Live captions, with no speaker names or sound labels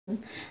ឥ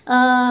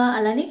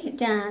ឡូវនេះ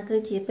ចាគឺ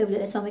ជាពេលវេលា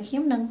ដែលសមឲ្យខ្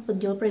ញុំនឹងប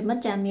ញ្យល់ប្រិមិត្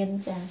តចាមាន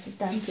ចា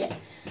តាមជា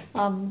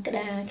ក្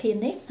តារខៀន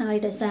នេះហើយ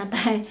ដោយសារ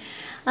តែ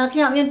ខ្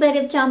ញុំអត់មានពេល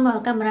រៀបចំ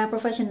កាមេរ៉ា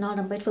professional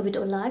ដើម្បីធ្វើ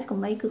video live កុំ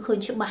អីគឺឃើញ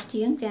ច្បាស់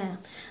ជាងចា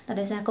តែ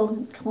ដោយសារកូ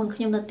នខ្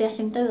ញុំនៅផ្ទះអញ្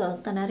ចឹងទៅ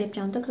តាណារៀប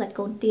ចំទៅខ្លាច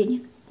កូនទាញ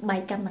បែ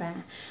កកាមេរ៉ាអ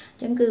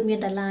ញ្ចឹងគឺមាន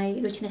តែ live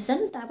ដូចនេះសិន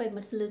តើប្រិ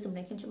មិត្តលឺសំ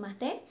ឡេងខ្ញុំច្បាស់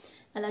ទេឥ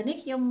ឡូវនេះ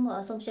ខ្ញុំ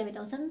សូម share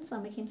video សិនស្វា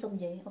មីខ្ញុំសូម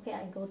និយាយ Okay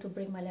I go to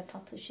bring my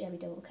laptop to share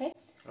video okay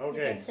Okay.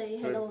 You can say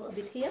hello a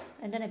bit here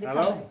and then I will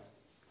Hello. come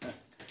back.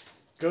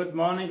 Good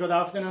morning, good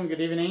afternoon, good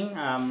evening.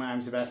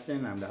 I'm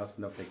Sebastian. I'm the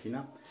husband of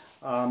Regina.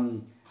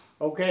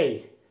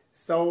 Okay.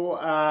 So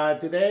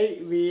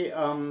today we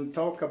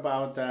talk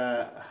about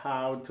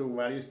how to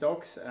value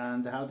stocks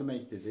and how to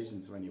make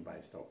decisions when you buy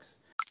stocks.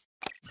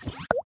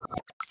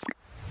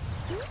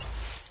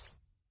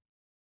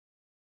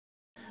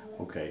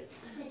 Okay.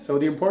 So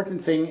the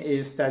important thing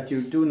is that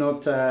you do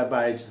not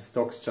buy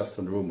stocks just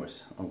on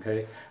rumors.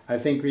 Okay. I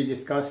think we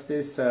discussed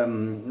this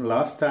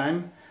last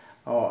time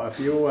or a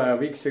few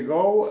weeks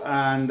ago,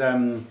 and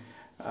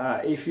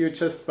if you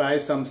just buy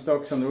some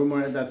stocks on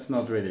rumor, that's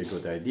not really a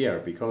good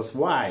idea. Because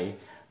why?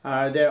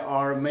 There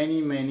are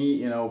many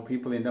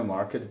people in the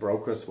market,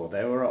 brokers,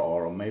 whatever,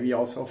 or maybe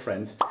also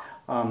friends.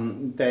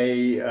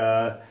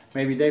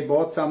 Maybe they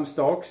bought some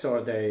stocks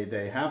or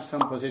they have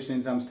some position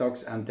in some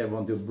stocks and they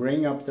want to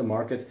bring up the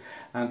market,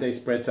 and they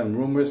spread some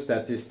rumors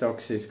that this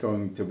stocks is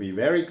going to be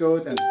very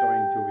good and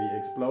going to be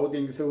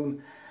exploding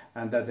soon,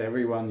 and that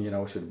everyone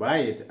should buy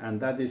it. And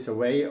that is a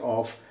way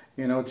of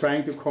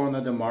trying to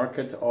corner the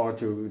market or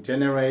to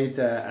generate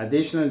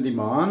additional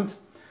demand,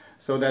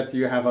 so that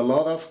you have a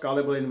lot of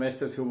gullible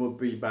investors who will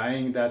be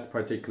buying that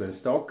particular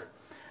stock,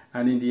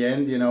 and in the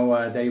end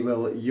they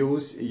will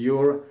use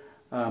your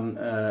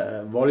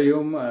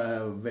volume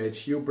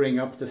which you bring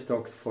up the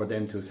stock for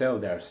them to sell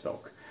their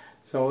stock.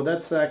 So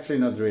that's actually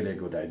not really a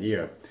good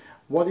idea.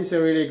 What is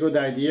a really good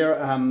idea?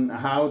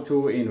 How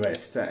to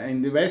invest. I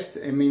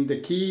mean, the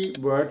key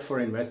word for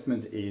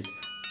investment is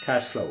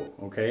cash flow.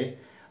 Okay,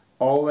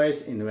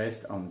 always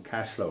invest on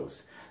cash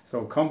flows.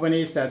 So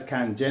companies that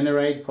can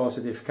generate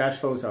positive cash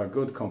flows are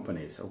good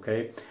companies.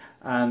 Okay.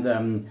 And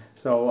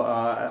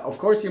of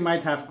course you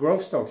might have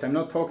growth stocks. I'm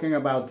not talking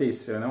about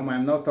this,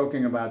 I'm not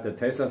talking about the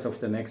Teslas of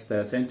the next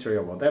century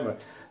or whatever.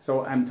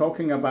 So I'm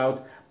talking about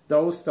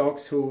those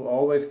stocks who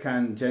always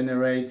can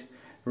generate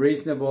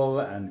reasonable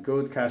and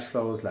good cash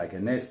flows, like a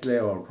Nestle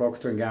or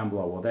Procter & Gamble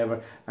or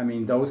whatever. I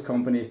mean, those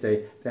companies,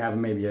 they have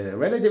maybe a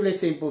relatively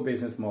simple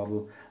business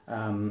model.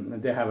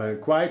 They have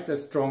quite a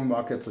strong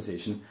market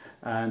position,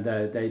 and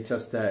they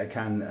just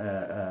can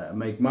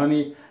make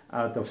money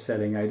out of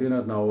selling, I do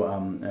not know,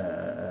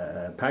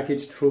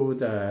 packaged food,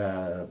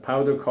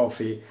 powder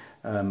coffee,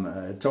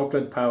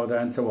 chocolate powder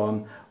and so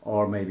on,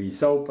 or maybe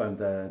soap and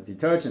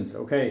detergents.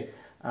 Okay,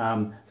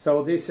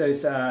 so this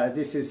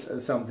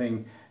is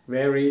something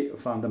very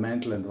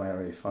fundamental and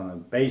very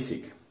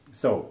basic.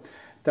 So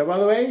the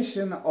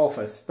valuation of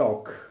a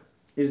stock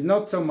is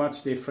not so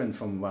much different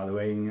from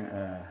valuing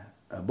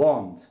a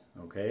bond.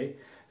 Okay,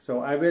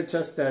 so I will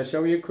just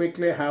show you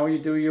quickly how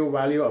you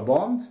value a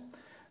bond,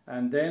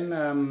 and then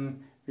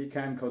we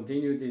can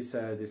continue these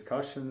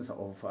discussions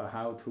of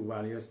how to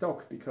value a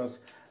stock,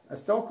 because a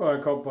stock or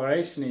a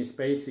corporation is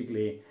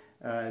basically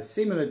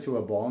similar to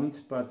a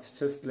bond, but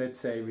just, let's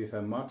say, with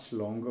a much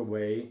longer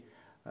way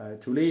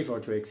to live or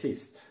to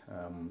exist.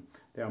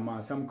 There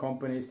are some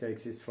companies that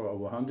exist for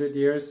over 100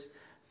 years,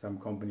 some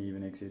companies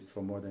even exist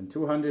for more than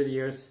 200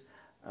 years,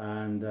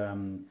 and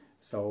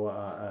so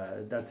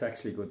that's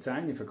actually a good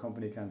sign if a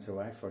company can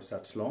survive for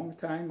such long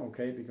time.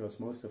 Okay, because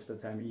most of the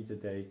time either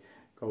they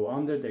go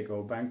under, they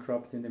go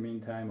bankrupt in the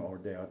meantime, or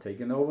they are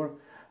taken over.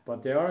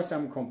 But there are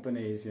some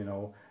companies,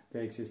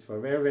 they exist for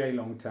a very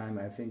long time.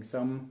 I think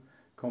some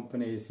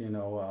companies, in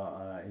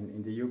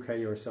the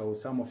UK or so,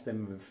 some of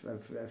them,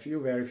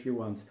 very few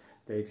ones,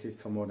 they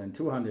exist for more than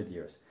 200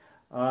 years.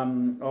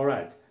 All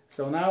right,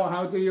 so now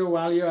how do you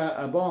value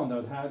a bond,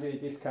 or how do you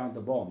discount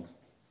a bond?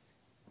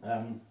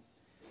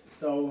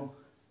 So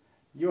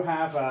you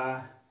have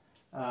a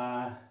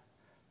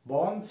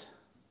bond.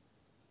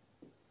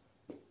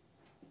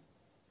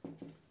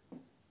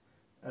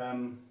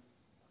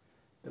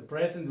 The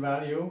present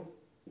value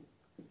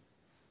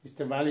is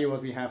the value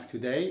what we have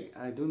today.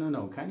 I do not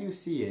know. Can you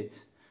see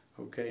it?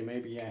 Okay,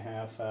 maybe I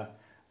have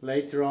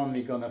later on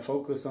we're gonna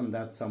focus on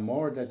that some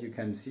more, that you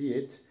can see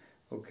it.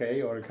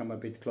 Okay, or come a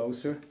bit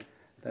closer,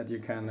 that you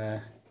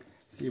can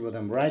see what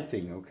I'm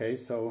writing. Okay,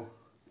 so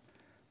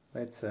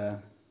let's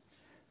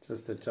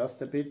just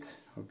adjust a bit.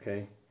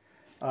 Okay,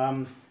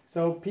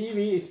 so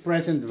PV is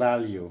present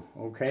value.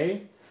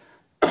 Okay.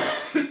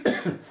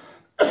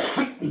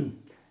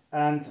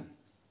 And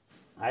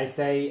I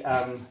say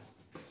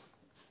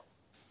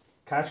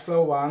cash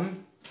flow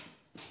 1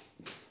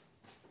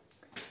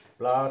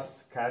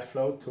 plus cash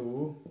flow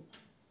 2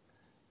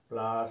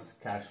 plus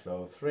cash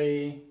flow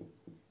 3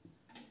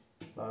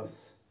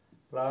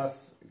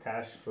 plus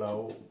cash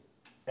flow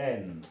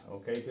n,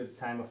 okay, to the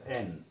time of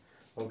n.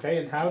 Okay,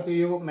 and how do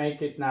you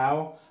make it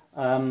now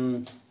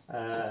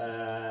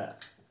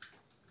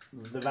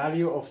the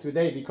value of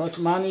today, because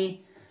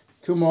money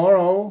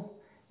tomorrow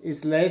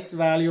is less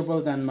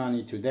valuable than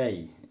money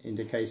today in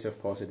the case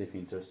of positive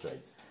interest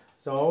rates.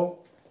 So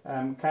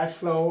cash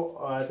flow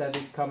that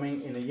is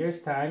coming in a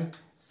year's time,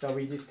 so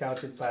we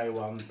discount it by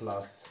 1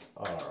 plus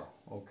R,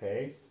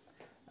 okay?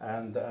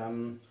 And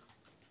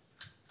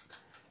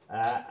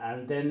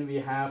then we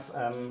have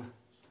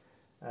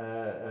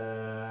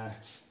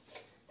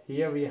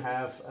here we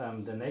have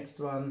the next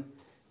one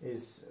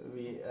is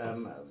we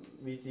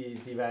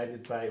divide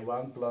it by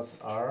 1 plus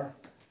R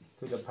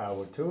to the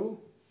power 2,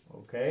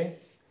 okay?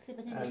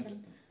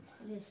 And,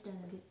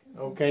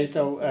 okay,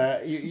 so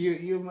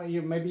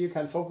you maybe you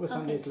can focus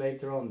on this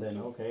later on then,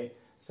 okay?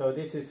 So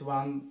this is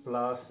 1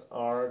 plus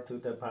R to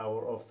the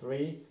power of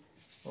 3,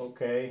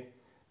 okay?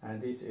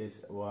 And this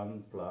is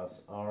 1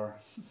 plus R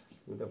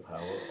to the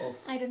power of...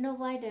 I don't know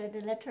why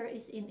the letter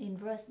is in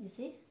inverse, you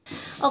see?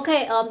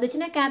 Okay, ដូច្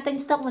នេះការទិញ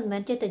stock មិនមែ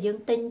នចេះតែយើង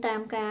ទិញតា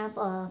មការ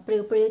ព្រា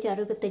វចា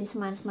ឬក៏ទិញស្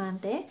មាន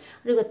ទេ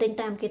ឬក៏ទិញ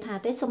តាមគេថា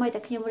ទេសូម្បីតែ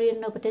ខ្ញុំរៀន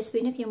នៅប្រទេសស្វី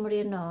សនេះខ្ញុំ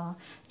រៀន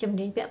ជំ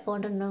នាញពាក់ព័ន្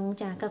ធទៅនឹង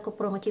ចាការគ្រប់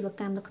គ្រងអាជីវ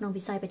កម្មនៅក្នុង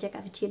វិស័យបច្ចេក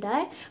វិទ្យាដែ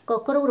រក៏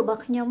គ្រូរបស់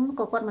ខ្ញុំ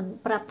ក៏គាត់មិន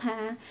ប្រាប់ថា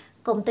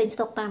កុំទិញ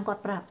stock តាមគា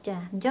ត់ប្រាប់ចា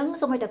អញ្ចឹង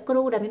សូម្បីតែគ្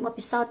រូដែលមានបទ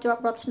ពិសោធន៍ជា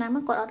ប់រាប់ឆ្នាំ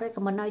គាត់អត់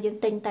recommend ឲ្យយើង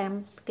ទិញតាម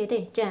គេទេ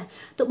ចា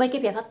ទោះបីគេ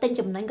ប្រាប់ថាទិញ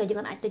ចំណេញក៏យើ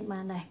ងអាចទិញបា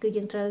នដែរគឺ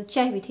យើងត្រូវ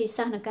ចេះវិធី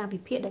សាស្ត្រនៃការវិ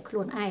ភាគដោយខ្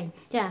លួនឯង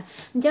ចា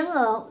អញ្ចឹង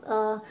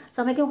ស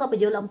ម័យខ្ញុំក៏ប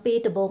ញ្យល់អំពី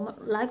ដំបូង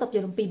ឡើយក៏បញ្យ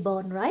ល់អំពី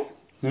bond right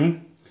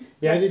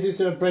Yeah, this is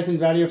a present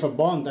value of a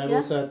bond. I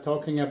was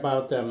talking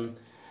about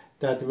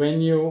that when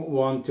you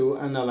want to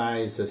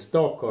analyze a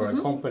stock or a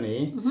company,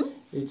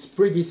 it's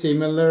pretty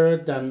similar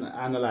than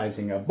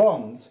analyzing a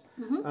bond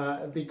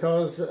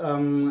because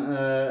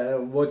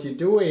what you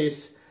do is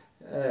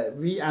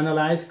we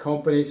analyze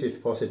companies with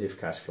positive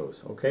cash flows.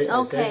 Okay,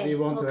 I said we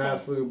want to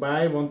have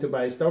want to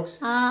buy stocks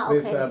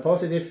with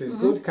positive, with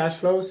good cash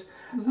flows,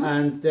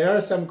 and there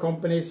are some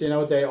companies, you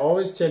know, they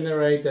always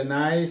generate a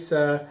nice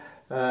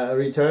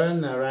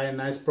return, a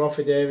nice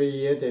profit every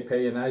year. They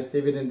pay a nice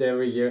dividend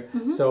every year.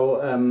 So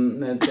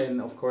then,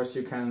 of course,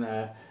 you can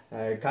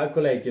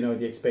calculate, you know,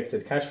 the expected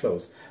cash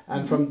flows.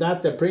 And from that,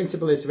 the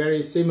principle is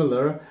very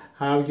similar.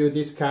 How you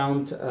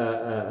discount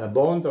a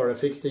bond or a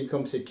fixed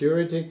income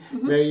security,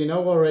 where you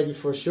know already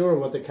for sure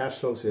what the cash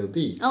flows will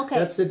be.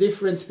 That's the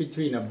difference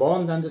between a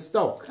bond and a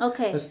stock.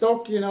 A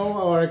stock, you know,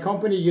 or a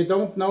company, you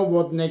don't know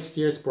what next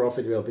year's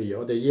profit will be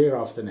or the year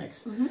after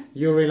next.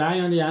 You rely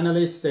on the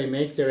analysts, they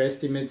make their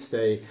estimates,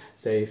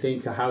 they think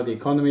how the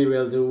economy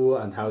will do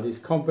and how this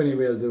company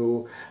will do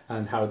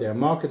and how their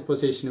market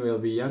position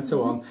will be and so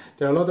on.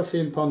 There are a lot of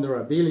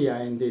imponderabilia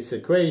in this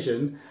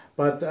equation,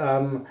 but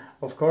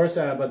of course,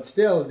 but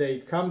still they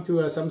come to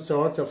some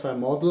sort of a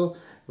model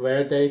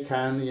where they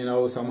can, you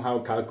know, somehow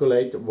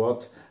calculate what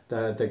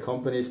the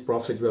company's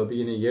profit will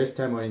be in a year's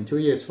time or in 2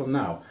 years from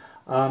now.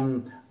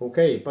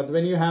 Okay, but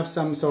when you have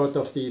some sort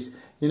of these,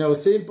 you know,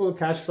 simple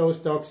cash flow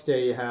stocks,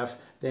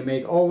 they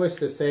make always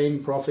the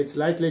same profit,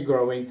 slightly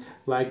growing,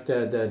 like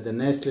the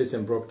Nestle's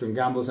and Procter &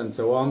 Gamble's and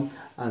so on,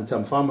 and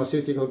some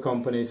pharmaceutical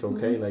companies,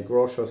 okay, like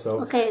Roche or so.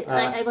 Okay,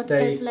 I want to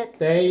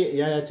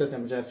translate.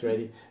 I'm just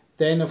ready.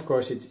 Then, of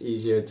course, it's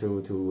easier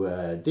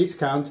to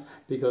discount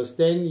because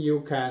then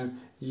you can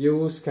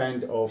use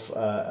kind of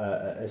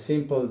a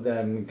simple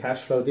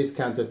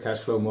discounted cash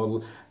flow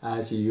model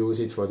as you use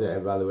it for the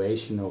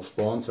evaluation of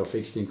bonds or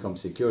fixed income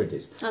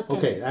securities.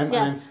 Okay,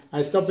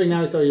 I'm stopping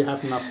now so you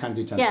have enough time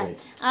to translate.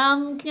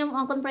 ខ្ញុំអ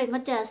រគុណប្រិយមិ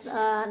ត្តចា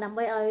ដើម្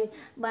បីឲ្យ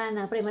បាន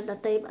ប្រិយមិត្តដ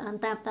ទៃ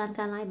តាមតាន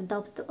ការ live បន្ត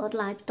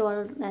live ផ្ទាល់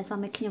ដែលស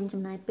ម័យខ្ញុំ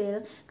ចំណាយពេល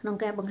ក្នុង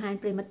ការបង្ហាញ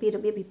ប្រិយមិត្តពីរ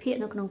បៀបវិភាគ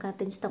នៅក្នុងការ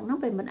ទិញ stock នោះ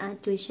ប្រិយមិត្តអាច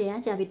ជួយ share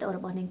ចាវីដេអូរ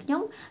បស់នាងខ្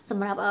ញុំស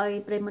ម្រាប់ឲ្យ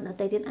ប្រិយមិត្តដ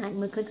ទៃទៀតអាច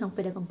មើលឃើញក្នុង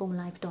ពេលដែលកំពុង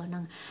live ផ្ទាល់ហ្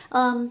នឹង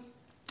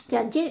ចា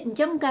អញ្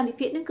ចឹងការវិ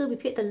ភាគហ្នឹងគឺវិ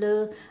ភាគទៅលើ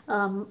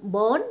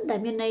bond ដែល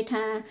មានន័យ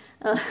ថា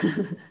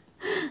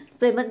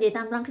ប្រិយមិត្តនិយាយ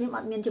តាមត្រង់ខ្ញុំអ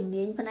ត់មានជំ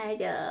នាញផ្នែក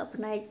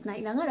ហ្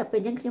នឹងដល់ពេ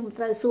លអញ្ចឹងខ្ញុំ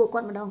ត្រូវសួរគា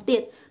ត់ម្ដងទៀ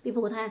តពីព្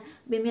រោះថា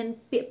វាមាន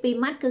ពាក្យពីរ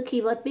ម៉ាត់គឺ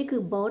keyword ពីរគឺ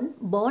bond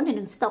ហើយ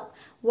និង stock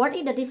what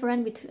is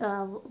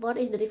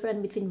the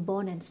difference between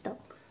bond and stock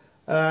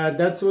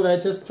That's what I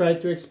just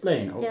tried to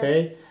explain,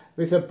 okay?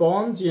 With a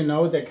bond, you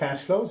know the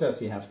cash flows, as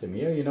we have them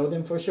here, you know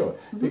them for sure.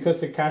 Because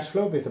the cash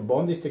flow with a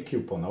bond is the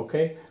coupon,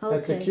 okay?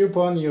 That's the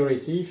coupon you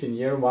receive in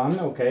year one,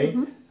 okay?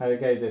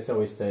 Okay,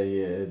 so it's the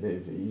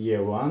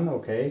year one,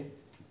 okay?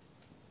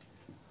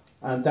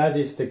 And that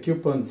is the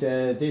coupon,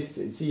 this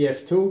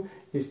CF2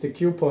 is the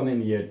coupon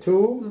in year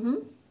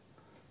two,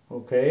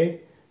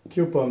 okay?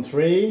 Coupon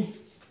 3.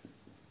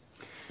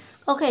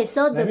 Okay,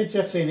 so let me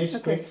just finish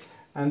quick.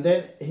 And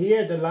then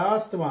here the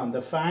last one,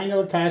 the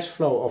final cash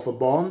flow of a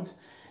bond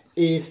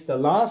is the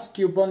last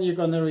coupon you're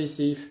going to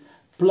receive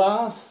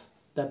plus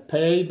the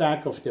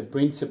payback of the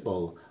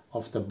principal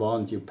of the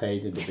bond you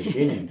paid in the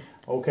beginning.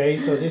 Okay,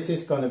 so this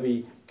is going to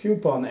be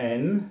coupon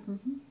N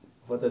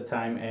for the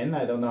time N.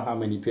 I don't know how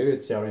many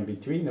periods there are in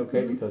between,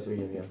 okay, because we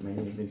have many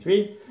in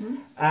between.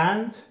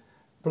 And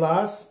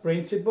plus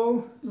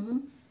principal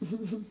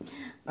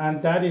And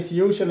that is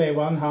usually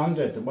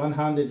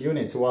 100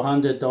 units,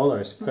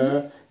 $100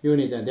 per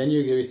unit, and then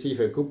you receive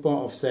a coupon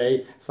of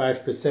say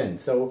 5%.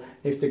 So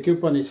if the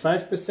coupon is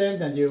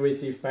 5% and you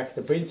receive back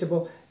the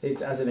principal,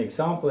 it's as an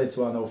example, it's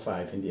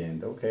 105 in the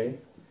end. Okay.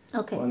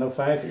 Okay.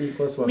 105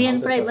 equals 100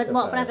 miền plus vật the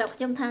bỏ ra 5. đọc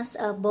trong tha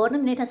bốn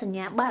năm nay thaสัญญ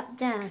าบัตร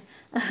จ้า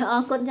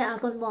conจ้า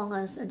conมอง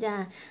จ้า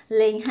เ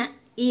ลงhạ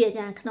ý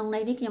จ้าขนมใน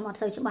นี่ខ្ញុំអត់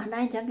សូវច្បាស់ដែ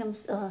រអញ្ចឹងខ្ញុំ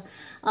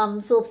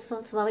សួរ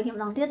ស្វាមីខ្ញុំ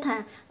ម្ដងទៀតថា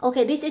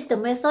okay this is the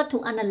method to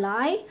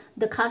analyze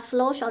the cash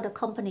flow of the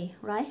company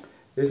right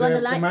This is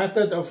the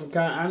method of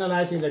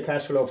analyzing the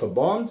cash flow of a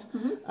bond,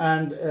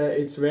 and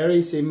it's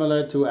very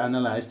similar to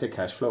analyze the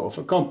cash flow of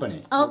a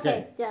company.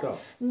 Okay. So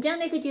អញ្ចឹង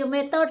នេះគឺជា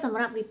method សម្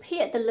រាប់វិភា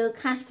គទៅលើ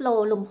cash flow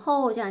លំហូ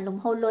រចាលំ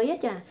ហូរលុយ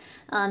ចា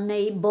នៃ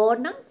bond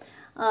ហ្នឹង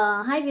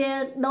ហើយវា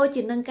ដូច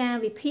ជានឹងការ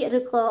វិភាគឬ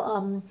ក៏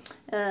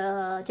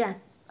ចា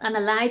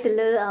analyze ទៅ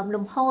លើ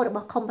លំហូររប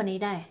ស់ company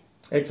ដែរ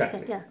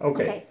Exactly.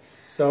 Okay.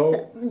 So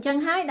អញ្ចឹង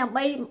ហើយដើម្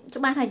បី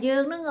ច្បាស់ថាយើ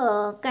ងនឹង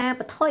ការ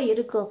បន្ថយ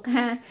ឬក៏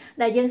ការ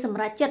ដែលយើងសម្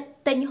រាប់ចិត្ត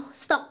ទិញ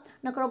stock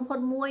នៅក្រុមហ៊ុ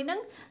នមួយហ្នឹង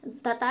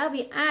តើ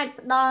វាអាច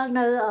ផ្ដល់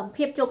នៅ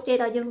ភាពជោគជ័យ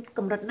ដល់យើងក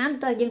ម្រិតណា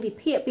តើយើងវិ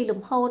ភាគពី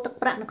លំហូរទឹក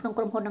ប្រាក់នៅក្នុង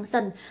ក្រុមហ៊ុនហ្នឹង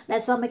សិនដែល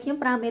ស្វាមីខ្ញុំ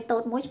ប្រើ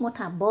method មួយឈ្មោះ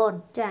ថា bond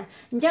ចា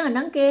អញ្ចឹងអាហ្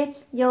នឹងគេ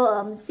យក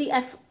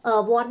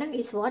CF1 ហ្នឹង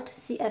is what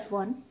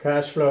CF1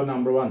 cash flow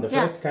number 1 the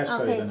first cash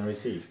flow you're going to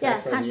receive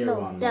cash flow year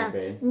 1 ចា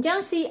អញ្ចឹង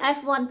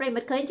CF1 ប្រិមិ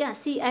ត្តឃើញចា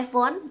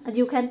CF1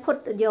 you can put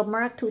your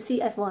mark to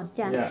CF1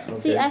 ចា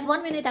CF1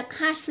 មានន័យថា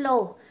cash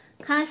flow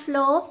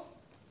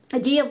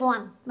year 1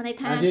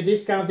 and you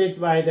discount it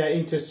by the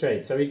interest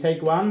rate. So we take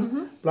 1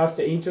 plus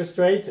the interest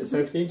rate. So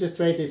if the interest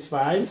rate is 5%,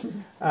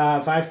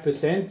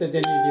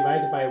 then you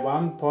divide it by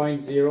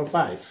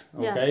 1.05.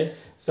 Okay.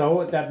 So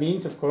that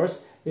means, of course,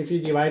 if you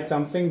divide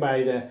something by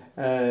the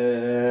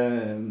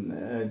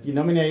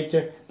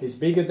denominator is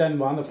bigger than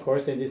 1, of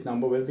course, then this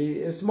number will be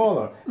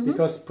smaller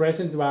because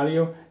present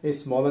value is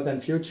smaller than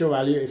future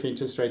value if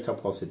interest rates are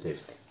positive.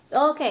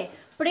 Okay.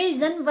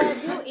 Present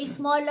value is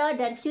smaller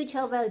than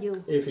future value.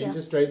 If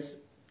interest rates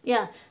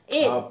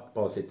are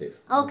positive.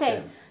 Okay.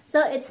 So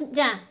it's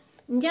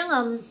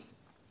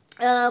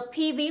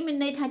PV មាន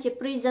ន័យថាជា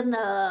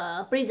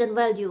present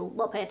value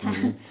បកប្រែថា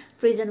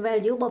present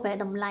value បកប្រែ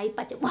តម្លៃប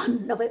ច្ចុប្បន្ន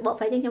ដល់ពេលបក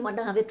ប្រែខ្ញុំអត់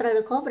ដឹងថាវាត្រូវ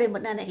ឬខុសប្រិម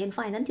ត្តអ្នករៀន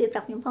finance ជួយប្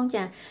រាប់ខ្ញុំផង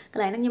ចាក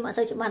ន្លែងហ្នឹងខ្ញុំអត់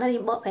សូវច្បាស់ដែរខ្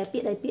ញុំបកប្រែពា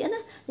ក្យដោយពាក្យណា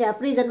ចា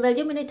present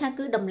value មានន័យថា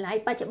គឺតម្លៃ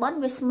បច្ចុប្បន្ន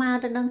វាស្មើ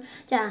ទៅនឹង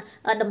ចា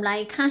តម្លៃ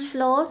cash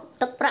flow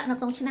ទឹកប្រាក់នៅ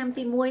ក្នុងឆ្នាំ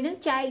ទី1ហ្នឹង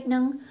ចែកនឹ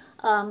ង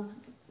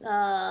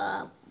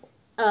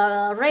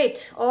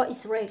rate or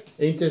is rate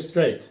interest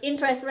rate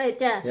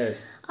ចា yes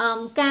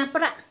ការ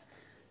ប្រាក់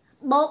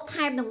បូក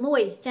ថែមនឹង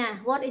1ចា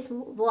what is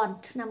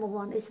 1 number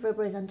 1 is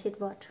represented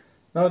what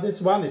no this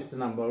 1 is the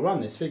number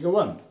 1 is figure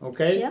 1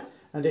 okay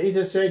and the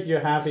interest rate you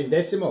have in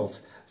decimals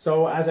so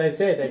as I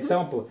said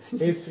example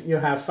if you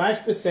have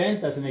 5%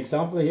 as an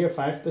example here 5%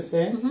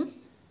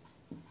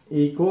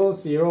 equals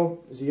 0.05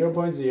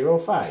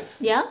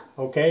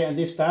 okay and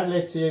if that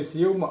let's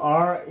assume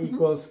r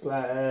equals 0.05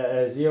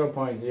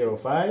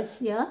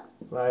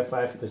 by 5%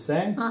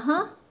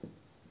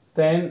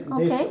 then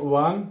this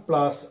 1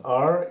 plus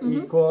r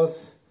equals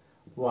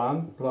 1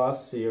 plus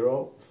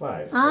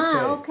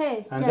 0.5 okay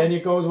and then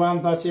you go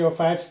 1 plus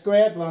 0.5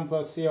 squared 1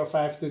 plus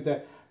 0.5 to the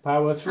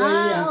power 3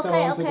 and so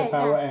on to the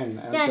power n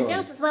ចាអញ្ចឹង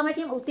ស្វាមី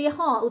ខ្ញុំឧទាហ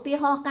រ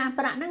ណ៍ការ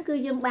ប្រាក់ហ្នឹងគឺ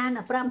យើងបាន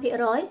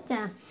 5%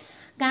 ចា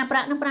ការប្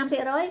រាក់នឹង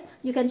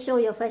 5% you can show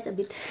your face a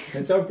bit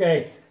it's okay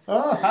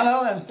oh hello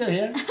I'm still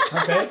here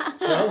okay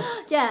so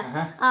ចា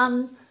អ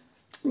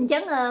ញ្ចឹ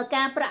ង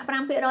ការប្រាក់ 5% ហ្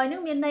នឹ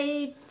ងមានន័យ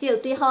ជាឧ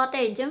ទាហរណ៍ទេ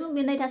អញ្ចឹង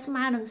មានន័យថាស្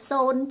មើនឹង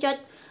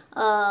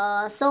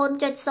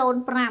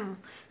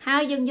 0.05 ហើ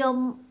យយើងយក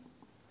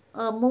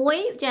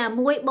1ចា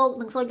1បូក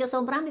នឹង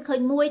 0.05 វាឃើញ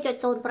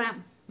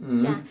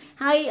 1.05 ចា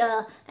ហើយ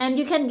and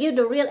you can give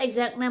the real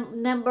exact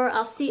number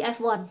of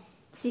CF1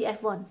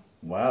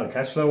 Well,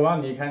 cash flow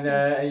 1, you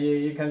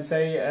can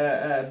say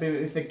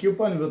if the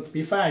coupon would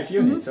be 5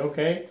 units,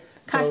 okay?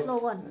 Cash flow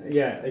 1.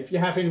 Yeah, if you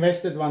have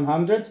invested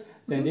 100,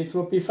 then this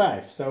would be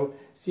 5. So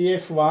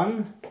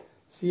CF1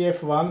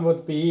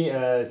 would be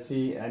I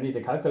need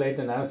a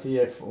calculator now.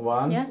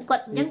 CF1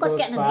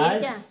 equals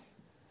 5.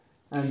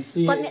 And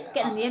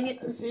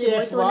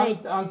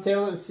CF1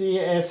 until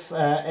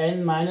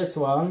CFN minus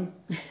 1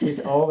 is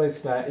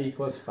always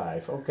equals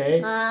 5,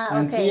 okay?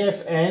 And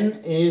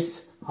CFN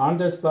is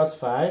 100 plus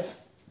 5.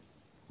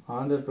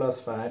 100 plus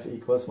 5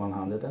 equals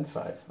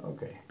 105.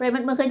 Okay. ប្រិម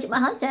ត្តមើលឃើញច្បា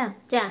ស់ហើយចា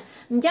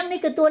អញ្ចឹងនេះ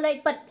គឺតួលេខ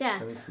ពិតចា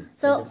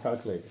so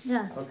calculate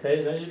okay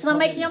ស្វា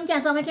មីខ្ញុំ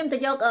ទៅ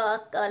យក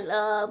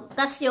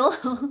Casio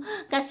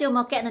ម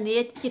កកណនា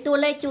ជាតួ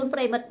លេខជូនប្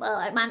រិមត្ត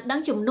ឲ្យបានដឹង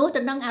ជំនួស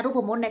ទៅនឹងអារូប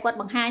មន្តដែលគាត់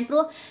បង្ហាញព្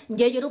រោះនិ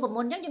យាយរូបម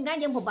ន្តអញ្ចឹងជួនកាល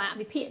យើងពិបាក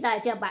វិភាគដែរ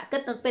ចាពិបាកគិត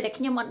នៅពេលដែល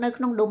ខ្ញុំអត់នៅ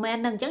ក្នុង domain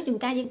ហ្នឹងអញ្ចឹងជួន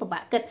កាលយើងពិបា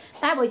កគិត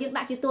តែបើយើង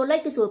ដាក់ជាតួលេខ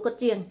គឺស្រួលគិត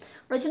ជាង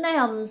ដូច្នេះ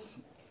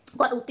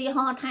គាត់ឧទាហ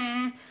រណ៍ថា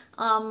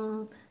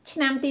ឆ្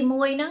នាំទី1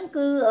ហ្នឹង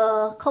គឺ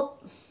ខុប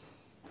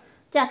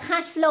ចា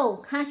cash flow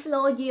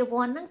year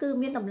 1 ហ្នឹងគឺ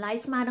មានតម្លៃ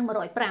ស្មើនឹង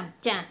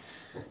 105 ចាអ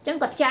ញ្ចឹង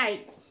គាត់ចែក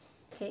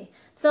okay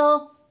so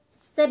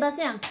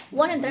Sebastian,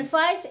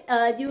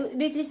 105,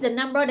 this is the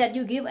number that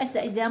you give as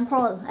the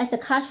example, as the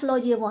cash flow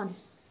year 1,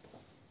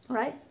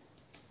 right?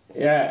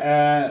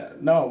 Yeah,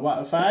 no,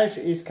 5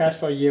 is cash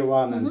flow year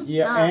 1, and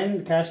year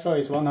end cash flow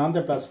is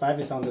 100 plus 5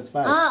 is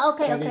 105.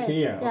 Okay, that okay. is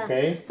here,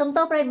 okay? សំ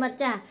តោប្រិមិត្ត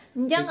ចាអ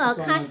ញ្ចឹង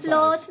cash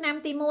flow ឆ្នាំ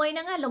ទី1ហ្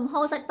នឹងលំ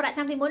ហូរសាច់ប្រាក់ឆ្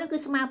នាំទី1ហ្នឹងគឺ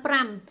ស្មើ5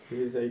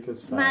 is equals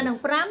 5. ស្មើនឹង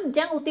5អញ្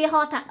ចឹងឧទាហ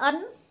រណ៍ថា n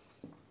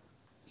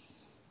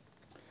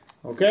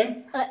Okay.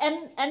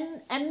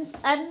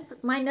 N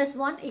minus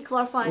 1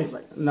 equal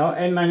 5. No,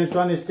 n minus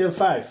 1 is still 5.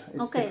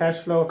 It's Okay. the cash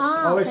flow,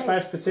 always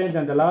 5%,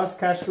 and the last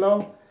cash flow,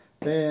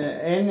 the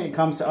n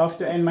comes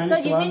after n minus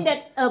 1. So you mean that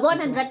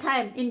 100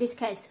 times in this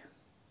case?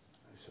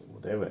 So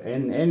whatever,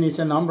 n is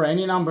a number,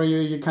 any number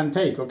you can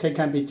take, okay?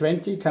 Can be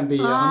 20, can be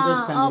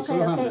 100, can be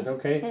 200,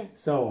 okay?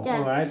 So,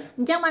 all right.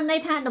 អញ្ចឹងបានន័យ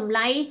ថាតម្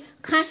លៃ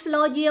cash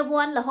flow year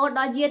 1 រហូត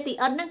ដល់ year ទី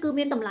n ហ្នឹងគឺ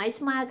មានតម្លៃ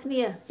ស្មើគ្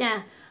នាចា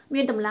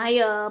មានតម្លៃ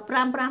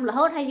5 រ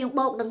ហូតហើយយើង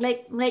បូកនឹងលេខ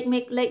100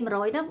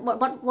ណា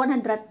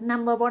100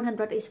 number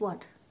 100 is what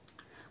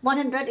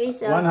 100 is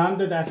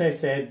 100, as I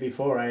said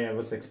before, I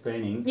was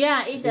explaining. Yeah,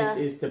 this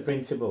is the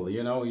principle.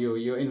 You know,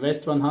 you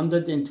invest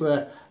 100 into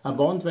a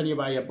bond when you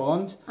buy a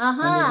bond,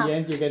 and in the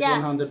end you get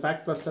 100 back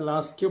plus the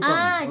last coupon.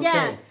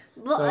 Okay.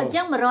 អញ្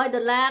ចឹង$100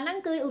ហ្នឹង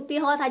គឺឧទា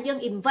ហរណ៍ថាយើង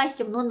invest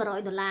ចំនួន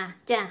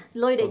$100ចា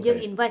លុយដែលយើង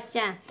invest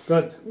ចា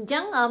Good. អញ្ចឹ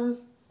ង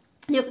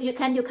you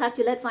can you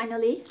calculate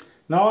finally?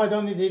 No, I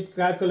don't need to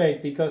calculate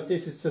because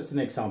this is just an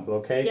example,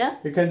 okay? Yeah.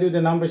 You can do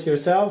the numbers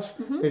yourself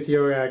with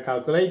your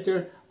calculator.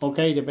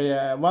 Okay,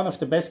 one of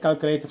the best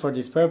calculator for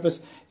this purpose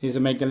is to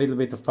make a little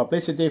bit of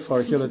publicity for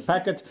Hewlett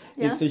Packard.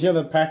 It's the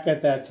Hewlett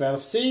Packard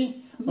 12C.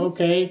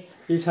 Okay,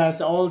 this has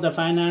all the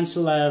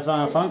financial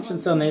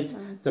functions on it,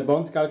 the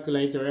bond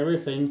calculator,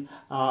 everything.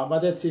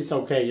 But it is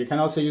okay. You can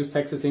also use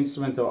Texas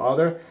Instruments or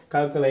other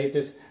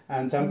calculators,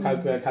 and some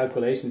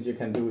calculations you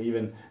can do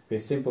even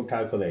with simple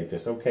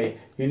calculators. Okay,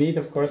 you need,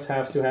 of course,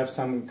 have to have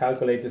some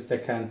calculators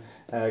that can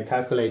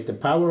calculate the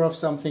power of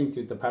something to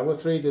the power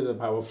 3, to the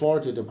power 4,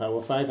 to the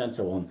power 5, and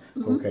so on.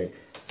 Okay,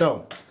 so,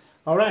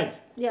 all right.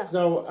 Yeah.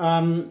 So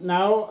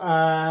now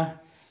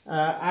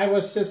I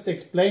was just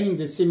explaining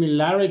the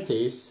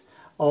similarities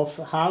of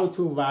how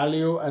to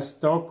value a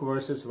stock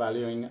versus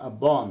valuing a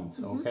bond.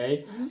 Okay,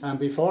 and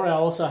before I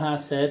also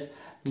have said,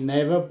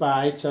 never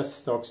buy just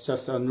stocks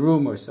just on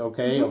rumors,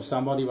 okay? If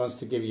somebody wants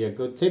to give you a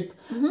good tip,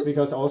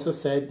 because also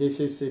said this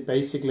is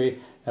basically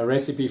a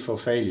recipe for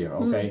failure,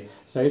 okay?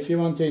 So if you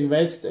want to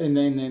invest in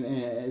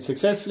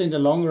successfully in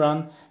the long run,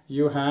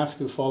 you have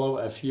to follow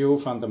a few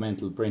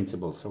fundamental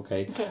principles,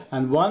 okay?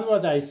 And one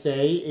what I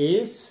say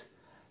is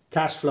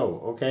cash flow,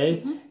 okay?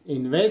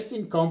 Invest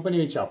in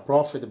companies which are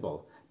profitable.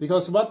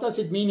 Because what does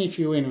it mean if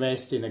you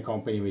invest in a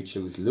company which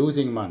is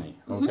losing money,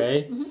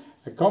 okay?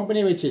 A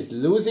company which is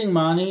losing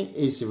money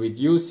is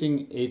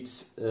reducing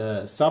its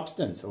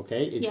substance,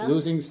 okay? It's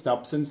losing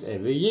substance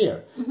every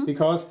year.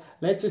 Because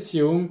let's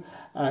assume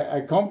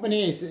a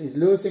company is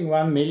losing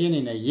 1 million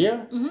in a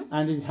year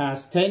and it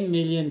has 10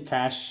 million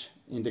cash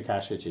in the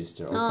cash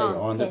register, okay,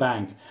 or on the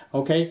bank,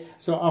 okay?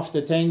 So after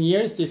 10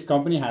 years, this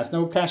company has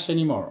no cash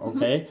anymore,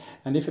 okay?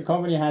 And if a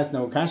company has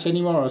no cash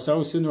anymore or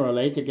so, sooner or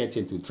later gets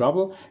into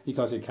trouble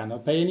because it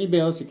cannot pay any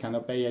bills, it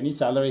cannot pay any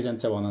salaries, and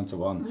so on and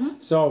so on.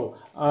 So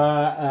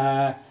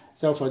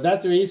for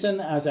that reason,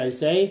 as I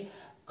say,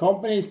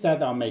 companies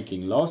that are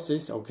making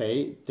losses,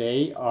 okay,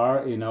 they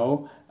are, you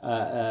know,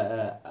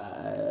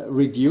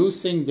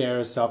 reducing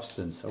their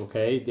substance,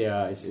 okay?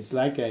 It's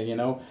like, you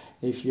know,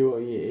 if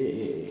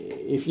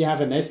you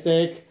have a nest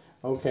egg,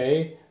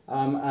 okay,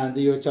 and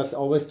you're just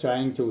always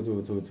trying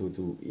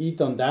to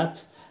eat on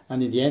that,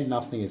 and in the end,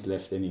 nothing is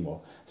left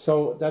anymore.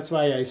 So that's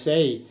why I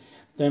say,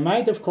 there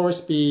might, of course,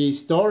 be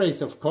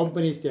stories of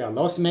companies that are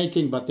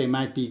loss-making, but they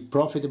might be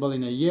profitable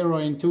in a year or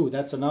in 2.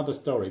 That's another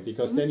story,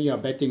 because then you are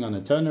betting on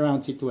a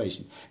turnaround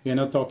situation. We are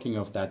not talking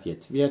of that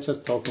yet. We are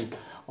just talking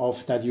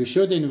of that you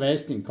should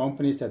invest in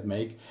companies that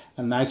make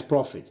a nice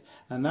profit.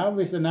 And now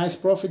with the nice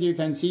profit, you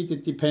can see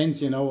that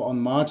depends, you know,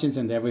 on margins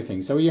and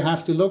everything. So you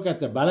have to look at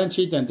the balance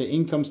sheet and the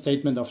income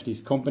statement of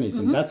these companies,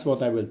 and that's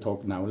what I will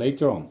talk now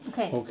later on.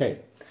 Okay.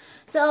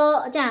 So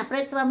ចាប្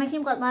រិតស្វាមីខ្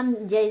ញុំគាត់បាន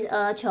និយាយ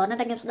ច្រើនណាស់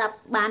តែខ្ញុំស្ដាប់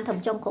បានត្រឹម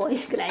ចុងក្រោយ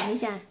កន្លែងនេះ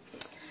ចា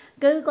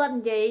គឺគាត់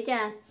និយាយចា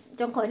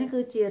ចុងក្រោយនេះគឺ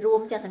ជារួ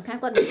មចាសំខាន់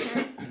គាត់និយាយ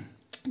ថា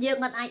យើង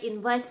មិនអាច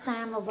invest តា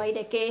មអ្វី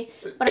ដែលគេ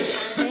ប្រាប់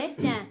ទេ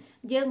ចា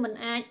យើងមិន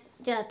អាច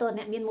ចាតើ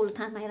អ្នកមានមូលដ្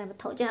ឋានផ្នែកហិរញ្ញវ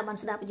ត្ថុចាបាន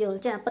ស្ដាប់យល់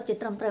ចាពិតជា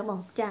ត្រឹមត្រូវហ្មង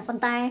ចាប៉ុ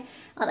ន្តែ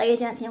អត់អី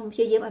ចាខ្ញុំព្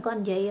យាយាមឲ្យគាត់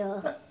និយាយ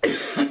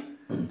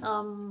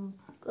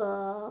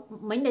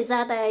មិញដោយសា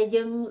រតែ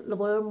យើងរ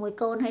វល់មួយ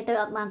កូនហើយទៅ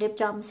អត់បានរៀប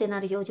ចំ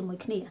scenario ជាមួយ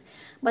គ្នា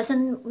បើសិន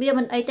វា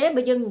មិនអីទេ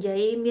បើយើងនិយា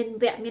យមាន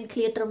វគ្គមាន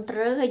clear ត្រឹមត្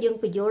រូវហើយយើង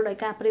បញ្យល់ដោយ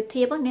ការប្រៀប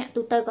ធៀបអ្នក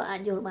ទូទៅក៏អា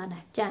ចយល់បាន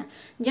ដែរចា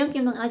អញ្ចឹងខ្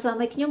ញុំនឹងឲ្យស្វា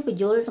មីខ្ញុំបញ្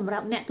យល់សម្រា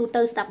ប់អ្នកទូ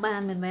ទៅស្ដាប់បា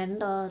នមិនមែន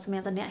ដល់សម្រា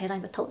ប់តែអ្នកហិរញ្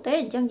ញវត្ថុទេ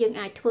អញ្ចឹងយើង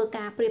អាចធ្វើ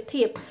ការប្រៀប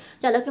ធៀប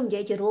ចាឥឡូវខ្ញុំនិ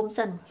យាយជារួម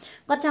សិន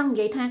គាត់ចង់និ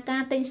យាយថាកា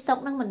រទិញ stock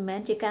ហ្នឹងមិនមែន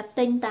ជាការ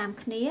ទិញតាម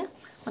គ្នា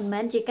មិនមែ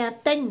នជាការ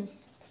ទិញ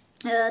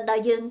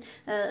đại dương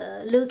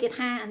lư kiệt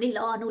ha đi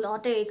lo nu lo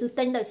tê cứ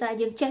tên đời sai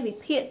dương che bị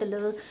phiệt từ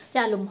lư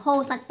trả lủng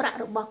hô sạch bạ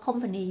được bọc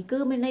company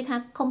cứ bên đây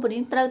tha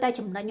company trâu tay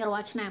chấm đánh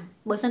nhau năm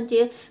bởi sân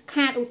chia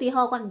khát ưu tiên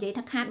ho còn vậy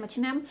thằng khát mà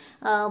năm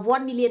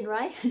 1 million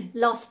right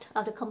lost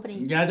of the company.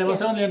 Yeah, there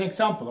was only an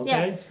example.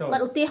 Okay, so. Còn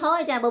ưu tiên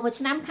ho chả bởi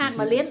một năm khát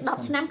mà liên đọc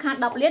năm khát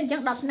đọc liên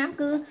chẳng đọc năm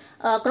cứ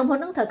công hồn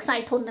nó thực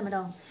sai thôn này mà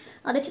đâu.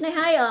 Ở đây trên này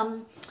hai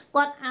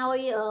quạt ao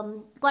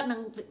quạt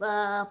năng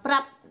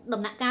prap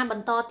ដំណាក់ការប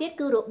ន្តទៀត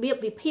គឺរបៀប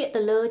វិភាគ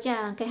ទៅលើចា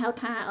គេហៅ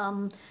ថា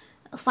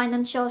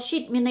financial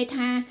sheet មានន័យ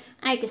ថា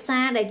ឯកសា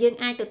រដែលយើង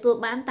អាចទទួល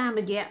បានតាម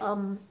រយៈ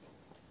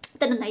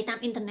ទិន្នន័យតាម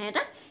អ៊ីនធឺណិត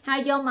ហើយ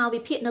យកមក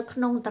វិភាគនៅក្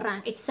នុងតារាង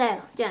Excel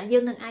ចាយើ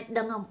ងនឹងអាច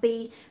ដឹងអំពី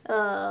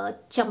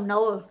ចំ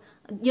ណូល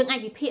យើងអាច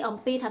វិភាគអំ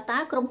ពីថាតើ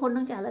ក្រុមហ៊ុន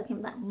នឹងចាឥឡូវខ្ញុំ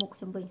ដាក់មុខ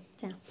ជំវិញ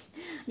ចា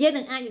យើង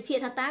នឹងអាចវិភាគ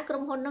ថាតើក្រុ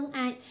មហ៊ុននឹង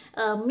អាច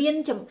មាន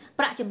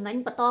ប្រាក់ចំណេញ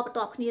បន្ត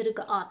គ្នាឬ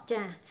ក៏អត់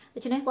ចាដូ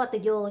ច្នេះគាត់ទៅ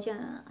យកចា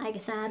ឯក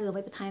សារឬអ្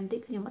វីបន្ថែមតិច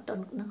ខ្ញុំអត់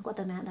ដឹងគាត់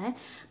ទៅណាដែរ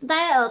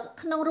តែ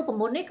ក្នុងរូប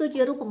មន្តនេះគឺ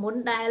ជារូបមន្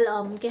តដែល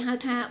គេហៅ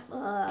ថា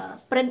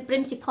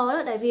principle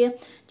ដែលវា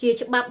ជា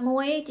ច្បាប់មួ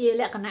យជា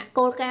លក្ខណៈ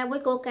គោលការណ៍មួ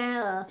យគោលការណ៍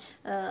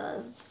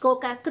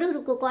គ្រឹះឬ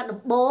គោលការណ៍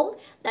ដំបូង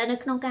ដែលនៅ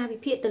ក្នុងការវិ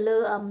ភាគទៅលើ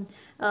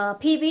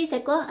PV ស្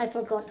អីក៏ I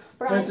forgot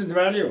present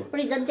value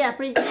present ចា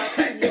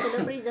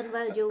present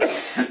value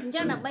អញ្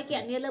ចឹងដើម្បីគ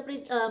ណនាលើ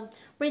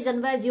present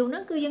value ហ្នឹ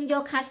ងគឺយើងយ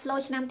ក cash flow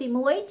ឆ្នាំទី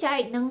1ចែ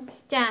កនឹង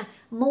ចា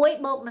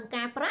1បូកនឹង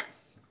ការប្រាក់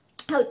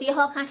ហើយឧទាហ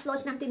រណ៍ cash flow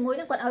ឆ្នាំទី1ហ្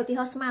នឹងគាត់ឲ្យឧទាហ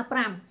រណ៍ស្មើ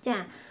5ចា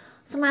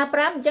ស្មើ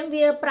5អញ្ចឹង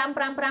វា5រា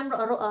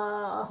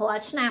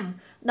ល់ឆ្នាំ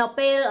ដល់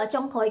ពេល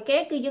ចុងក្រោយគេ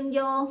គឺ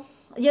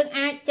យើង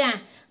អាចចា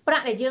ប្រា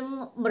ក់ដែលយើង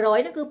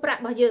100ហ្នឹងគឺប្រាក់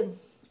របស់យើង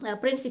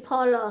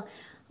principal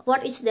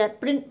what is that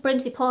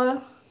principal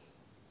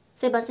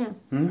Sebastian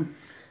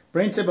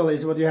principal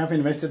is what you have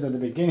invested at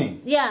the beginning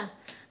yeah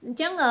អញ្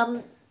ចឹង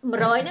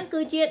100ហ្នឹង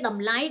គឺជាត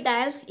ម្លៃ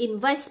ដែល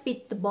invest ពី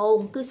ដំបូង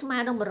គឺស្មើ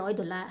នឹង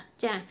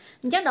$100ចា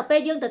អញ្ចឹងដល់ពេល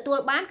យើងទទួល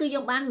បានគឺយើ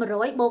ងបាន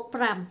100បូក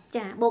5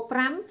ចាបូក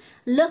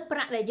5លើសប្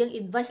រាក់ដែលយើង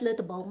invest លើ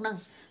ដំបូងហ្នឹង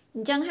អ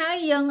ញ្ចឹងហើយ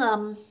យើង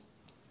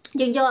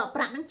យក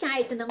ប្រាក់ហ្នឹងចែក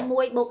ទៅនឹង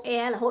1បូក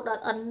r រហូតដ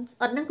ល់ n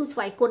ហ្នឹងគឺស្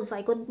វ័យគុណ1ស្វ័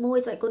យគុណ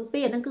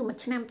2អាហ្នឹងគឺមួយ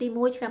ឆ្នាំទី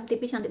1ឆ្នាំទី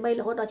2ឆ្នាំទី3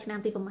រហូតដល់ឆ្នាំ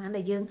ទីប្រហែល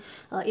ដែលយើង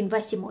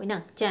invest ជាមួយហ្នឹ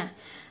ងចា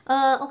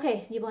okay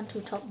you want to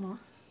talk more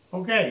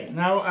okay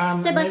now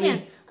Sebastian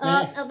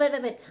wait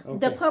okay.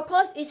 The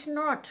purpose is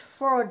not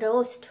for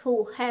those who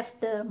have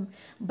the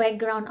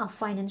background of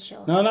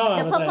financial no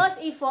the purpose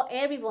is for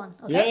everyone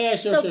okay yeah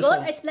sure, so sure, good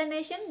sure.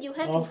 explanation you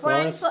have to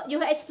find you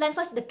have explain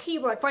first the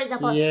keyword for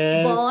example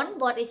bond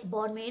what is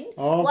bond mean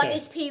what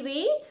is PV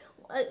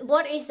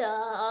what is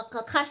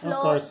cash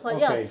flow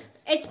okay.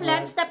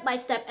 explain step by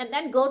step and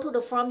then go to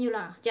the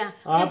formula ចា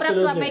ខ្ញុំប្រាប់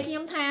ស្វាមីខ្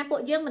ញុំថាពួក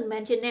យើងមិនមែ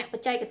នជាអ្នកប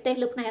ច្ចេកទេស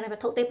លើផ្នែកហិរញ្ញវ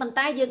ត្ថុទេប៉ុន្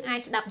តែយើងអាច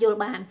ស្ដាប់យល់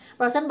បាន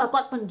ប្រសិនបើគា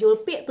ត់បញ្យល់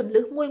ពាក្យកន្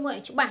លឹះមួយឲ្យ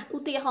ច្បាស់ឧ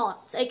ទាហរណ៍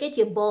ស្អីគេ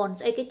ជា bond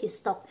ស្អីគេជា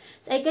stock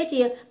ស្អីគេ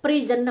ជា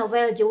present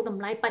value ត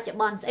ម្លៃបច្ចុប្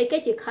បន្នស្អីគេ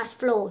ជា cash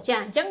flow ចា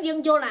អញ្ចឹងយើង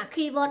យល់អា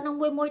keyword នោះ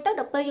មួយទៅ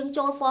ដល់ពេលយើង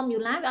ចូល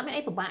formula វាអត់មាន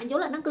អីពិបាកយ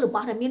ល់អាហ្នឹងគឺរប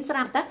ស់ដែលមានស្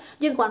រាប់តែ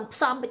យើងគ្រាន់ផ្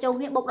សំបញ្ចូល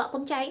គ្នាបូកដកគុ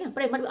ណចែកហ្នឹង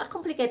ប្រិមិត្តវាអត់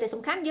complicated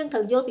សំខាន់យើងត្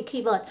រូវយល់ពី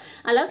keyword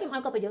ឥឡូវខ្ញុំឲ្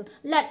យគាត់បញ្យល់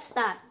let's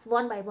start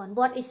one by one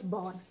what is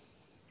bond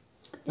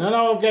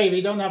No, okay,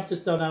 we don't have to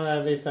start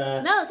with...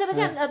 no,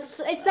 Sebastian,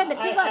 explain the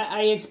keyword.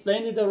 I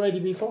explained it already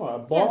before. A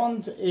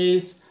bond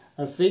is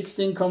a fixed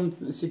income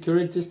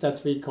securities,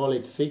 that's we call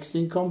it fixed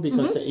income,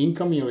 because the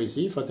income you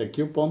receive for the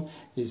coupon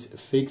is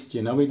fixed,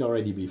 you know it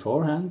already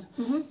beforehand.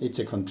 It's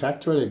a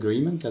contractual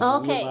agreement that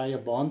when you buy a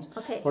bond,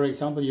 for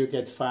example, you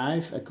get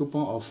a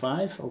coupon of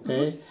 5,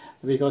 okay,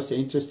 because the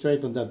interest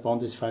rate on that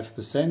bond is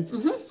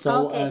 5%. So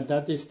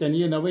that is, then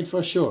you know it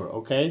for sure,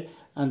 okay?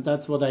 And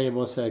that's what I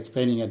was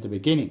explaining at the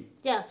beginning.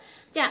 Yeah.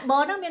 ចា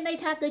bond ហ្នឹងមានន័យ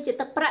ថាគឺជា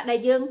ទឹកប្រាក់ដែល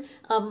យើង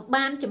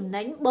បានចំ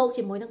ណេញបូក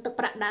ជាមួយនឹងទឹក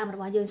ប្រាក់ដើមរ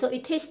បស់យើង so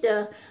it is the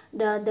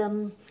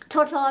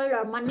total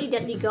money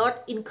that we got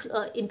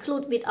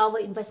include with our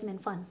investment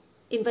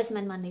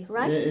money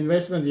right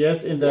investment yes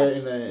in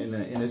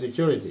the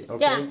security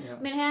okay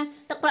មានថា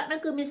ទឹកប្រាក់ហ្នឹង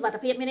គឺមានសុវត្ថិ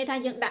ភាពមានន័យថា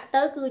យើងដាក់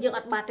ទៅគឺយើងអ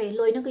ត់បាត់ទេ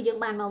លុយហ្នឹងគឺយើង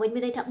បានមកវិញមា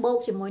នន័យថាបូក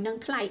ជាមួយនឹង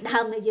ថ្លៃដើ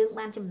មដែលយើង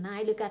បានចំណាយ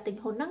លើការទិញ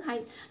ហ៊ុនហ្នឹងហើយ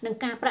នឹង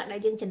ការប្រាក់ដែល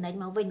យើងចំណេញ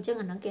មកវិញអញ្ចឹង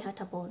អាហ្នឹងគេហៅ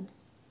ថា bond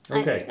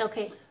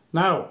okay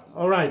Now,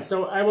 all right. So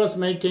I was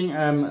making.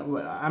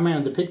 Am I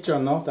on the picture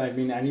or not? I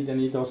mean, I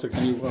need also.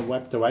 Can you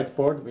wipe the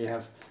whiteboard? We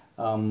have.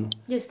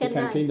 You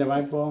can clean the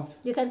whiteboard.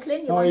 You can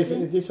clean.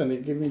 This one.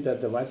 Give me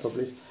the whiteboard,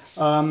 please.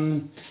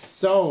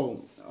 So,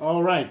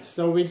 all right.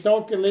 So we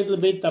talk a little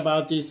bit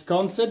about these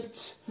concepts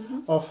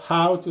of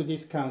how to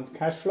discount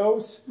cash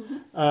flows,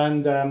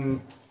 and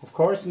of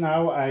course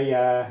now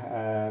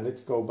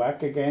let's go back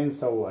again.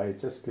 So I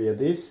just clear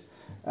this,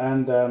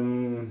 and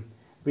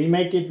we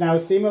make it now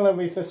similar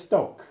with a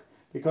stock.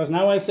 Because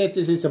now I said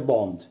this is a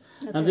bond.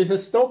 And with a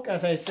stock,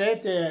 as I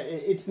said,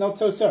 it's not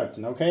so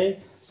certain, okay?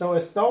 So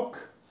a stock,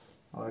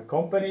 or a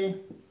company...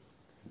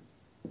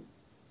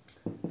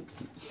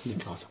 A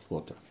glass of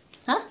water.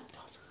 Huh?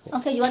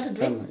 Okay, you want to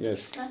drink? Yes.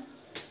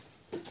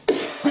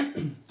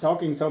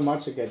 Talking so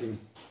much, getting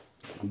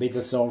a bit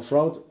of sore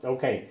throat.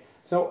 Okay,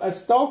 so a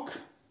stock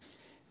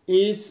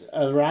is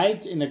a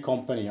right in a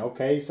company.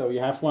 Okay, so you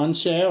have one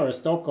share or a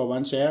stock or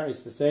one share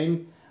is the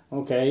same.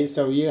 Okay,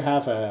 so you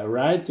have a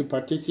right to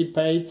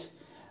participate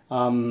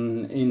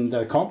in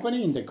the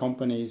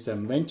company's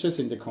ventures,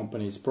 in the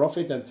company's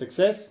profit and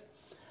success.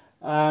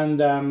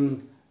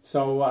 And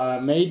so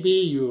maybe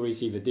you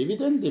receive a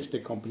dividend if the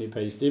company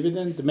pays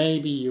dividend.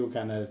 Maybe you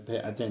can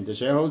attend the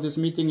shareholders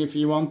meeting if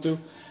you want to.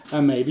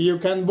 And maybe you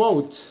can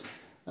vote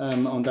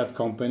on that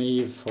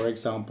company, for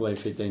example,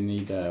 if they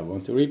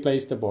want to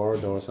replace the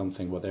board or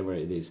something, whatever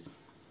it is.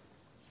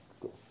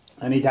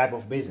 Any type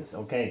of business,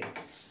 okay.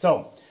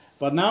 So,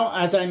 but now,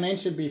 as I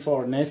mentioned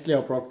before, Nestle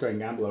or Procter &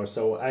 Gamble or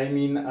so, I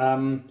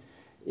mean,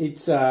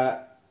 it's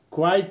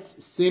quite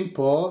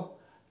simple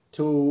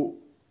to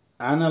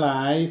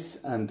analyze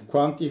and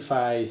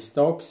quantify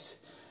stocks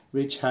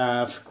which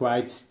have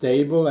quite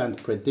stable and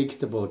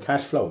predictable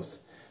cash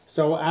flows.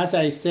 So, as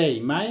I say,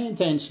 my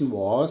intention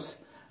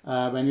was,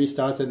 when we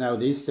started now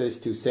this, is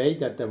to say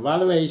that the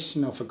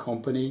valuation of a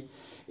company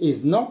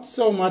is not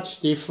so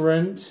much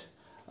different,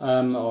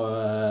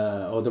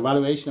 or the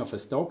valuation of a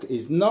stock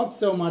is not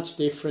so much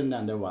different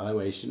than the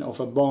valuation of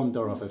a bond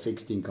or of a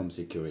fixed income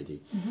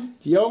security.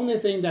 The only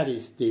thing that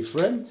is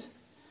different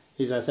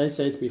is, as I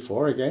said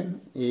before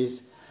again,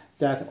 is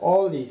that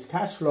all these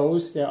cash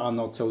flows, they are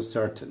not so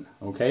certain.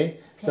 Okay?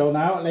 So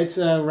now let's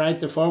write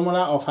the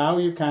formula of how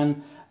you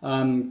can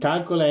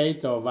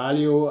calculate or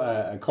value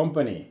a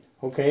company.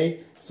 Okay,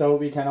 so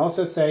we can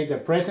also say the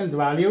present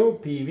value,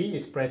 PV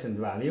is present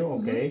value,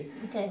 okay,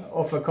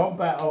 of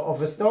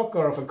a stock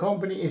or of a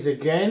company is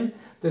again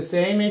the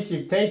same as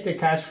you take the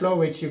cash flow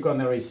which you're going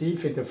to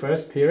receive in the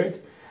first period,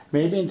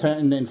 maybe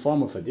in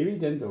form of a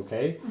dividend,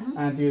 okay,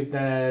 and you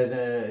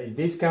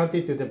discount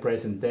it to the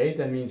present date.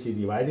 That means you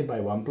divide it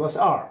by 1 plus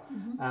R.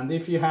 And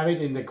if you have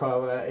it in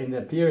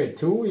the period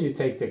 2, you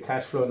take the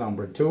cash flow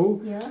number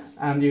 2,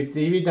 and you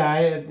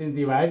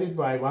divide it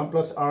by 1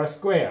 plus R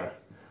square.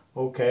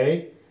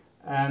 Okay,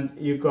 and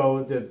you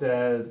go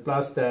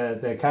plus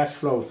the cash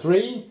flow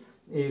 3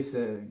 is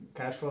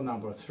cash flow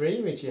number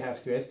 3, which you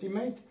have to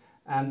estimate,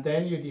 and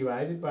then you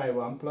divide it by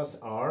 1 plus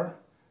R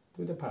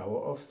to the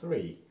power of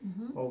 3.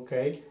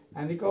 Okay,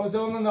 and it goes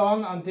on and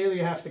on until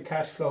you have the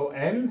cash flow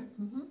N,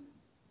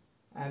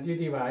 and you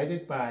divide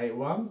it by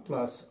 1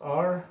 plus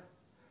R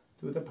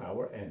to the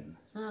power N.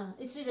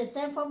 It's the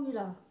same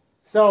formula.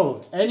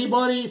 So,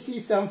 anybody see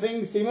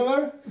something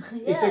similar?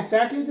 Yeah. It's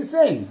exactly the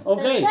same.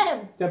 Okay,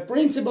 the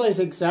principle is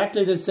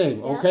exactly the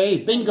same. Okay,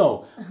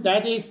 bingo.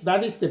 That is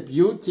the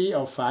beauty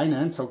of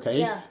finance.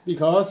 Okay,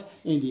 because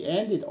in the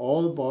end it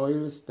all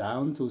boils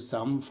down to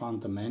some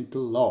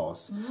fundamental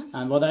laws.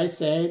 And what I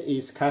said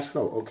is cash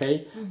flow.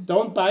 Okay,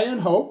 don't buy on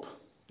hope.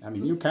 I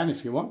mean, you can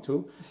if you want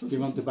to. If you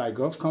want to buy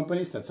growth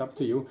companies, that's up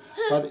to you.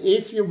 But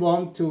if you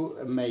want to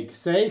make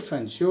safe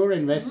and sure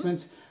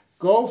investments,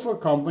 go for a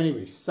company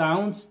with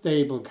sound,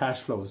 stable cash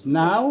flows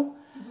now,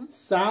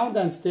 sound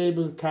and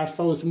stable cash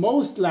flows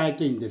most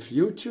likely in the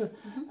future,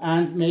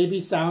 and maybe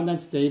sound and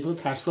stable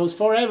cash flows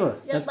forever.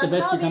 That's the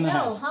best you can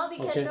have. How we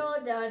can know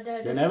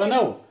the you never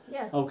know.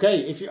 Yeah.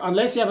 Okay,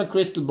 unless you have a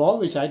crystal ball,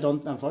 which I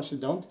don't,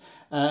 unfortunately don't,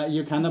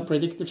 you cannot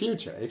predict the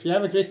future. If you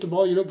have a crystal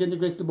ball, you look in the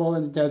crystal ball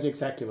and it tells you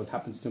exactly what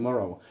happens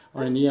tomorrow,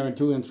 or in a year and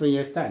 2 and 3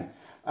 years' time.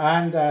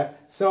 And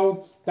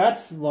so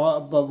that's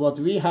what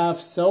we have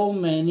so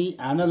many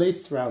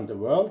analysts around the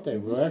world. They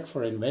work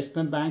for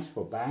investment banks,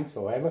 for banks,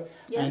 or whatever,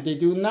 and they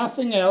do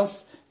nothing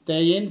else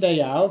day in,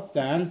 day out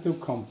than to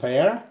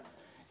compare,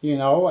 you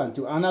know, and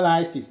to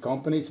analyze these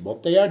companies,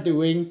 what they are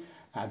doing,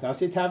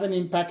 does it have an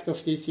impact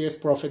of this year's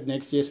profit,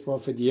 next year's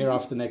profit, year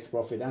after next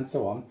profit, and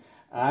so on.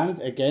 And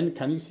again,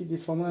 can you see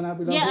this formula now?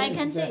 Yeah, I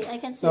can see.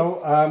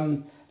 So,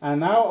 and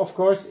now, of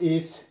course,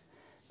 is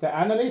the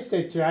analysts,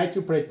 they try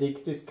to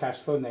predict this cash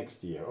flow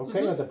next year,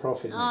 okay, or the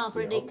profit next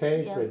year,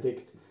 okay,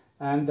 predict,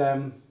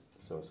 and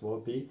so small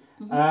p,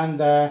 and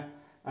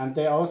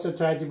they also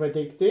try to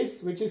predict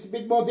this, which is a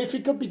bit more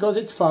difficult because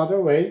it's farther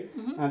away,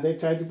 and they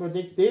try to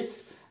predict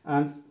this,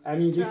 and I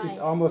mean this is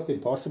almost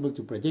impossible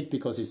to predict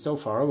because it's so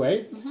far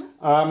away,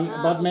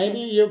 but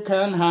maybe you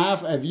can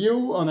have a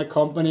view on a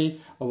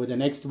company over the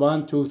next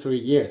 1, 2, 3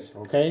 years,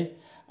 okay.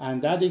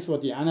 And that is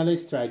what the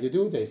analysts try to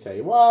do. They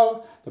say,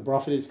 well, the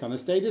profit is going to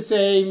stay the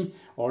same,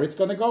 or it's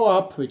going to go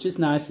up, which is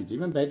nice. It's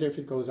even better if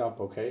it goes up,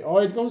 okay?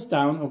 Or it goes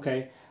down,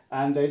 okay?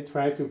 And they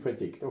try to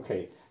predict,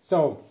 okay?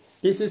 So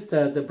this is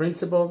the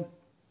principle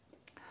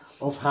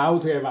of how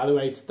to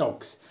evaluate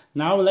stocks.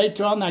 Now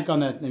later on,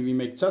 we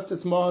make just a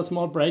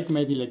small break.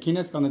 Maybe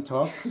Lekina's going to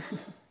talk.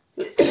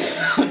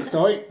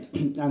 Sorry.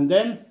 And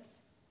then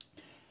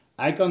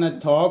I'm going to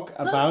talk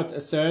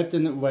about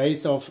certain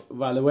ways of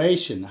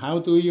valuation. How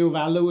do you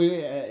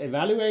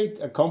evaluate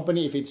a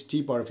company if it's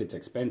cheap or if it's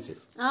expensive?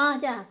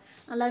 ចា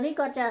ឥឡូវនេះ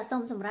គាត់ចាសូ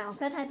មសម្រាប់អង្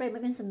កេតឲ្យប្រិយមិ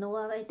ត្តមានសំណួរ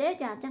អ្វីទេ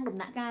ចាអញ្ចឹងដំ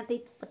ណាក់កាលទី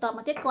បន្តម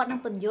កទៀតគាត់នឹង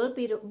ពន្យល់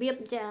ពីរបៀប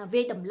ចា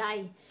វាយតម្លៃ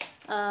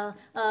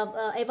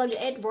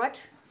evaluate what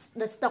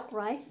the stock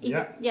right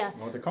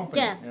or the company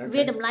ចា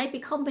វាយតម្លៃពី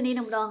company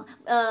នឹងម្ដង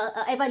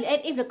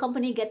evaluate if the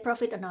company get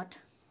profit or not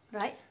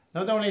right.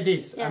 Not only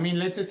this, I mean,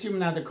 let's assume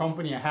now the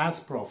company has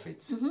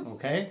profits,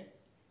 okay?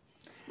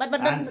 But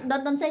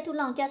don't say too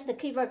long. Just the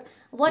keyword.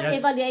 What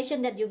evaluation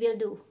that you will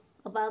do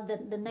about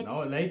the next? No,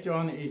 later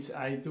on is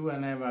I do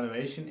an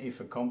evaluation if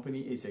a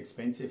company is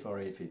expensive or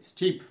if it's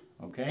cheap.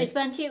 Okay.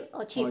 Expensive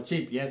or cheap? Or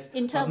cheap, yes.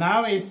 But now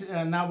is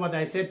now what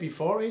I said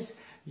before is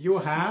you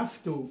have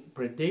to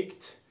predict,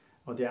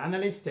 or the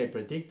analysts they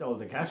predict all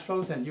the cash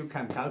flows, and you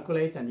can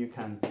calculate and you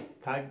can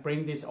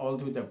bring this all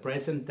to the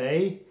present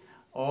day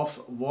of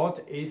what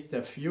is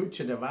the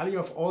future, the value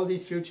of all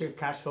these future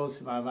cash flows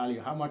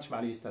value. How much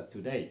value is that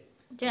today?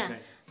 ចា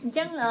អញ្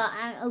ចឹង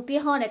ឧទា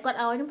ហរណ៍ដែលគាត់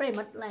ឲ្យហ្នឹងប្រិ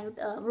មិត្ត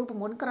រូប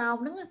មន្តក្រោម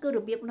ហ្នឹងគឺរ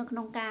បៀបនៅក្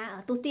នុងការ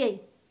ទស្សន៍ទាយ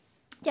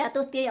ចាទ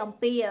ស្សន៍ទាយអំ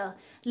ពី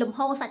លំ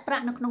ហូរសាច់ប្រា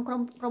ក់នៅក្នុងក្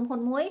រុមហ៊ុ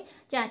នមួយ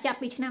ចាចាប់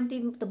ពីឆ្នាំទី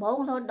ដំបូង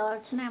រហូតដល់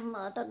ឆ្នាំ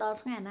ទៅដល់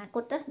ថ្ងៃអនាគ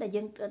តដែល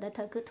យើងដែល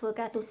ត្រូវគឺធ្វើ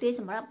ការទស្សន៍ទាយ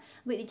សម្រាប់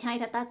វិនិច្ឆ័យ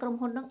ថាតើក្រុម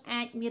ហ៊ុនហ្នឹង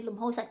អាចមានលំ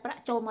ហូរសាច់ប្រា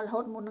ក់ចូលមករហូ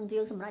តមុននឹងយើ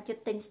ងសម្រាប់ចិត្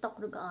តទិញស្តុក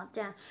ឬក៏អត់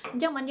ចាអ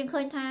ញ្ចឹងបានយើងឃើ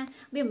ញថា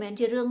វាមិនមែន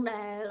ជារឿង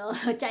ដែល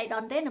ចៃដ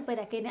ន្យទេនៅពេល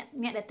ដែលគេ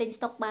អ្នកដែលទិញ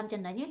ស្តុកបាន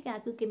ចំណេញ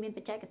គឺគេមានប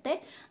ច្ចេកទេស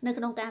នៅ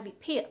ក្នុងការវិ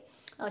ភាគ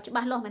ច្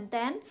បាស់លាស់មែន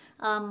តើ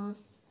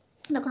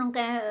នៅក្នុង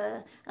ការ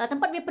តាម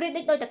ពិតវា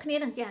predict ដូចតែគ្នា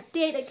នឹងចា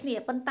ទាយដូចគ្នា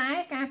ប៉ុន្តែ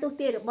ការទស្សន៍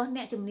ទាយរបស់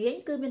អ្នកជំនាញ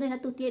គឺមានន័យថា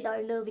ទស្សន៍ទាយដោយ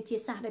លើវិទ្យា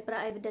សាស្ត្រដោយប្រើ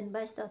evidence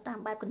based តាម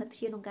បែបគណិតវិ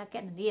ទ្យាក្នុងការគ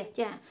ណនា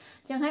ចា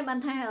អញ្ចឹងហើយបាន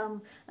ថា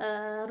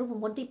រូប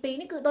មន្តទី2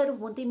នេះគឺដោយរូប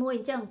មន្តទី1អ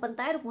ញ្ចឹងប៉ុន្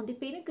តែរូបមន្ត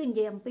ទី2នេះគឺនិ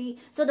យាយអំពី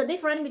so the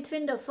difference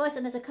between the first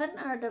and the second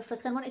or the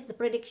second one is the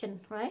prediction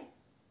right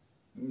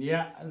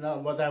Yeah, no,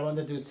 what I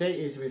wanted to say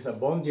is with a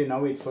bond you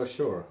know it for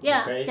sure.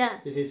 Yeah, okay? Yeah.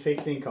 This is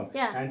fixed income.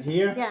 Yeah. And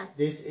here Yeah.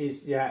 this is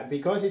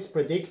because it's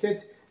predicted.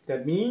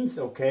 That means,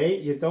 okay,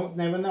 you don't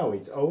never know.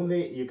 It's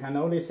only, you can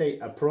only say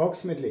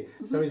approximately.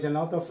 So it's a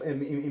lot of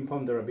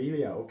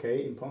imponderabilia, okay,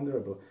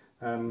 imponderable.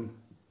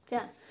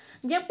 Yeah.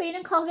 អញ្ចឹងពីនឹ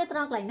ងខុសគ្នាត្រ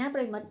ង់កន្លែងណាប្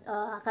រិមិត្ត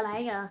កន្លែ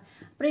ង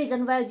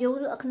present value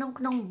ក្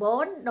នុង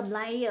bond តម្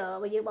លៃ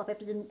បើយើងบอก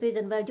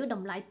present value ត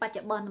ម្លៃបច្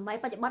ចុប្បន្ន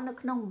នៅ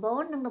ក្នុង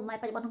bond និងតម្លៃ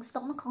បច្ចុប្បន្នក្នុង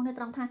stock នោះខុសគ្នា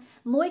ត្រង់ថា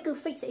មួយគឺ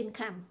fixed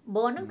income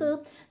bond ហ្នឹងគឺ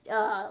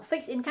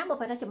fixed income បើ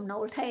ប្រហែលចំណូ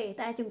លថេរ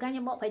តែជួនកាលខ្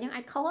ញុំបកប្រែយ៉ាង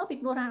អាចខុសពី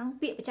ព្រោះថា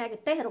ពាក្យបច្ចេក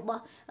ទេសរប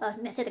ស់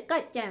អ្នកសេដ្ឋកិ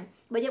ច្ចចា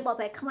បើយើងបក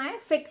ប្រែខ្មែរ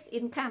fixed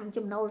income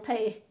ចំណូលថេ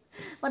រ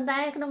ប៉ុន្តែ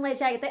ក្នុងន័យ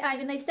ចែកទេអាច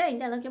មានន័យផ្សេង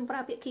តែខ្ញុំប្រើ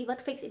ពាក្យ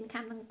keyword fixed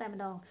income ហ្នឹងតែម្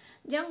ដង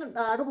អញ្ចឹង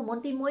រូបមន្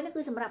តទី1នេះ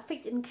គឺសម្រាប់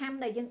fixed income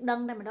ដែលយើងដឹង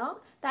តែម្ដង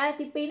តែ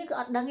ទី2នេះគឺ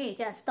អត់ដឹងទេ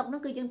ចា stock ហ្នឹ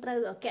ងគឺយើងត្រូវ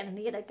គណ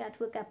នាដោយការ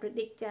ធ្វើការ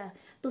predict ចា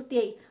ទស្សន៍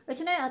ទាយដូ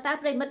ច្នេះតើ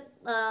ប្រិមិត្ត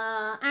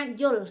អាច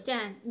យ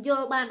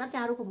ល់បានអត់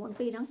ចារូបមន្ត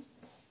ពីរហ្នឹង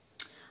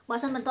បើ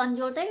សិនមិនទាន់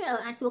យល់ទេ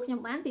អាចសួរខ្ញុំ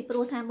បានពីព្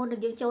រោះថាមុននឹ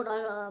ងយើងចូលដ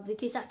ល់វិ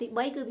ធីសាស្ត្រទី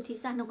3គឺវិធី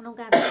សាស្ត្រក្នុង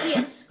ការវិភាគ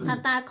ថា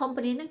តើ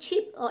company ហ្នឹង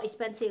cheap or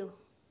expensive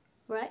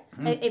right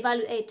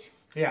evaluate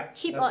Yeah,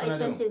 cheap or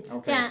expensive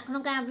ចាក្នុ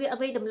ងការ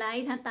វាតម្លៃ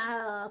ថាតើ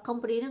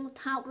company ហ្នឹង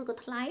ថោកឬក៏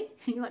ថ្លៃ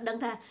ខ្ញុំអត់ដឹង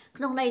ថា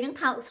ក្នុងន័យហ្នឹង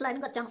ថោកថ្លៃ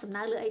គាត់ចង់សំ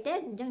ដៅលើអីទេ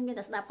អញ្ចឹងមាន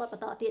តែស្ដាប់គាត់ប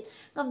ន្តទៀត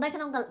ក៏ប៉ុន្តែក្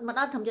នុងមក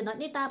ដល់ត្រឹមចំណុច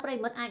នេះតើប្រិ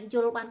មិត្តអាចយ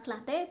ល់បានខ្លះ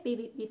ទេពី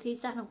វិធី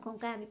សាស្ត្រក្នុង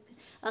ការ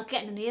គ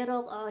ណនារ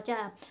កចា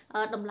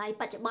តម្លៃ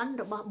បច្ចុប្បន្ន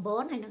របស់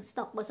bond ហើយនិង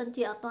stock បើសិន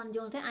ជាអត់ទាន់យ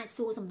ល់ទេអាច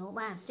សួរសំណួរ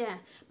បានចា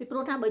ពីព្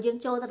រោះថាបើយើង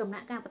ចូលទៅដំណា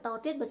ក់កាលបន្ត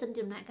ទៀតបើសិន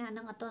ជាដំណាក់កាលហ្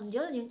នឹងអត់ទាន់យ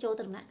ល់យើងចូល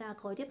ទៅដំណាក់កាល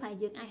ក្រោយទៀតហើយ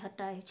យើងអាចហត់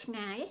តែឆ្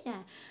ងាយចា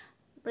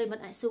ប្រិមិត្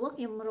តអាចសួរ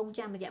ខ្ញុំរង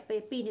ចាំរយៈពេល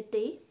2នា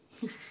ទី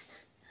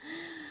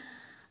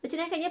ដូច្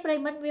នេះឃើញប្រិ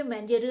មិត្តវាមិនមែ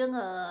នជារឿង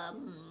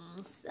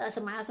ស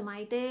ម័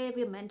យទេ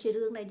វាមិនមែនជា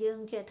រឿងដែលយើង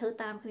ចេះធ្វើ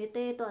តាមគ្នា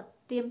ទេតើ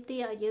ទៀមទា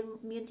ឲ្យយើង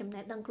មានចំ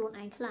ណេះដឹងខ្លួន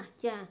ឯងខ្លះ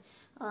ចា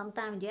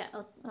តាមរយៈ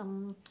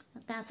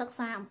ការសិក្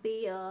សាអំពី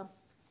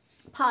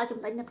ផលចំ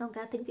ណេញនៅក្នុង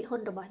ការទិញភាគហ៊ុ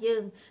នរបស់យើ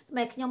ង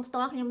តែខ្ញុំផ្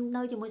ទាល់ខ្ញុំ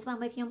នៅជាមួយស្វា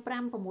មីខ្ញុំ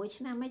5-6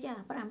ឆ្នាំហើយចា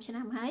5ឆ្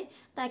នាំហើយ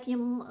តែខ្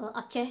ញុំអ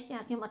ត់ចេះចា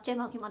ខ្ញុំអត់ចេះ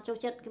មកខ្ញុំអត់ចូល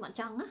ចិត្តខ្ញុំអត់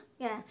ចង់ណា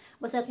ចា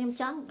បើសិនខ្ញុំ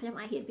ចង់ខ្ញុំ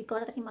អាចហ៊ានពីគា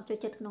ត់តែខ្ញុំអត់ចូល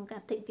ចិត្តក្នុងកា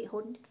រទិញភាគហ៊ុ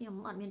នខ្ញុំ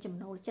អត់មានចំ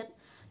ណូលចិត្ត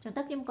ចឹង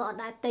ទៅខ្ញុំក៏អត់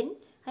ដែរទិញ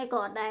ហើយក៏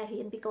អត់ដែរ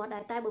ហ៊ានពីគាត់ដែ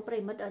រតែបើប្រិ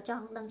មិត្តច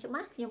ង់ដឹងច្បា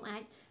ស់ខ្ញុំអា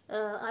ច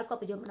ឲ្យគាត់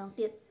បញ្យល់ម្ដង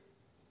ទៀត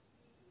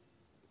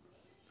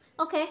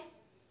Okay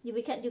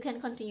you can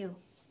continue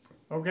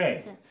Okay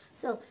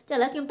so ចាឥ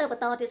ឡូវខ្ញុំទៅប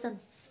ន្តទៀតសិន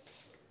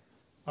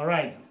All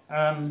right.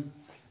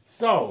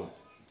 So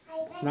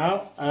now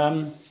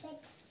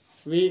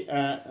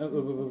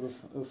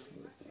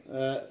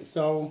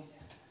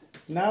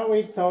now we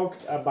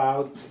talked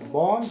about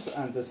bonds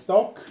and the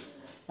stock,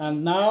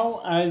 and now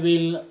I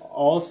will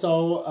also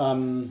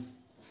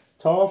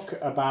talk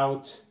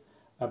about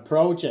a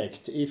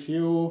project. If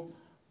you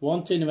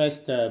want to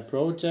invest a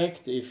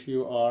project, if you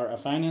are a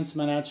finance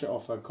manager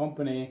of a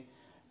company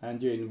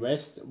and you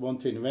want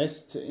to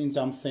invest in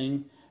something.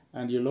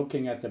 And you're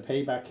looking at the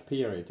payback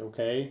period,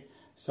 okay?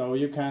 So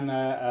you can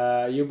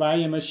you buy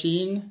a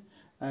machine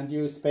and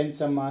you spend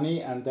some money,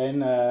 and then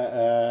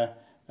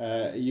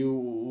you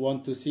want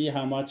to see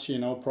how much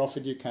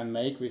profit you can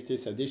make with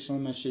this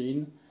additional machine,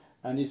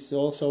 and it's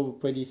also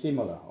pretty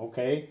similar,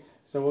 okay?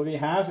 So what we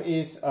have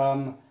is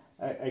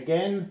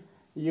again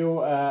you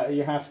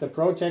have the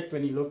project.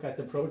 When you look at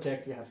the project,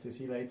 you have to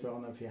see later on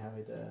if you have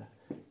it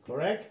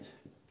correct,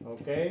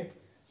 okay?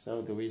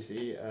 So do we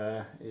see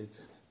it?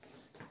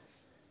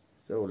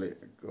 Slowly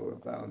go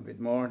down a bit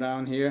more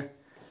down here.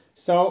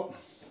 So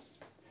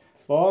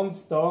bond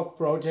stock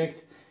project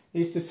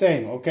is the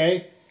same, okay?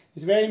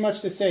 It's very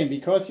much the same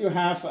because you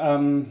have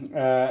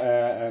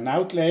an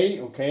outlay,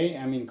 okay?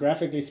 I mean,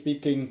 graphically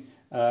speaking,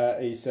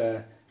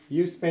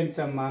 you spend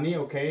some money,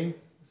 okay?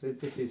 So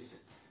this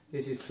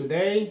is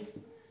today,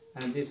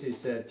 and this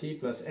is t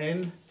plus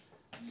n.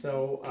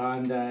 So,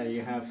 and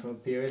you have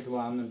period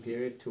 1 and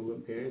period 2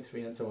 and period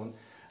 3 and so on.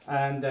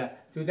 And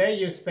today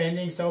you're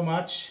spending so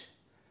much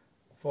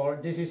for,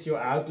 this is your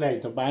outlay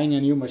to buying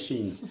a new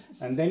machine.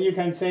 And then you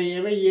can say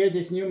every year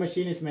this new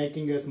machine is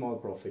making a small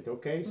profit,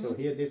 okay? So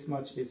here this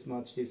much, this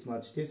much, this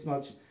much, this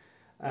much.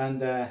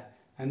 And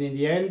in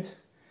the end,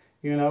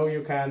 you know,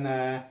 you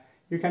can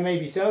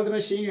maybe sell the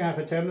machine, you have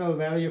a terminal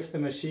value of the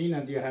machine,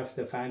 and you have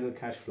the final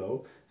cash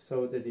flow.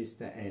 So that is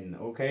the N,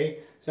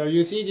 okay? So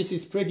you see this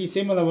is pretty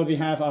similar what we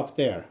have up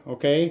there,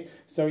 okay?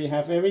 So you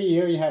have every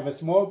year you have a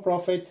small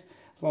profit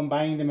from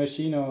buying the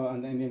machine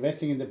and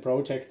investing in the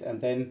project,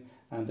 and then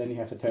you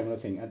have a terminal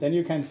thing. And then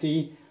you can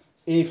see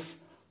if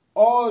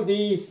all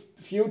these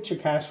future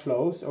cash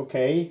flows,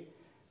 okay,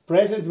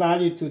 present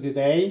value to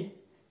today,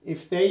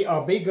 if they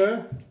are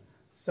bigger,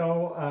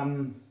 so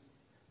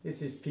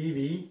this is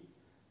PV,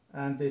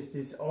 and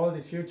this all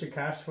these future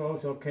cash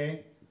flows,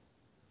 okay,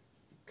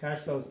 cash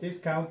flows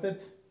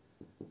discounted.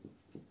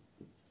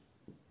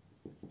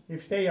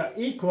 If they are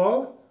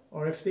equal,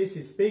 or if this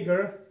is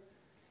bigger,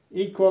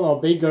 equal or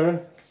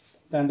bigger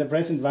than the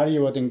present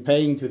value what I'm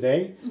paying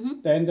today,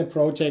 then the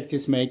project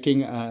is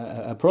making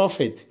a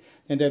profit.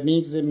 And that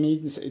means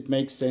it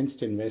makes sense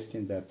to invest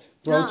in that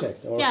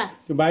project or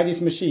to buy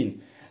this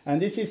machine. And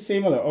this is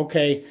similar,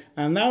 okay.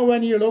 And now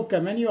when you look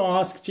and when you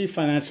ask chief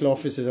financial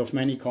officers of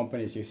many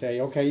companies, you say,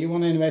 okay, you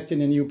want to invest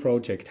in a new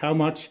project. How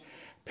much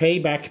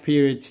payback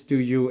period do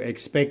you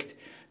expect?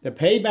 The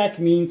payback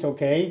means,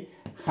 okay,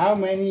 how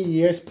many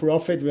years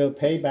profit will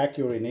pay back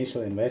your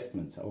initial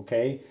investment,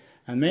 okay?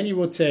 And many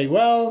would say,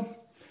 well,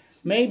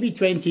 maybe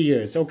 20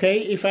 years, okay?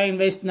 If I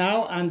invest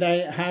now and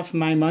I have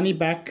my money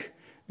back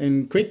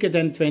in quicker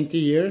than 20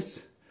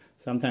 years,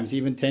 sometimes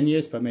even 10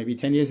 years, but maybe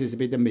 10 years is a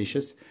bit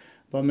ambitious,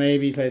 but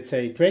maybe let's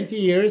say 20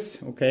 years,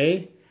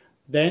 okay,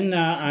 then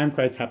I'm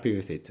quite happy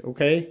with it,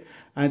 okay?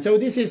 And so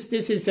this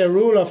is a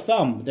rule of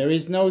thumb. There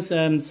is no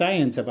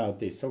science about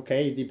this,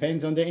 okay? It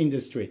depends on the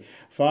industry.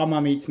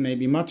 Pharma needs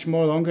maybe much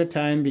more longer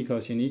time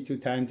because you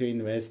need time to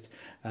invest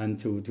and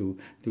to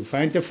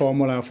find the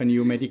formula of a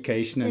new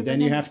medication, and then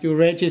you have to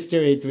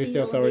register it with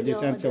the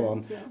authorities and so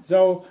on.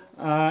 So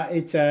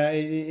it's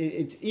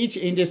each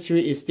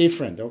industry is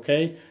different,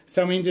 okay?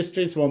 Some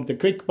industries want the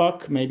quick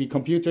buck, maybe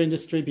computer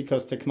industry,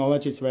 because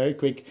technology is very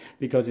quick,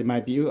 because it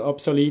might be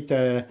obsolete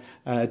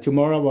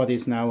tomorrow, what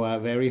is now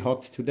very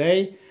hot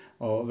today,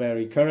 or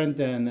very current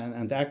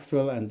and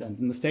actual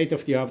and state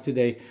of the art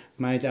today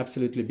might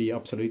absolutely be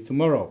obsolete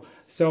tomorrow.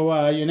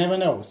 So you never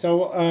know.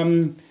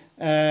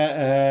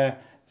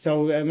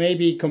 So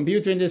maybe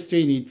computer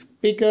industry needs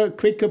quicker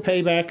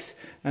paybacks,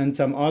 and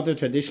some other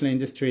traditional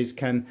industries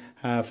can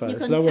have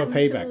slower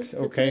paybacks.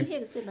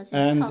 Okay,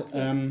 and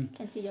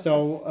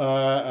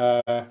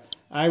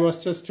I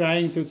was just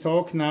trying to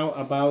talk now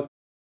about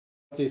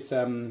this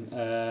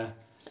the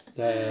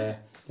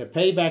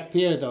payback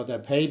period or the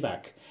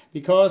payback,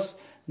 because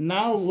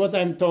now what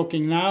I'm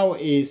talking now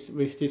is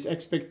with this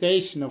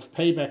expectation of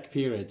payback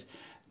period.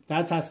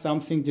 That has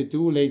something to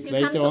do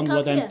later on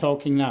what I'm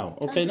talking now.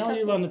 Okay, now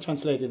you want to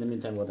translate in the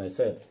meantime what I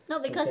said. No,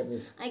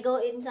 because I go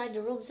inside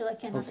the room, so I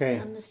cannot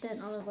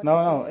understand all of what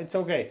No, it's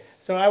okay.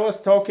 So I was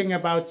talking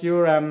about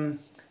your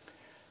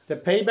the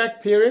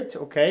payback period,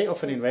 okay,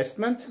 of an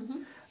investment.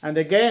 And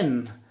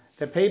again,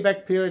 the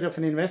payback period of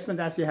an investment,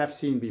 as you have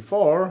seen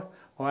before,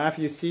 or as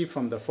you see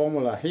from the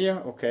formula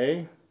here,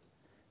 okay,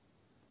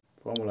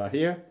 formula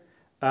here,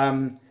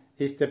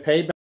 is the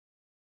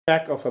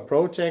payback of a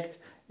project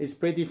is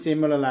pretty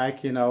similar,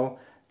 like, you know,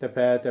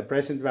 the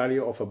present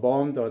value of a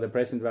bond or the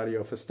present value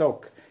of a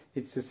stock.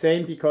 It's the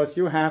same, because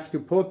you have to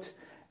put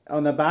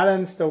on a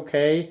balanced,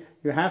 okay,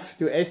 you have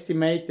to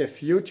estimate the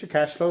future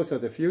cash flows or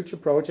the future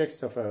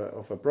projects of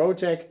a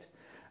project,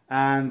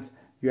 and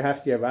you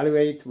have to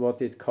evaluate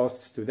what it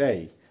costs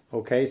today.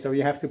 Okay, so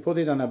you have to put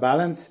it on a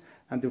balance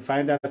and to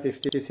find out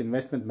if this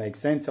investment makes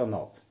sense or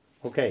not.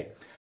 Okay,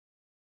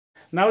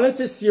 now let's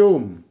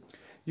assume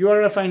you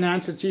are a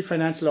chief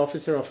financial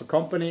officer of a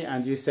company,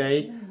 and you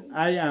say,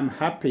 I am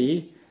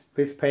happy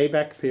with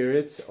payback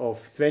periods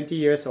of 20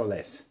 years or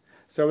less.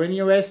 So when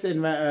you invest in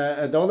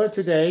 $1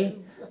 today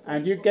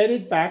and you get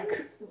it back,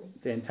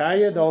 the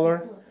entire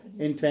dollar,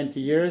 in 20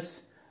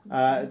 years,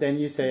 then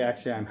you say,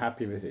 actually, I'm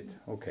happy with it.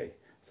 Okay,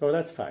 so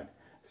that's fine.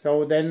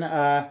 So then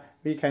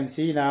we can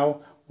see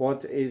now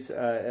what is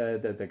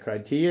the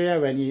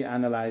criteria when you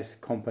analyze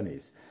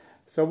companies.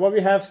 So what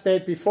we have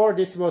stated before,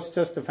 this was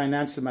just the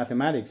financial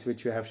mathematics,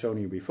 which we have shown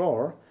you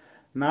before.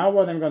 Now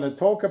what I'm going to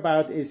talk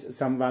about is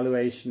some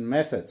valuation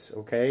methods,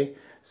 okay?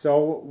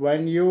 So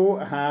when you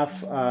have,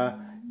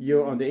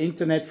 you're on the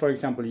internet, for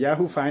example,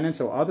 Yahoo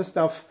Finance or other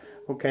stuff,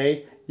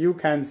 okay, you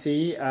can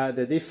see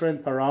the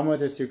different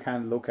parameters, you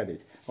can look at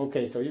it.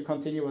 Okay, so you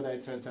continue what I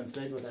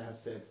translate what I have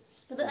said.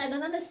 But I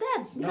don't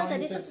understand. Because no,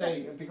 I just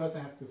say, because I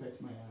have to fetch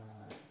my...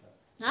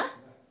 Huh?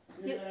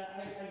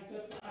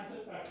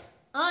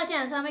 ចា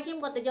សាមីខ្ញុំ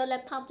គាត់ទៅយក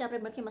laptop ចាប់ប្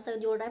រិមត្តខ្ញុំមកសើ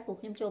យល់ដែរព្រោះ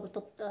ខ្ញុំចូលបន្ទ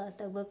ប់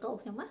ទៅ work កោ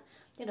ខ្ញុំណា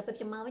ចឹងដល់ពេល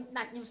ខ្ញុំមកវិញ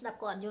ដាច់ខ្ញុំស្ដាប់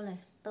គាត់អត់យល់ទេ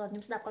តើខ្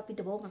ញុំស្ដាប់គាត់ពី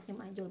ដំបូងមកខ្ញុំ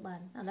អាចយល់បាន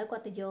ឥឡូវគា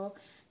ត់ទៅយក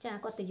ចា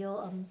គាត់ទៅយក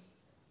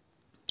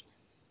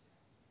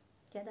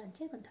ចាដល់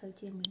ចេះមិនត្រូវ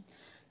ជាងវិញ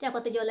ចាគា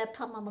ត់ទៅយក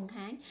laptop មកបង្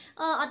ហាញ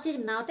អត់ជា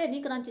ចំណោទទេ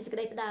នេះគ្រាន់ជាសេចក្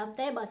តីផ្ដើម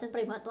ទេបើសិនប្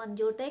រិមត្តអត់ទាន់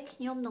យល់ទេខ្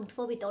ញុំនឹងធ្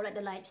វើវីដេអូដាច់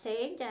ដោយឡែកផ្សេ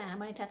ងចា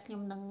មកន័យថាខ្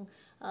ញុំនឹង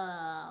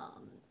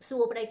សួ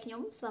រប្តីខ្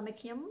ញុំស្វាមី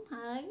ខ្ញុំ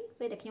ហើយ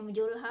ពេលដែលខ្ញុំយ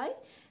ល់ហើយ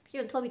ខ្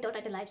ញុំធ្វើវីដេអូដា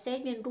ច់ដោយឡែកផ្សេង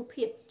មានរូប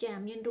ភាពចា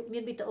មាន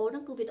វីដេអូហ្នឹ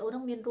ងគឺវីដេអូហ្នឹ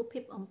ងមានរូបភា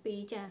ពអំពី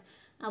ចា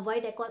អ្វី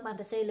ដែលគាត់បាន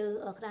ទៅសេលើ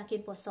ក្តារខៀ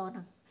នពណ៌សហ្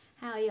នឹង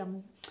ហើយ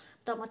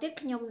តទៅមកទៀត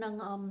ខ្ញុំនឹង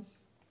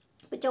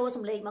បញ្ចូលស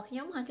ម្លេងរបស់ខ្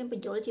ញុំហើយខ្ញុំប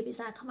ញ្ចូលជាភា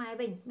សាខ្មែរ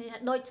វិញមានថា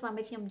ដូចស្វា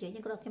មីខ្ញុំនិយាយខ្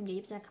ញុំខ្ញុំនិយាយ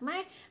ភាសាខ្មែ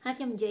រហើយ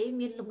ខ្ញុំនិយាយ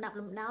មានលំដាប់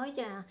លំដោយ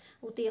ចា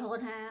ឧទាហរ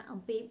ណ៍ថាអំ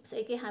ពីស្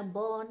អីគេហៅ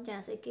bond ចា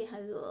ស្អីគេហៅ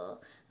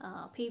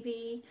PV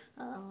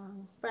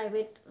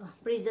private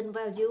present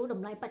value ត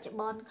ម្លៃបច្ចុប្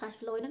បន្ន cash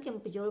flow ហ្នឹងខ្ញុំ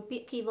បញ្ចូលពា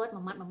ក្យ keyword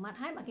មួយម៉ាត់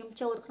ហើយបាទខ្ញុំ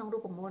ចូលក្នុងរូ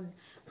បមន្ត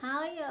ហើ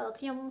យ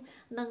ខ្ញុំ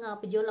នឹង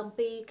បញ្ចូលអំ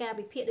ពីការ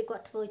វិភាគដែលគា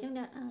ត់ធ្វើអញ្ចឹង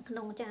ក្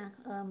នុងចា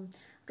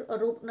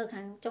រូបនៅ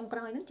ខាងចុងក្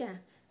រោយហ្នឹងចា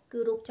គឺ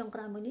រូបចុង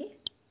ក្រោយមួយនេះ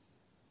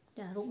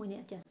ចារូបមួយ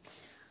នេះចា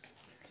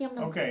ខ្ញុំ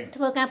នឹង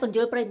ធ្វើការបញ្យ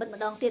ល់ប្រិយមិត្ត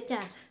ម្ដងទៀត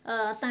ចា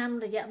តាម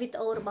រយៈវីដេ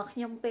អូរបស់ខ្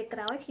ញុំពេលក្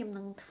រោយខ្ញុំ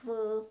នឹងធ្វើ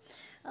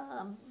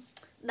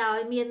ដោយ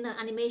មាន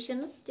animation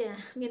ចា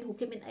មានរូប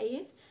ភាពមានអី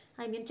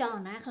ហើយមានចល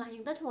នាខ្លះយ៉ា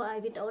ងទៅធ្វើឲ្យ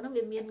វីដេអូហ្នឹង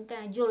វាមាន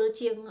ការយល់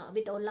ជាង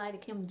វីដេអូ live ដែ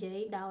លខ្ញុំនិយាយ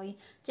ដោយ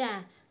ចា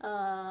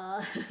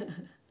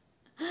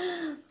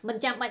មិន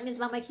ចាំបាច់មាន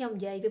ស្វាមីខ្ញុំ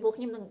និយាយពីព្រោះ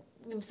ខ្ញុំ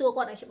សួរ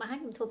គាត់ឲ្យច្បាស់ហើយ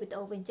ខ្ញុំធ្វើវីដេ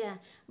អូវិញចា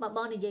បើប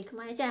ងនិយាយខ្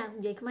មែរចា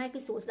និយាយខ្មែរគឺ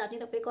ស្រួលស្ដាប់ជា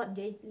ងដល់ពេលគាត់និ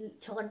យាយ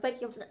ច្រើនពេក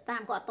ខ្ញុំស្ដាប់តា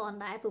មគាត់អត់តន់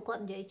ដែរព្រោះគា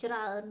ត់និយាយច្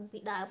រើនពី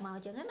ដើមមកអ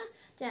ញ្ចឹងណា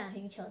ចា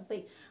រៀងច្រើនពេ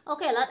កអូ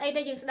ខេឥឡូវអី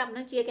ទៅយើងស្ដាប់ហ្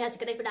នឹងជាគេសេច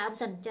ក្តីផ្ដើម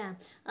សិនចា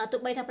ទោះ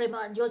បីថាប្រិម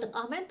ត្តអត់យល់ទាំងអ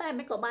ស់មែនតែ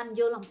មិនក៏បាន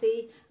យល់អំពី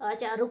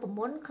ចារូប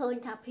មន្តឃើញ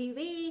ថា PV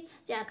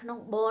ចាក្នុង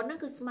bond ហ្នឹង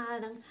គឺស្មើ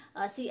នឹង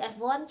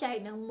CF1 ចែក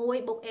នឹង1 +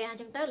 R អញ្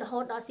ចឹងទៅរហូ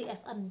តដល់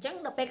CFN អញ្ចឹង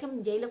ដល់ពេលខ្ញុំ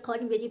និយាយលើកក្រោយ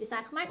ខ្ញុំនិយាយជាភាសា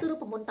ខ្មែរគឺរូ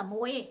បមន្តតែ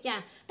មួយឯងចា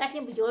តែខ្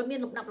ញុំបញ្យល់មាន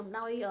លំដាប់លំ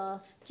ដោយ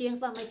ជាង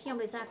ស្វាមីខ្ញុំ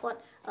ដោយសារគាត់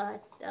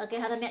គេ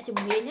ហៅថាអ្នកជំ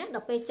នាញណាដ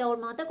ល់ពេលចូល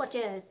មកទៅគាត់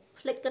ចេះ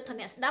ផ្លិចគិតថា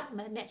អ្នកស្ដាប់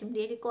មិនអ្នកជំ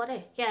នាញទេគាត់ទេ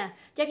ចា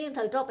អញ្ចឹងយើងត្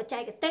រូវរកបច្ចេ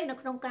កទេសនៅ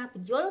ក្នុងការប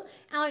ញ្យល់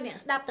ឲ្យអ្នក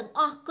ស្ដាប់ទាំងអ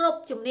ស់គ្រប់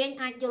ជំនាញ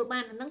អាចយល់បា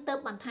នអាហ្នឹងទៅ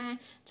បានថា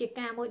ជា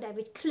ការមួយដែល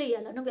វា clear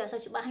ឥឡូវហ្នឹងវាអត់សូ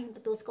វច្បាស់ហើយខ្ញុំ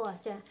ទទួលស្គាល់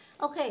ចា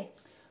អូខេ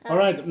All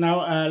right,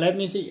 now let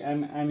me see.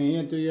 I'm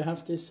here. Do you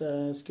have this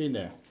screen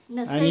there?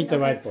 No, I need the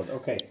whiteboard.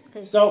 Okay.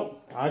 So,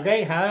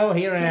 hello,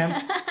 here I am.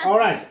 All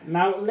right,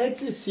 now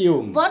let's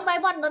assume. One by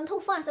one, don't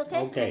too fast,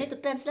 okay? We need to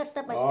translate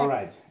step by step. All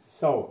right.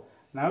 So,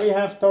 now we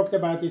have talked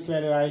about this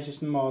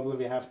valuation model.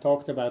 We have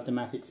talked about the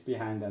mathematics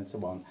behind and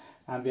so on.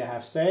 And we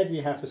have said we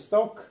have a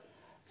stock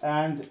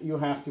and you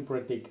have to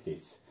predict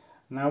this.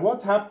 Now,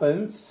 what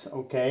happens,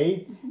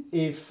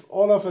 if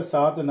all of a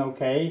sudden,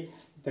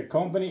 the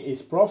company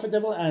is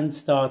profitable and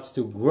starts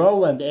to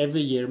grow and every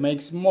year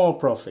makes more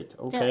profit,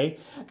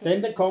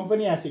 then the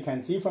company, as you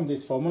can see from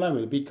this formula,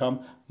 will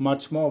become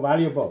much more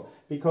valuable.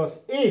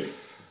 Because if,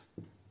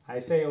 I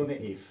say only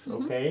if,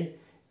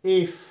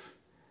 if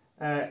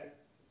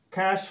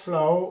cash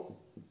flow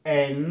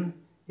N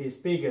is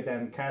bigger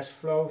than cash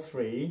flow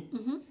 3,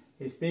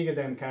 is bigger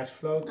than cash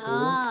flow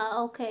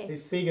 2,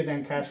 is bigger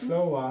than cash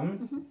flow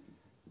 1,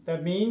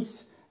 that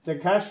means the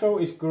cash flow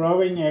is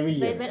growing every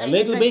year. A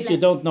little bit, you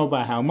don't know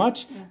by how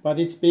much, but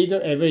it's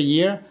bigger every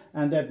year,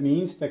 and that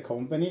means the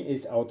company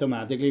is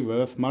automatically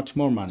worth much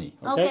more money.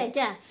 Okay?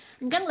 Yeah.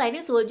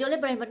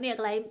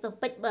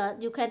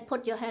 You can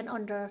put your hand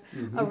on the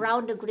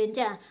around the green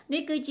ចា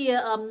នេះគឺជា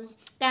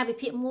ការវិ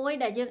ភាគមួយ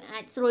ដែលយើងអា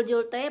ចស្រួលយ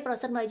ល់ទេប្រ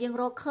សិនបើយើង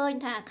រកឃើញ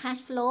ថា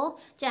cash flow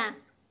ចា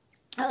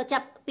ចា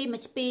ប់ពីមួ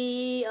យ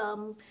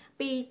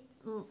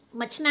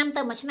ឆ្នាំ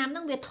ទៅមួយឆ្នាំហ្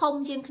នឹងវាធំ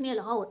ជាងគ្នា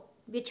រហូត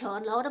វាច្រើន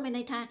រហូតមាន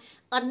ន័យថា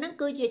N ហ្នឹង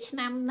គឺជាឆ្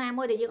នាំណា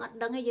មួយដែលយើងអត់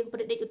ដឹងហើយយើង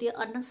predict ឧទាហ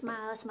រណ៍ N ហ្នឹងស្មើ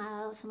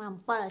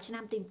7ឆ្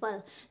នាំទី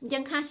7អញ្ចឹ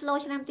ង cash flow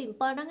ឆ្នាំទី7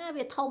ហ្នឹង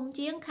វាធំ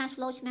ជាង cash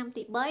flow ឆ្នាំ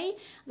ទី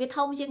3វា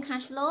ធំជាង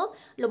cash flow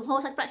លំហូរ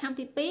សាច់ប្រាក់ឆ្នាំ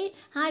ទី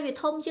2ហើយវា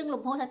ធំជាង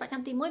លំហូរសាច់ប្រាក់ឆ្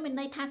នាំទី1មាន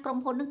ន័យថាក្រុម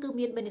ហ៊ុនហ្នឹងគឺ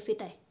មាន benefit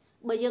ដែរ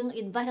បើយើង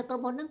invest នៅក្រុ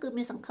មហ៊ុនហ្នឹងគឺ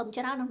មានសង្ឃឹម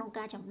ច្រើនក្នុង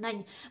ការចំណេញ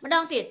ម្ដ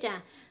ងទៀតចា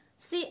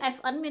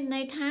CFN មាន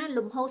ន័យថា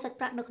លំហូរសាច់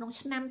ប្រាក់នៅក្នុង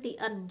ឆ្នាំទី N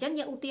អញ្ចឹង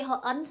យើងឧទាហរ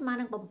ណ៍ N ស្មើ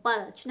នឹង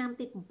7ឆ្នាំ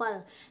ទី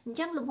7អញ្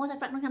ចឹងលំហូរសាច់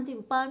ប្រាក់ក្នុងឆ្នាំទី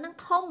7ហ្នឹង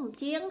ធំ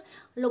ជាង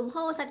លំ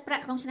ហូរសាច់ប្រា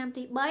ក់ក្នុងឆ្នាំ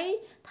ទី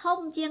3ធំ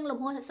ជាងលំ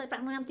ហូរសាច់ប្រា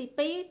ក់ក្នុងឆ្នាំទី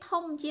2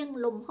ធំជាង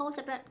លំហូរ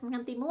សាច់ប្រាក់ក្នុងឆ្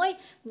នាំទី1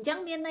អញ្ចឹង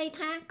មានន័យ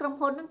ថាក្រុម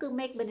ហ៊ុនហ្នឹងគឺ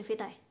make benefit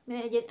ដែរមាន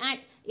ន័យយើងអាច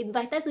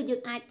invest ទៅគឺយើ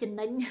ងអាចចំ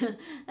ណេញ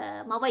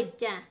មកវិញ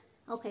ចា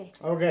អូខេ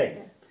Okay.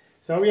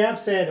 So we have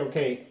said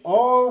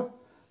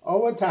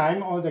over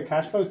time, all the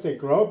cash flows, they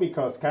grow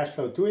because cash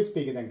flow 2 is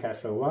bigger than cash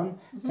flow 1,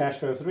 cash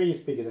flow 3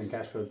 is bigger than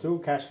cash flow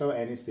 2, cash flow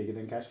N is bigger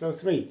than cash flow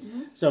 3.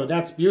 So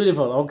that's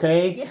beautiful,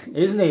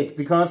 isn't it?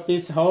 Because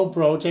this whole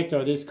project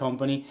or this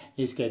company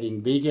is getting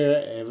bigger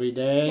every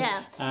day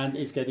and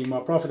is getting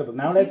more profitable.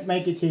 Now let's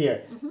make it here.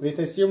 Let's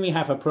assume we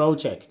have a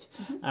project.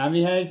 And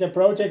we have the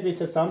project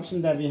with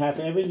assumption that we have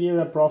every year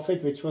a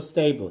profit which was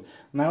stable.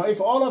 Now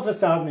if all of a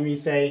sudden we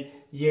say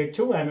year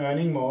 2 I'm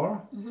earning more,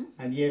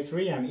 and year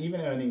 3 I'm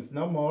even earning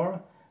no more,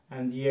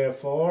 and year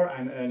 4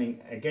 I'm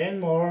earning again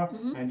more,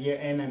 and year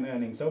n I'm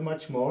earning so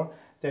much more.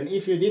 Then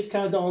if you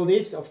discount all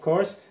this, of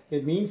course,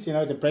 it means, you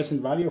know, the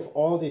present value of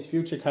all these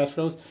future cash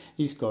flows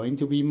is going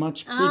to be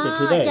much bigger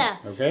today.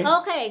 Okay?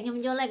 Okay,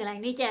 nhưng vô lại cái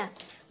này đi cha.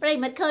 Bây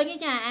mất khơi như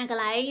cha cái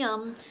này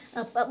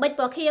bạch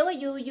bỏ khiêu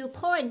you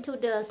point to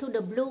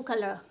the blue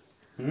color.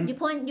 You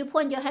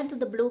point your hand to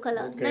the blue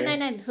color. Okay.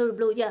 Này to the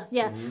blue,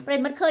 yeah. Bây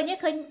mất khơi nhé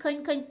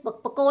khơi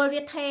bậc cô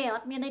viết theo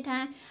miền đây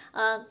tha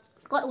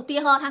còn ưu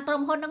tiên họ thang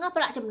trong hôn nó ngấp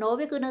lại chấm nối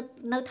với cứ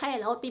nơi thay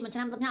là hôn pi 1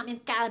 năm 5 miền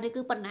cao đây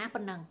cứ phần ná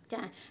phần nằng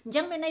chả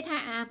chẳng bên đây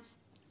tha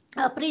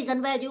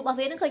present value bảo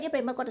vệ nó khơi nhé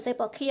bây giờ còn sẽ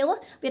bỏ khiếu á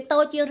việc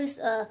tôi chưa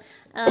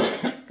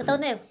cái tôi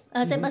này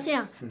sẽ bao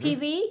nhiêu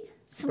PV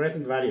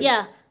Present value.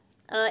 Yeah,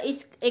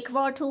 is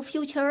equal to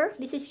future.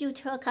 This is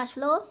future cash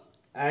flow.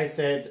 I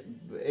said,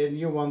 if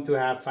you want to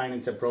have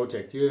finance a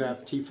project, you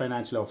have chief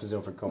financial officer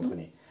of a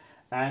company,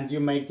 and you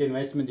make the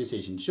investment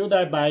decision. Should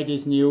I buy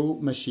this new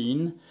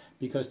machine?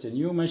 Because the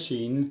new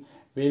machine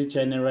will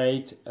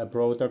generate a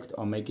product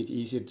or make it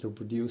easier to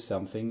produce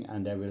something,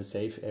 and I will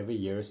save every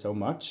year so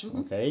much.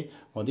 Okay,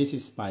 or this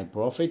is my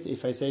profit.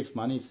 If I save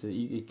money, it's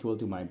equal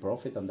to my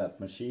profit on that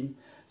machine.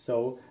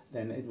 So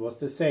then it was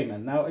the same.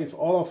 And now if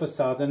all of a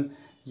sudden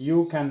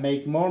you can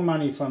make more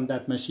money from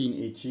that machine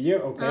each year,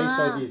 okay,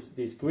 so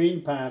these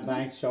green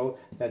blanks show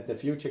that the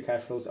future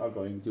cash flows are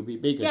going to be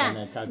bigger than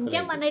I calculated.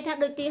 Chẳng bạn đây thà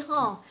đôi tí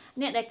họ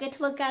nè để cái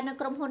thưa ca nó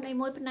cầm hôn ai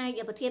mối bên này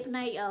ở bậc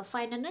này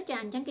finance nó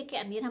chẳng cái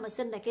kẹnนี้ทำมา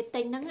sinh để cái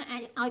tinh nó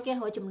ai cái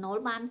hồi chùm nổi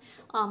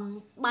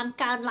ban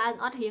cao lại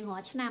ở hiện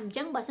họ cho nam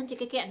chẳng bà sinh chỉ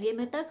cái kẹnนี้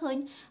mới tới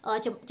khơi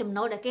chùm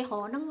nổi để cái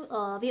họ nó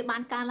việc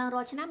ban cao là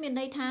rồi cho nam bên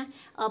đây tha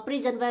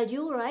present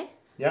value, right?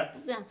 Yeah.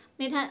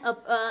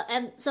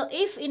 And so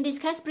if in this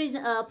case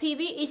PV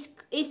is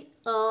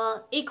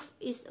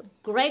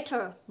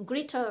greater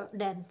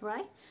than,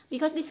 right?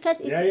 Because this case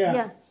is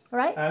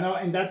right? No,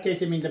 in that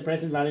case, I mean the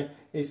present value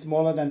is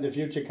smaller than the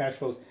future cash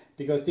flows,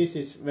 because this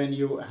is when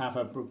you have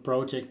a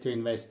project to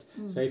invest.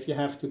 So if you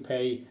have to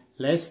pay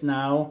less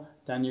now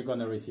than you're going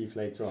to receive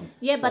later on.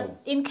 Yeah, so, but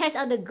in case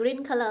of the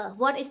green color,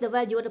 what is the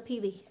value of the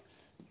PV?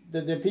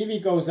 The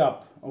PV goes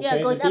up. Okay, yeah,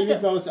 the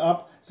PV goes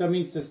up, so it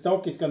means the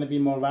stock is going to be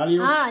more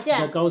value.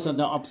 It goes on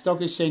the up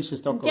stock exchange, the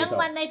stock goes up. Chẳng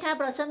bạn đây tha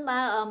person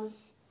bà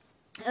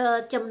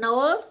chấm nấu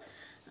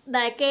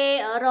đại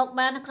cái rọc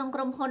ba nó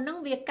không hôn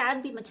nó việc cao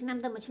bị 1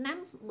 năm tới 1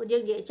 năm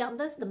dương dễ trong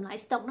tới tầm lại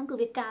stock nó cứ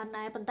việc cao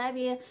này phần tay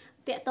việc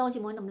tẹt to chỉ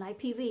muốn tầm lại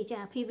PV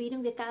chả PV nó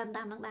việc cao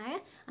tam nó đá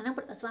nó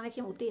xoay mấy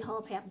ưu tiên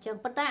họ phèm chẳng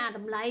phần tay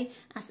tầm lại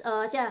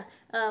chả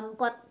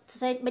quạt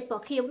xây bịch bỏ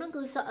khiêu nó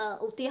cứ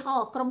ưu tiên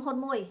họ không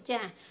hôn môi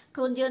chả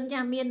còn dương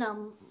chả miên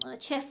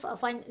chef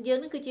phần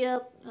dương nó cứ chưa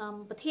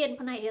bậc thiên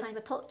phần này này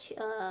bậc thọ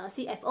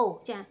CFO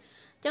chả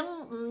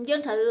chẳng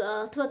dương thử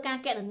thưa ca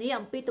kẹt ở này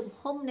pi tụm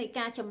hôm này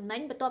ca chầm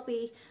nánh và to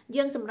pi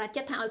dương sầm rạch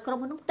chất thảo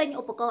krom nó tinh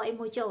ốp co em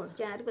môi trầu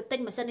chả cái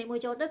tinh mà sân em môi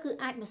trầu đó cứ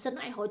ai mà sân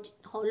ai hỏi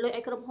lôi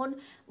ai krom hôn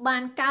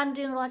bàn can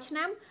riêng rồi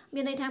năm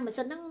bên đây tham mà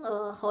sân nó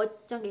hỏi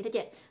cho nghĩ thế chị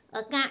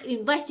ca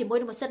invest chỉ môi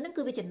mà sân nó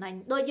cứ về chừng này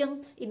đôi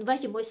dương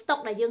invest chỉ môi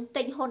stock là dương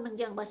tinh hôn đằng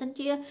dần bà sân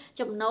chia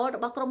chầm nó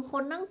bao krom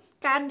hôn nó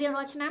can riêng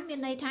rồi năm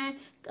bên đây tha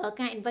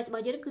ca invest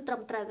bao nhiêu nó cứ trầm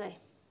trà rồi.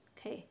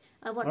 Okay,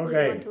 what do you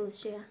want to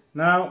share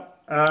now?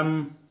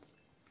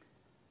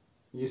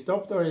 You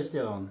stopped or is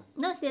still on?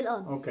 No, still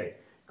on. Okay,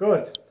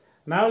 good.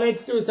 Now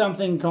let's do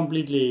something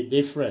completely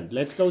different.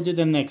 Let's go to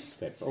the next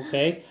step.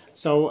 Okay,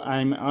 so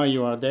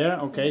you are there.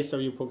 Okay, so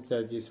you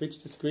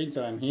switch the screen,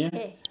 so I'm here.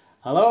 Okay.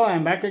 Hello,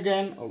 I'm back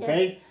again.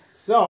 Okay, yeah.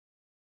 So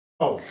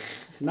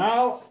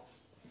now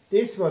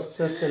this was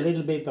just a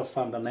little bit of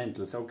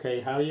fundamentals.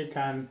 Okay, how you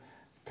can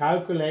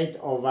calculate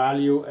or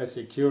value a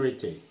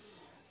security.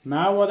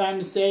 Now what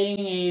I'm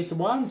saying is,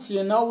 once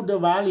you know the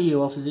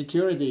value of a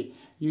security,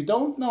 you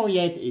don't know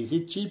yet, is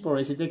it cheap or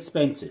is it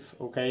expensive,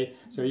 okay?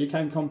 So you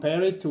can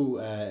compare it to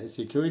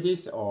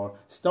securities or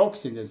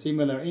stocks in a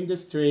similar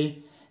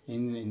industry,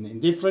 in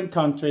different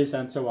countries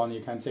and so on.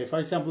 You can say, for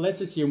example,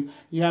 let's assume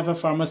you have a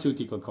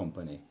pharmaceutical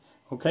company,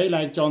 okay,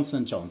 like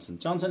Johnson & Johnson.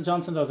 Johnson &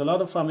 Johnson does a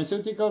lot of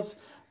pharmaceuticals,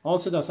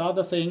 also does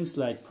other things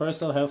like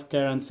personal health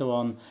care and so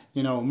on,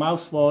 you know,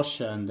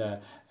 mouthwash and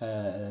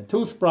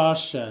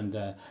toothbrush and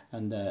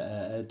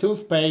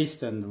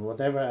toothpaste and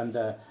whatever, and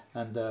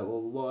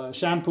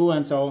shampoo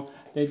and so on.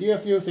 They do a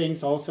few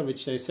things also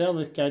which they sell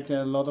with get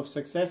a lot of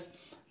success.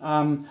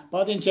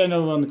 But in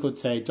general, one could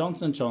say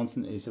Johnson &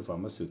 Johnson is a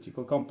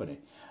pharmaceutical company.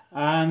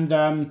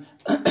 And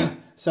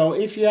so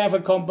if you have a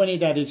company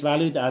that is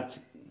valued at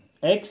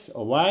X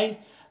or Y,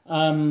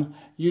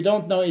 you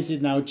don't know is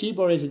it now cheap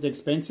or is it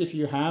expensive.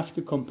 You have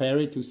to compare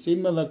it to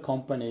similar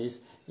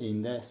companies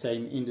in the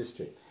same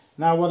industry.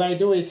 Now what I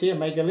do is here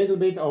make a little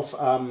bit of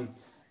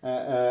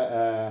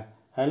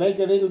I like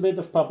a little bit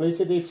of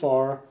publicity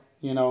for,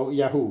 you know,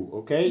 Yahoo,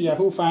 okay?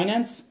 Yahoo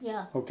Finance,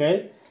 yeah,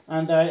 okay?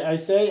 And I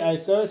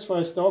search for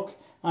a stock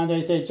and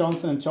I say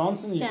Johnson &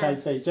 Johnson, you can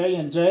say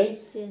J&J,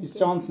 it's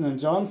Johnson &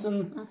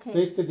 Johnson,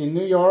 listed in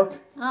New York,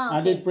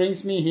 and it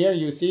brings me here,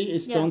 you see,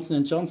 it's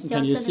Johnson & Johnson,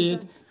 can you see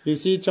it? You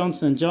see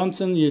Johnson &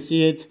 Johnson, you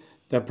see it,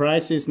 the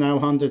price is now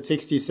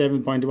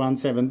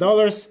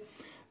 $167.17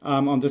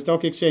 on the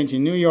stock exchange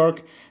in New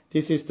York.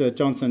 This is the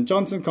Johnson &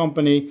 Johnson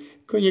company.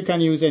 You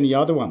can use any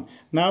other one.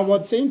 Now,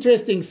 what's the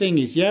interesting thing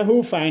is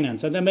Yahoo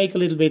Finance, and I make a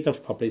little bit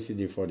of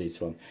publicity for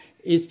this one.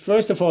 Is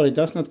first of all, it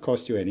does not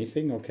cost you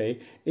anything, okay?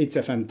 It's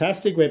a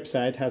fantastic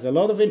website, has a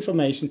lot of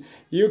information.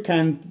 You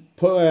can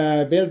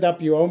build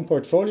up your own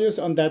portfolios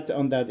on that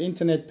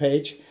internet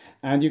page,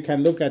 and you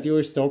can look at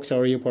your stocks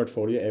or your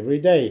portfolio every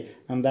day,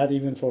 and that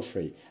even for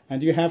free.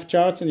 And you have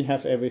charts and you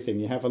have everything.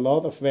 You have a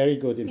lot of very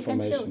good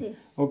information.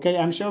 Okay,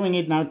 I'm showing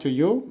it now to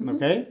you,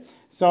 okay?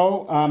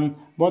 So,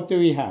 what do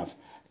we have?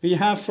 We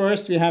have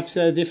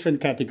different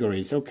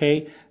categories,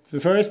 okay? The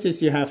first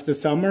is you have the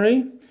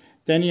summary,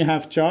 then you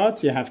have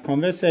charts, you have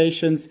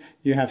conversations,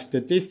 you have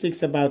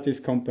statistics about this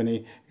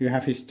company, you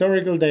have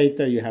historical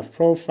data, you have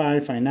profile,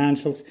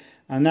 financials,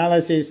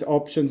 analysis,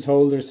 options,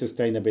 holders,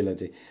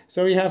 sustainability.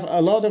 So we have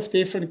a lot of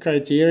different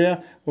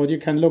criteria what you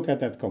can look at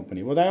that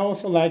company. What I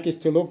also like is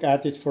to look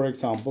at is, for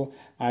example,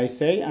 I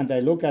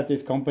look at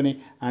this company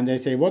and I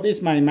say, what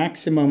is my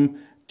maximum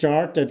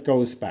chart that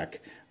goes back?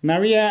 Now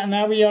we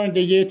are in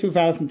the year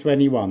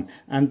 2021,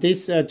 and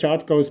this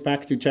chart goes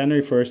back to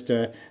January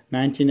 1st,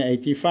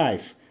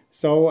 1985.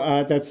 So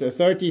that's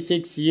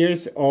 36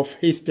 years of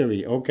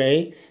history,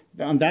 okay?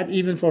 And that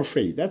even for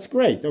free. That's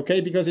great,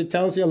 okay? Because it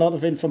tells you a lot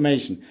of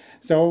information.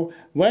 So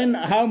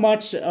how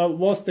much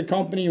was the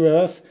company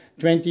worth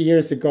 20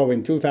 years ago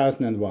in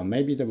 2001?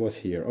 Maybe that was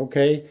here,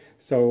 okay?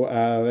 So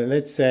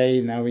let's say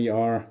now we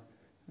have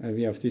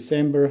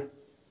December.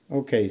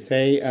 Okay,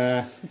 say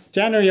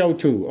January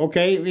 02.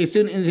 Okay,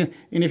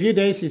 in a few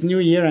days is New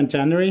Year and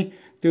January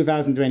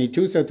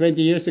 2022. So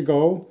 20 years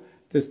ago,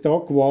 the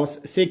stock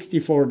was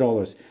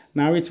 $64.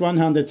 Now it's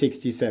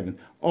 167,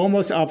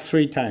 almost up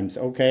 3 times.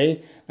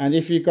 Okay, and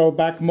if you go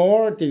back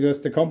more, because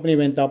the company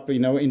went up,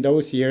 in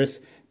those years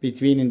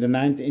in the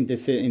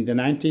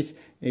 90s,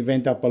 it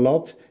went up a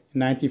lot. In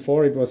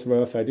 94, it was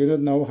worth, I do not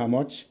know how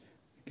much.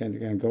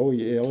 Can go.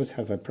 You always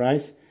have a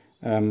price.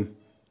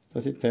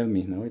 Does it tell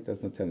me? No, it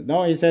does not tell me.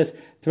 No, it says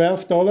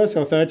 $12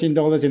 or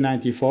 $13 in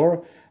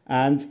 94,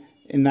 and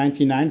in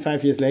 99,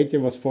 5 years later,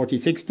 it was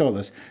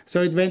 $46.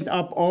 So it went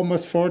up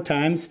almost 4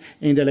 times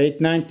in the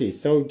late 90s.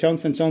 So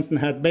Johnson & Johnson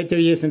had better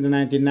years in the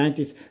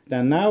 1990s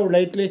than now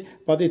lately,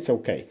 but it's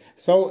okay.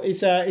 So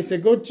it's a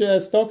good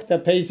stock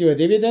that pays you a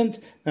dividend.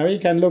 Now you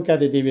can look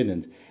at the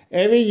dividend.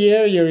 Every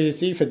year you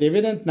receive a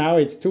dividend. Now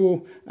it's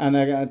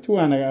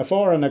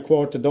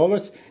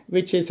 $4.25,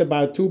 which is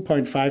about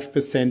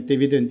 2.5%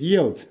 dividend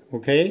yield.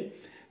 Okay,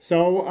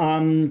 so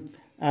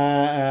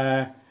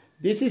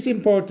this is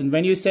important.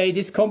 When you say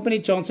this company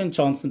Johnson &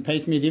 Johnson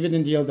pays me a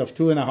dividend yield of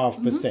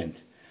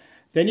 2.5%,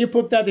 then you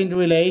put that in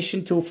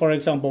relation to, for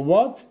example,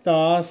 what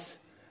does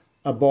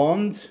a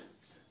bond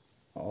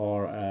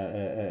or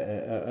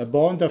a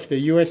bond of the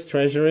U.S.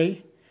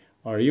 Treasury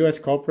or a U.S.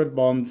 corporate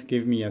bond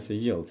give me as a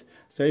yield.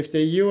 So if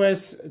the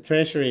U.S.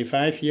 Treasury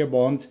 5-year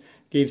bond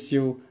gives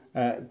you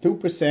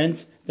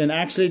 2%, then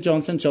actually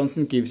Johnson &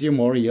 Johnson gives you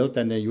more yield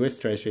than the U.S.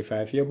 Treasury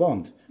 5-year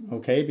bond.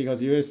 Okay,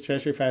 because U.S.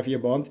 Treasury 5-year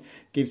bond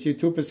gives you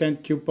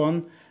 2%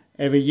 coupon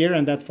every year,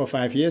 and that for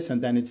 5 years,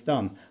 and then it's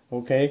done.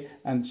 Okay,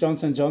 and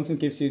Johnson & Johnson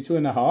gives you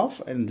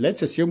 2.5, and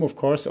let's assume, of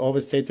course,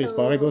 always ceteris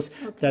paribus,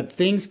 that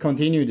things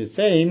continue the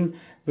same,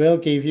 will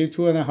give you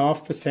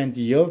 2.5%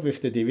 yield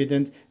with the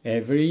dividend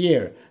every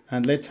year.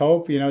 And let's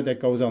hope, that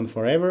goes on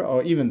forever,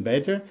 or even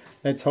better,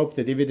 let's hope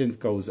the dividend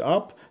goes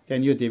up,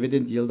 then your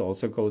dividend yield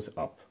also goes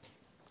up.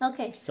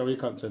 Okay. So we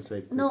can't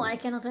translate. Quickly. No, I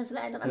cannot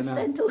translate. I don't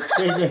understand too.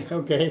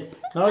 Okay.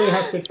 Now you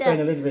have to explain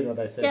a little bit what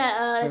I said.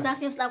 Yahoo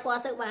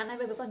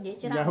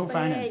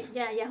Finance.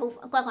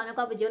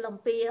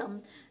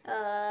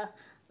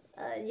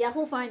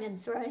 Yahoo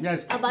Finance, right?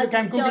 Yes, you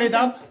can Google it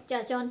up.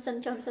 Yeah,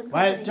 Johnson Johnson.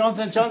 Well,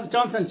 Johnson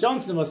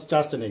was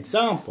just an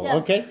example,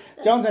 okay?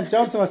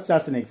 Johnson was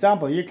just an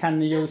example. You can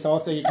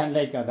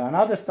look at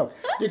another stock.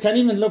 You can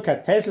even look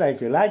at Tesla if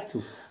you like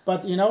to.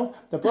 But,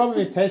 the problem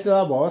with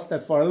Tesla was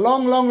that for a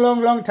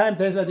long time,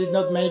 Tesla did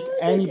not make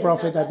any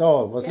profit at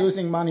all, was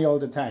losing money all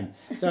the time.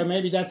 So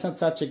maybe that's not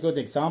such a good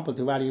example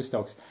to value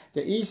stocks.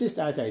 The easiest,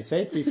 as I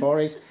said before,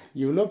 is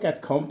you look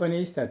at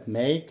companies that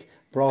make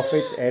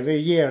profits every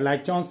year,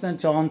 like Johnson &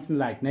 Johnson,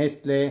 like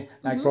Nestle,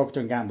 like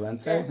Procter & Gamble,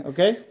 and say,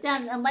 okay?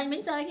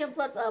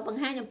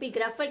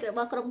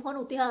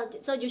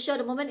 So you show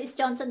the moment it's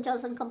Johnson &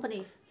 Johnson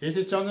company. This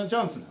is Johnson &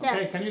 Johnson.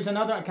 Okay, can use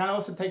another, can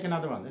also take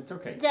another one. It's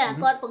okay. Yeah,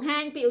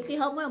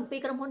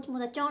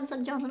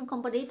 Johnson & Johnson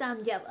company តាមរ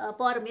យៈ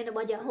ព័ត៌មានរប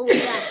ស់ Yahoo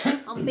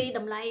អំពីត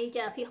ម្លៃ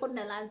ភាគហ៊ុន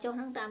ដែលឡើងចុះ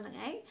ហ្នឹងតាមហ្នឹង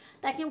ឯង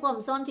តែខ្ញុំក៏មិ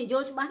នសូមជាយ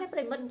ល់ច្បាស់ទេប្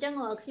រិមិត្តអញ្ចឹង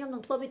ខ្ញុំនឹ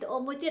ងធ្វើវីដេអូ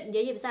មួយទៀតនិ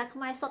យាយភាសាខ្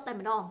មែរសុទ្ធតែ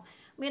ម្ដង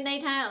មានន័យ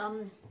ថា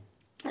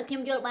ខ្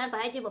ញុំយល់បានប្រ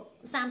ហែលជា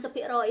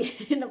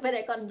30% នៅពេល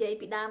ដែលគាត់និយាយ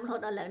ពីដើមរហូត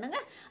ដល់ឥឡូវហ្នឹង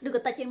ណាឬក៏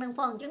តិចជាងហ្នឹង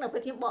ផងអញ្ចឹងដល់ពេ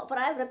លខ្ញុំបកប្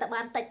រែវាតែ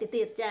បានតិចទៅ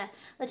ទៀតចា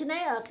ដូច្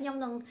នេះខ្ញុំ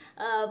នឹង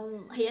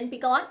រៀនពី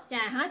គាត់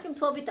ចាហើយខ្ញុំ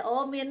ធ្វើវីដេអូ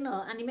មាន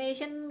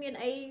animation មាន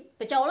អី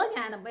បញ្ចូល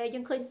ចាដើម្បីយើ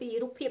ងឃើញពី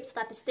រូបភាព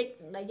statistic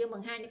ដែលយើងប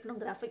ង្ហាញនៅក្នុង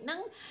graphic ហ្នឹង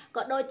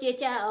ក៏ដូចជា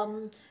ចា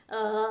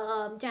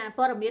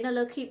ព័ត៌មាននៅ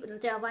លើ keep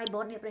ចា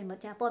whiteboard នេះប្រិមត្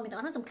តចាព័ត៌មានហ្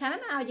នឹងសំខាន់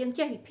ណាស់ឲ្យយើង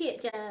ចេះវិភាគ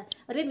ចា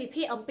រៀនវិ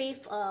ភាគអំពី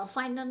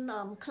finance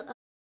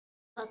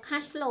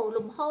cash flow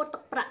លំហូរទឹ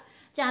កប្រាក់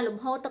ចាលំ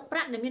ហូរទឹកប្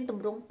រាក់ដែលមានទ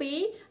ម្រង់ពីរ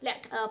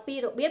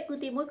របៀបគឺ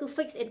ទី1គឺ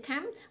fixed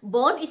income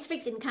bond is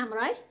fixed income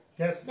right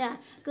Yes ចា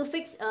គឺ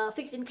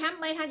fixed income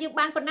ន័យថាយើង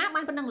បានប៉ុណ្ណា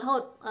បានប៉ុណ្ណឹងរហូ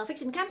ត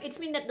fixed income it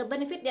means that the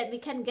benefit that we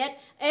can get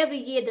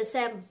every year the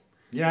same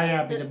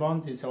Yeah, but the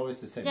bond is always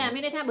the same. ចាមា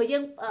នន័យថាបើយើ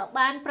ង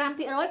បាន 5%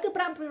 គឺ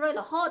 5%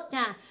 រហូត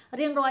ចា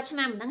រៀងរាល់ឆ្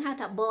នាំហ្នឹងហៅ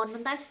ថា bond ប៉ុ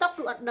ន្តែ stock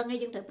គឺអត់ដឹងទេ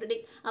យើងត្រូវ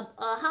predict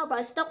how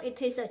about stock it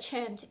is a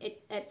change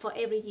for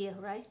every year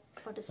right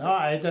for the stock.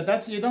 No,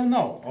 that's you don't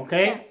know,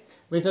 okay?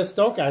 Yeah. With a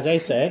stock, as I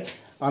said,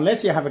 unless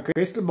you have a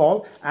crystal ball,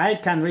 I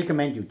can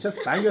recommend you just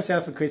buy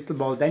yourself a crystal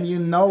ball. Then you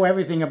know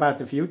everything about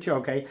the future,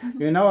 okay?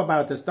 You know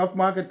about the stock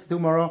market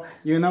tomorrow.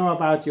 You know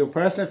about your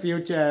personal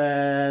future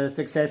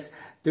success.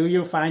 Do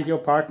you find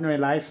your partner a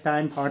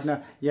lifetime partner?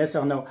 Yes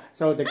or no?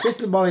 So the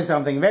crystal ball is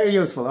something very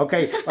useful,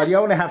 okay? But you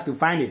only have to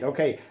find it,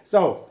 okay?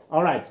 So,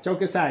 all right,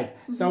 joke aside.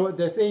 So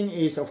the thing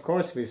is, of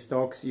course, with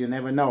stocks, you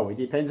never know. It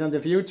depends on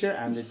the future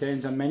and it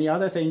depends on many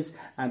other things.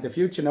 And the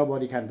future,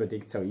 nobody can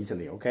predict so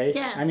easily, okay?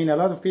 Yeah. I mean, a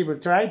lot of people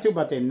try to,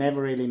 but they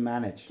never really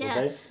manage,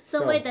 okay? So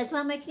wait, that's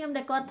why ខ្ញុំ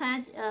តែគាត់ថា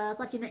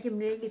គាត់ជាអ្នកជំ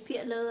នាញវិភាគ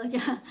លើ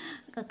ចា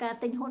ការ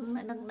ទិញហ៊ុន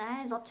នឹងដែរ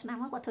រាប់ឆ្នាំ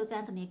មកគាត់ធ្វើកា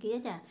រធនាគារ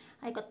ចា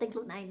ហើយគាត់ទិញខ្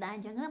លួនឯងដែរអ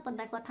ញ្ចឹងប៉ុន្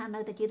តែគាត់ថានៅ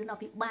តែជារឿងដ៏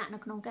ពិបាកនៅ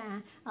ក្នុងការ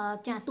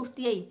ចាទស្សន៍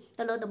ទាយ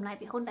ទៅលើតម្លៃ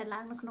ពីហ៊ុនដែលឡើ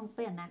ងនៅក្នុង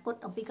ពេលអនាគត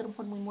អំពីក្រុម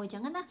ហ៊ុនមួយៗអញ្ចឹ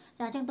ងណា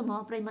ចាអញ្ចឹងតម្រូ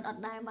វប្រិយមិត្តអ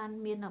ត់ដែរបាន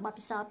មានបទ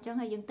ពិសោធន៍អញ្ចឹង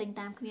ហើយយើងទិញ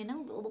តាមគ្នាហ្នឹង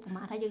ឧប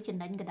មាថាយើងចំ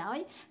ណេញក៏ដោយ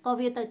ក៏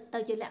វាទៅ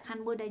ជាលក្ខខណ្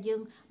ឌមួយដែលយើង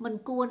មិន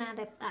គួរណា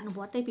ដែលអនុវ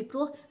ត្តទេពីព្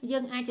រោះយើ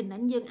ងអាចចំណេ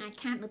ញយើងអាច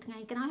ខាតនៅថ្ងៃ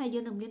ក្រោយហើយយើ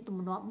ងនឹងមានទ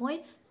ម្លាប់មួយ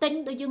ទិញ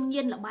ដូចយើង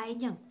ញៀនលបែងអ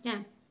ញ្ចឹងចា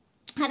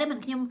ហើយតែមិន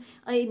ខ្ញុំ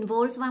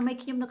involve ស្វាមី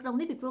ខ្ញុំនៅក្នុង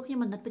នេះពីព្រោះខ្ញុំ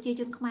មនិតប្រជា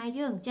ជនខ្មែរ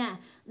យើងចា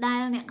ដែ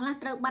លអ្នកខ្លះ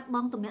ត្រូវបាត់ប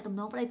ង់ទំនាក់ទំ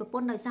នងប្តីប្រព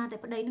ន្ធដោយសារតែ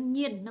ប្តីនឹង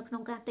ញៀននៅក្នុ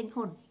ងការទិញ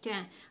ហ៊ុនចា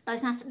ដោយ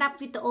សារស្ដាប់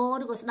វីដេអូ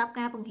ឬក៏ស្ដាប់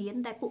ការបង្រៀន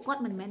តែពួកគា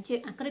ត់មិនមែនជា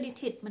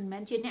accredited មិនមែ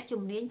នជាអ្នក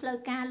ជំនាញផ្លូវ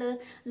ការ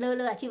លើ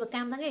អាជីវក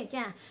ម្មហ្នឹងទេ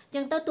ចាអញ្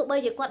ចឹងទៅទោះបី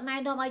ជាគាត់ណែ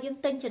នាំឲ្យយើង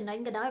ទិញចំណេញ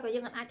ក៏ដោយក៏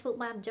យើងអាចធ្វើ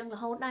បានអញ្ចឹងរ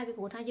ហូតដែរពី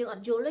ព្រោះថាយើងអ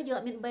ត់យល់ទេយើង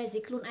អត់មាន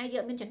basic ខ្លួនឯងយើ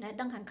ងអត់មានចំណេះ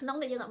ដឹងខាងក្នុង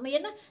ដែលយើងអត់មាន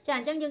ណាចា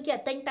អញ្ចឹងយើងចេះ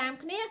តែទិញតាម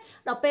គ្នា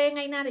ដល់ពេលថ្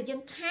ងៃណាដែលយើ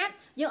ងខាត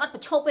យើងអត់ប្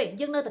រឈប់ទេ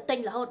យើងនៅតែទិញ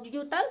រហូត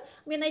យូរទៅ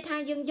មានន័យថា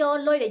យើងយក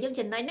លុយដែលយើង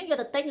ចំណេញហ្នឹងយក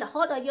ទៅទិញរ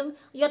ហូតដល់យើង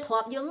យកទ្រ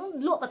ព្យយើង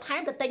លក់បន្ថែ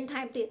មទៅទិញ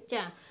ថែមទៀត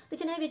ចាដូ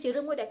ច្នេះវាជា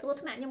រឿងមួយដែលគ្រោះ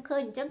ថ្នាក់ខ្ញុំឃើ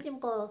ញអញ្ចឹងខ្ញុំ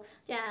ក៏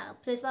ចា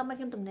ផ្សេងស្វាមី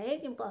ខ្ញុំទំនេរ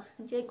ខ្ញុំក៏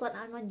អញ្ជើញគាត់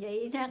ឲ្យមកនិយាយ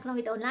ថាក្នុង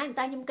វីដេអូ online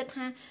តែខ្ញុំគិត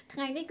ថាថ្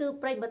ងៃនេះគឺ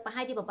ប្រិយមិត្តប្រ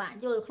ហែលជាពិបាក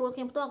យល់ខ្លួនខ្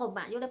ញុំផ្ទាល់ក៏ពិ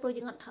បាកយល់ដែរព្រោះ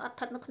យើងអត់ស្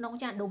ថិតនៅក្នុង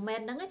ចា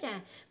domain ហ្នឹងចា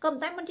ក៏ប៉ុ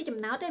ន្តែមិនជាចំ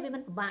ណោទទេវាមិ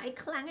នពិបាកអី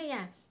ខ្លាំងទេ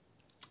ចា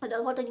ដ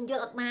ល់គាត់ទៅយើងយ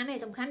ល់អត់បានទេ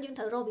សំខាន់យើង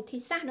ត្រូវរកវិធី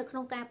សាស្ត្រនៅក្នុ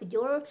ងការបញ្យ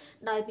ល់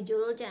ដោយបញ្យ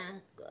ល់ចា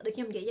ដូចខ្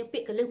ញុំនិយាយយើងពា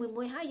ក្យកលឹះ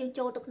មួយហើយយើង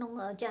ចូលទៅក្នុង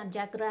ចា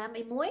diagram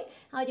អីមួយ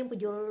ហើយយើងប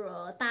ញ្យល់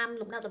តាម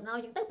លំដាប់ដំណោយ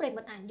អញ្ចឹងទៅប្រិយ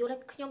មិត្តអាចយល់ឲ្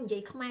យខ្ញុំនិយា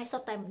យខ្មែរសុ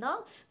ទ្ធតែម្ដង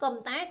ក៏ប៉ុ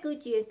ន្តែគឺ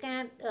ជាកា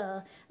រ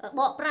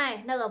បកប្រែ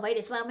នៅអ្វី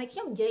ដែលស្វាមីខ្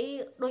ញុំនិយាយ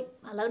ដូច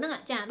ឥឡូវហ្នឹង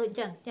ចាដូចអញ្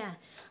ចឹងចា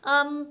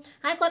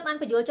ហើយគាត់បាន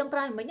បញ្យល់ចុងក្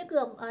រោយមិញគឺ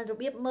រ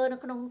បៀបមើលនៅ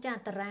ក្នុងចា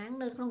តារាង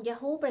នៅក្នុង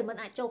Yahoo ប្រិយមិត្ត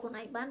អាចចូលខ្លួន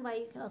ឯងបានវាយ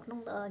ក្នុង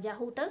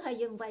Yahoo ទៅហើយ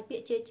យើងវាយពា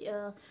ក្យជា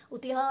ឧ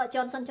ទាហរណ៍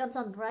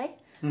Johnson right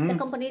តែ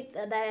company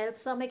ដែល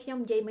ស្វាមីខ្ញុំ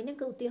និយាយមិញហ្នឹង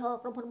គឺឧទាហរណ៍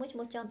ក្រុមហ៊ុនមួយឈ្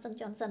មោះ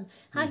Johnson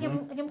ហើយខ្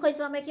ញុំឃើញ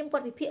ស្វាមីខ្ញុំគា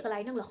ត់វិភាគកន្លែ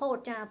ងហ្នឹងរហូត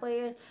ចាពេល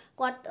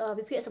គាត់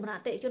វិភាគសម្រាប់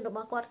អតិថិជនរប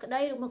ស់គាត់ក្តី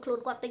ឬមកខ្លួន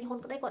គាត់ទិញហ៊ុន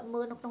ក្តីគាត់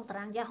មើលនៅក្នុងតា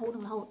រាង Yahoo ហ្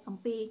នឹងរហូតអំ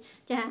ពី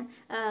ចា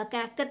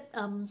ការគិត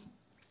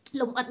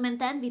លំអិតមែន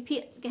តើវិភា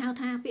គគេហៅ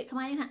ថាពាក្យខ្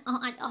មែរថាអ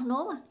ស់អាចអស់នោ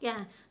មចា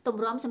ត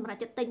ម្រាំសម្រាប់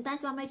ចិត្តទិញតែ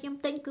ស្វាមីខ្ញុំ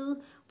ទិញគឺ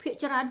ភាគ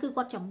ច្រើនគឺ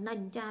គាត់ចំណេញ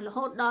ចារ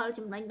ហូតដល់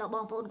ចំណេញដល់ប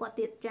ងប្អូនគាត់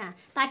ទៀតចា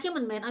តែខ្ញុំ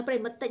មិនមែនឲ្យប្រិ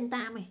មិត្តទិញ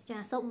តាមទេចា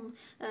សូម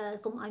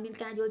កុំឲ្យមាន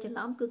ការយល់ច្រ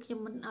ឡំគឺខ្ញុំ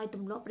មិនឲ្យទ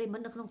ម្លាប់ប្រិមិ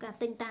ត្តនៅក្នុងការ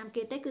ទិញតាម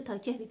គេទេគឺត្រូវ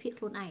ចេះវិភាគ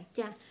ខ្លួនឯង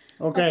ចា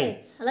Okay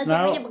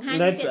now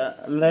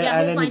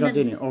let me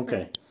continue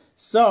okay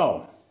so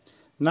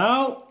now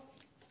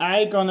I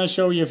gonna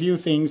show you a few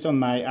things on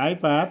my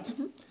iPad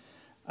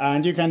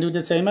and you can do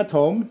the same at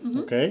home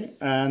okay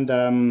and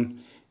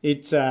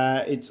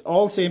it's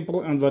all simple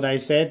and what I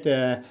said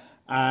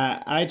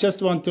I just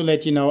want to let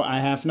you know I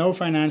have no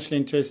financial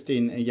interest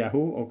in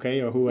Yahoo okay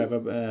or whoever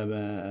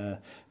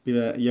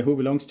Yahoo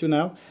belongs to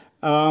now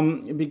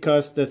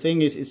because the thing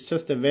is it's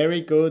just a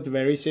very good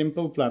very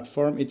simple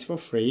platform it's for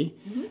free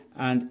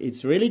and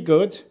it's really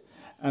good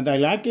and I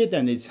like it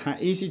and it's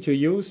easy to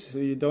use so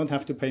you don't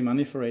have to pay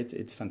money for it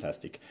it's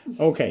fantastic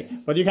okay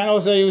but you can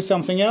also use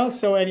something else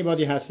so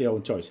anybody has their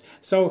own choice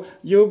so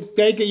you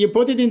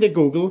put it in the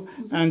Google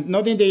and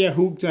not in the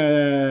Yahoo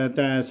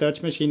the search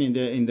machine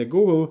in the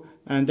Google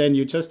and then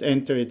you just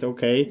enter it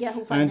okay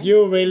and you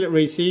will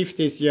receive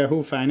this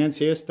Yahoo Finance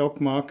here stock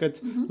market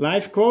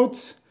live quotes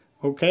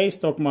Okay,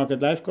 stock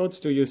market life codes,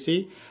 do you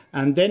see?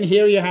 And then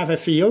here you have a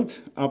field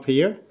up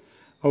here,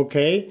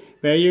 okay,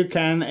 where you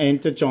can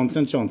enter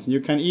Johnson & Johnson. You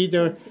can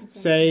either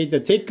say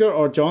the ticker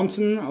or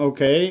Johnson,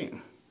 okay.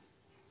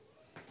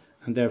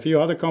 And there are a few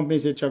other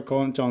companies which are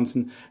called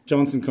Johnson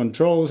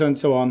Controls and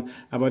so on.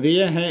 But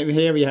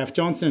here we have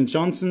Johnson &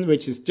 Johnson,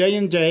 which is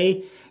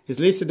J&J, is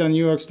listed on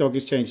New York Stock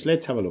Exchange.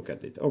 Let's have a look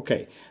at it.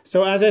 Okay,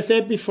 so as I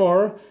said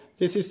before,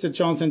 this is the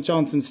Johnson &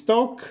 Johnson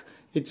stock.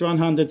 It's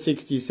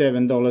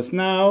 $167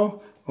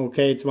 now.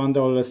 Okay, it's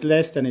 $1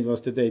 less than it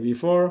was the day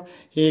before.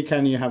 Here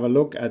can you have a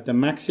look at the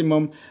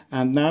maximum,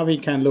 and now we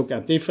can look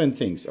at different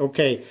things.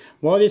 Okay,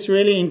 what is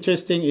really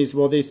interesting is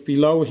what is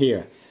below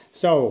here.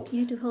 So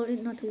you have to hold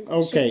it, not to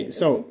okay, shake it.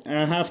 So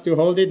I have to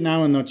hold it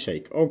now and not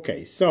shake.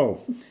 Okay, so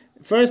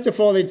first of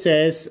all, it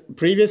says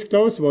previous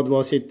close. What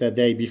was it the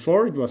day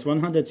before? It was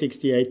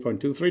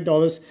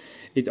 $168.23.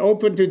 It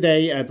opened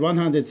today at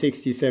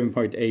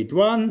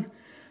 $167.81.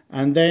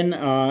 And then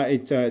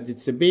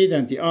it's a bid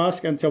and the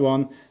ask and so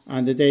on.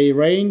 And the day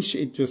range,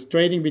 it was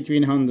trading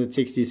between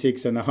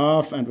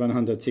 $166.5 and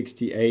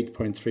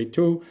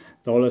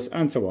 $168.32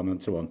 and so on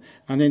and so on.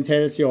 And then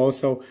tells you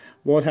also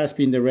what has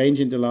been the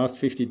range in the last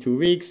 52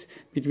 weeks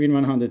between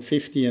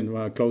 $150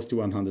 and close to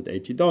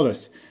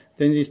 $180.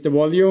 Then is the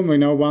volume,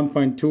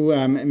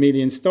 1.2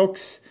 million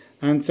stocks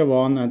and so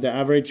on. And the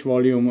average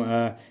volume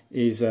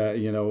is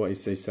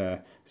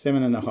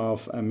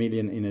 7.5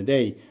 million in a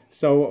day.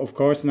 So of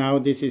course now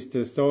this is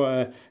the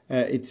store.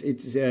 It's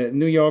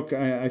New York.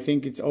 I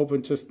think it's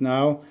open just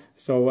now.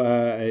 So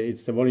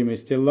the volume is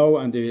still low,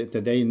 and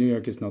the day in New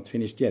York is not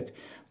finished yet.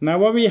 Now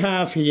what we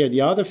have here,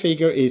 the other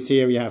figure is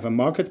here. We have a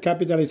market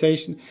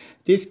capitalization.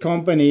 This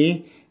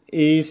company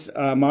is has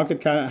a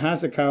market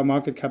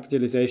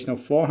capitalization of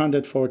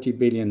 $440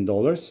 billion.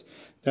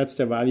 That's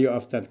the value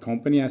of that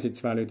company as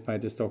it's valued by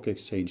the stock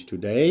exchange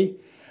today.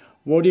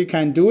 What you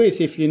can do is,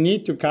 if you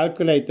need to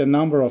calculate the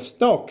number of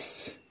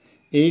stocks,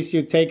 is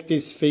you take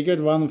this figure,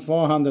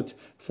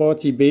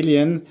 440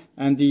 billion,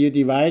 and you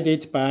divide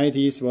it by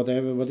these,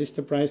 whatever, what is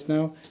the price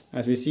now?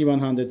 As we see,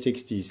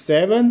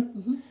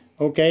 167.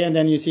 Okay, and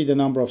then you see the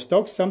number of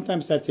stocks.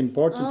 Sometimes that's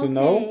important to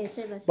know.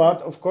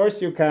 But of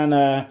course you can,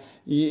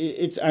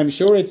 I'm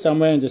sure it's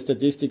somewhere in the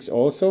statistics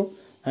also.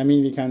 I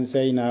mean, we can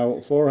say now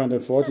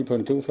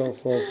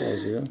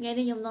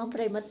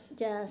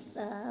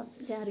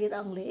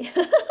 440.2440.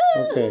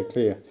 Okay,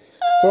 clear.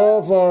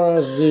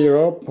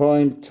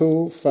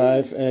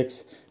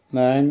 440.25x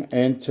 9,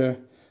 enter,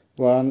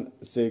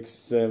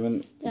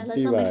 167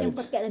 divide.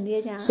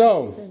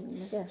 So,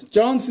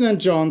 Johnson &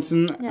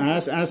 Johnson,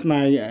 as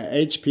my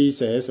HP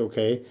says,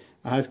 okay,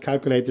 has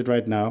calculated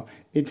right now,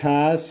 it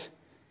has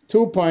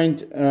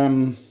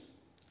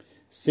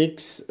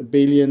 2.6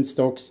 billion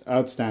stocks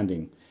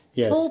outstanding.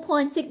 Yes.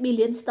 2.6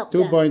 billion stocks.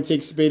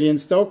 2.6 billion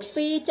stocks.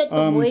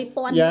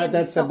 Yeah,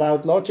 that's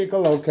about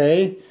logical.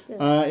 Okay.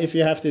 If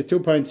you have the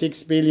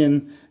 2.6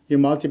 billion, you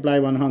multiply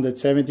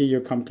 170, you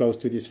come close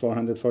to this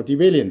 440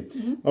 billion.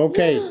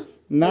 Okay.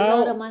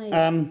 Now,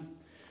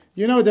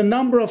 the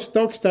number of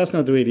stocks does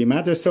not really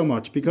matter so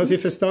much, because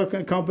if a stock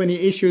company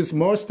issues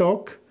more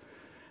stock,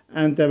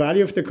 and the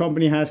value of the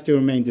company has to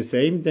remain the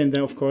same, then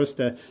of course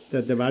the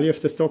value of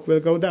the stock will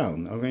go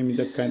down. Okay, I mean,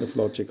 that's kind of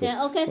logical.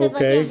 Yeah, okay, so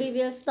we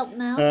will stop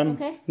now.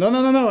 Okay. No.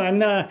 I'm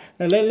not.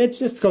 Let's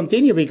just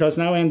continue, because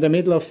now I'm in the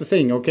middle of the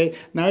thing. Okay.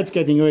 Now it's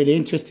getting really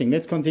interesting.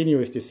 Let's continue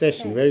with this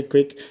session very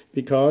quick,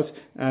 because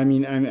I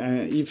mean,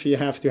 if you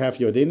have to have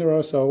your dinner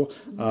or so,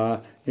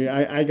 I'm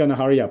gonna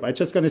hurry up. I'm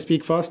just gonna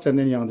speak fast, and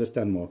then you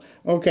understand more.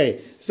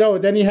 Okay. So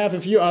then you have a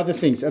few other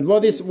things, and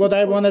what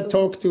I want to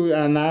talk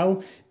to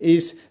now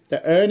is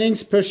the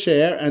earnings per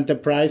share and the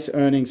price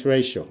earnings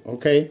ratio.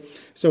 Okay,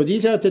 so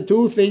these are the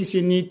two things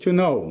you need to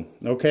know.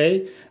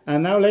 Okay,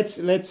 and now let's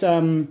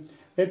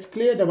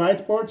clear the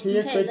whiteboard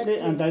here quickly,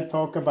 and I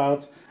talk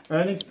about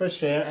earnings per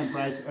share and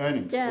price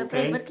earnings.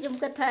 Okay.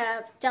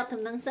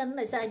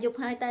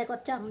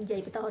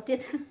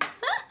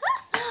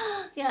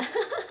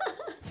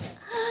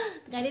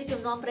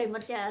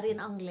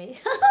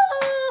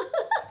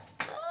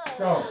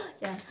 So,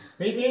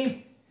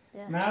 Vicky,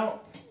 now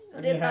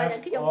we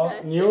have all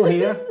new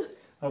here.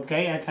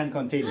 Okay, I can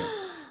continue.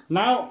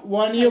 Now,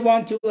 when you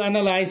want to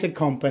analyze a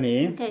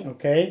company,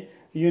 okay,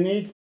 you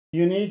need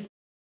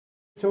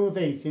two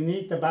things. You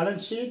need the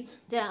balance sheet.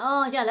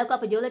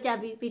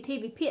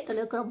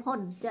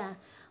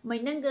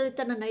 Mình đang cứ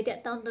tên này để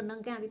tao tên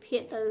năng cao bị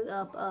phiệt từ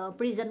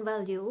present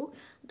value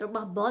rồi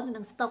bảo bớt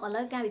năng stock ở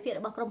lấy cao bị phiệt ở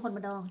bao công phần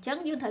mà đòn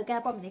chẳng như thời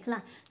cao problem này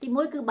là thì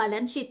mỗi cứ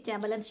balance sheet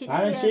balance sheet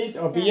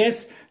or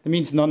BS that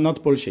means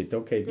not bullshit.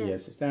 Okay,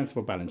 BS stands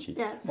for balance sheet.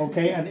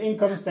 Okay, and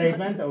income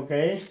statement.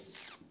 Okay.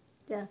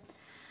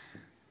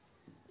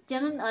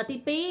 Chẳng ở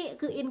tí pí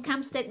cứ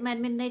income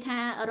statement mình đây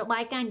tha ở độ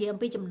bài can gì ở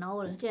pi chấm nâu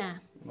rồi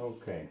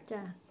Okay.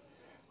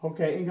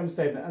 Okay, income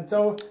statement. And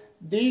so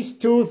these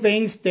two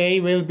things, they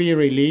will be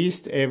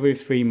released every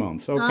 3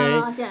 months,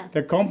 okay?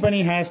 The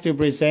company has to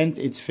present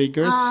its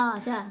figures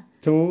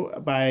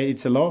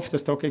it's a law of the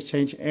stock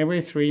exchange.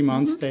 Every 3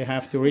 months they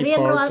have to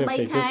report the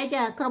figures.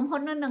 ចាក្រុមហ៊ុ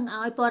ននឹង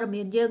ឲ្យព័ត៌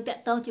មានយើងតា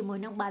ក់ទងជាមួយ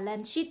នឹង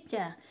balance sheet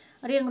ចា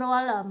រៀងរា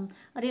ល់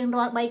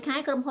3ខែ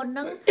ក្រុមហ៊ុន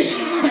នឹង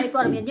ឲ្យ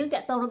ព័ត៌មានយើងតា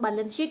ក់ទងនឹង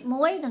balance sheet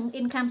មួយនិង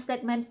income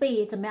statement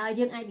 2សម្រាប់ឲ្យ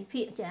យើងអាចវិ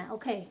ភាគចា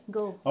Okay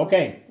go.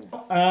 Okay.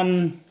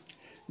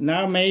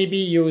 Now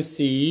maybe you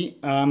see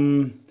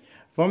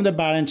from the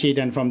balance sheet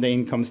and from the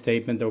income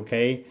statement,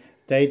 okay,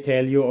 they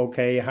tell you,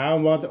 okay, how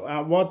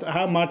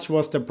much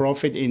was the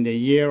profit in the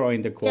year or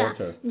in the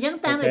quarter. អញ្ចឹង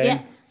តាម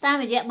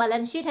រយៈ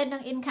balance sheet ហើយនិ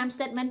ង income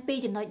statement ពីរ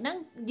ចំណុចហ្នឹង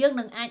យើង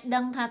នឹងអាចដឹ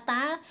ងថា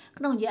តើ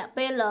ក្នុងរយៈ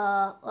ពេល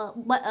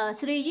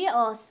3 year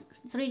or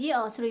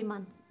 3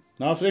 months.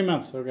 No, 3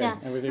 months. Okay.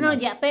 Every 3 months. ក្នុងរ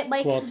យៈពេល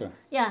quarter.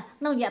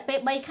 ក្នុងរយៈពេល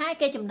3ខែ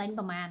គេចំណេញ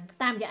ប្រមាណ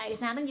តាមរយៈឯក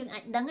សារហ្នឹងយើងអា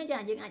ចដឹងចា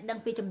យើងអាចដឹង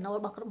ពីចំណូល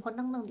របស់ក្រុមហ៊ុនហ្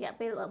នឹងក្នុងរយៈ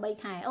ពេល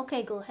3ខែ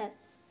Okay go ahead.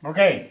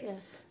 Okay.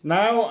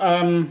 Now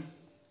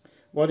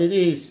what it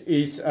is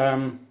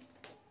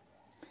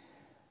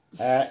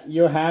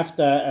you have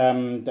the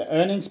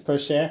earnings per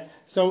share.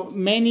 So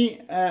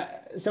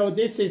so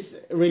this is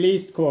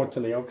released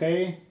quarterly, okay?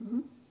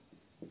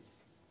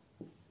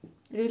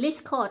 Release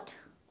court.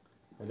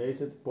 Release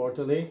it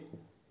quarterly.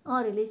 Oh,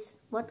 release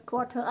what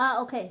quarter?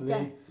 Okay.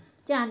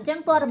 ចាអញ្ចឹង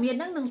ព័ត៌មាន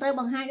ហ្នឹងនឹងត្រូវ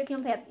បង្ហាញដូចខ្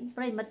ញុំប្រាប់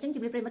ប្រិមិត្តអញ្ចឹង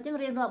ជំរាបប្រិមិត្តអញ្ចឹង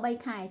រៀងរាល់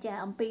3ខែចា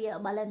អំពី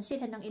balance sheet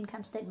ហើយនិង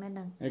income statement ហ្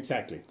នឹង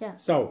Exactly.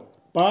 So,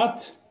 but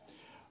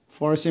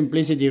for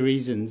simplicity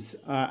reasons,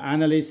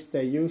 analysts,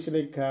 they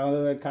usually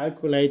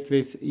calculate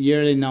with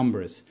yearly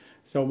numbers.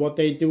 So what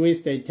they do is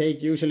they take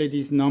usually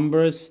these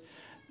numbers,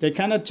 they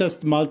cannot just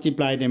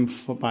multiply them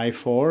by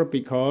 4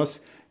 because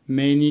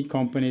many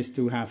companies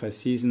do have a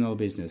seasonal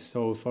business.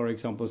 So for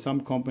example, some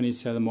companies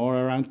sell more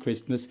around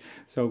Christmas.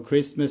 So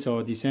Christmas or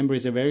December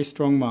is a very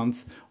strong month,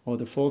 or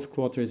the fourth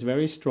quarter is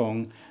very strong.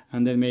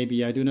 And then maybe,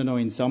 I do not know,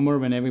 in summer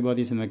when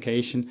everybody's on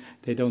vacation,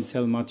 they don't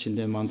sell much in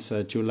the months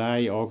July,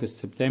 August,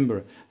 September.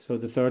 So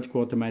the third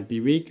quarter might be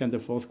weak and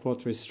the fourth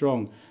quarter is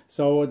strong.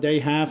 So they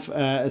have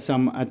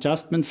some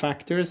adjustment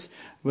factors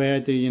where,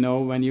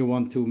 when you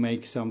want to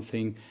make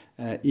something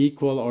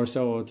equal or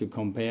so, or to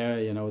compare,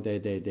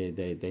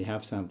 they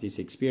have some of this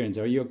experience.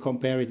 Or you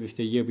compare it with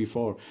the year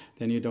before,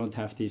 then you don't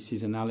have this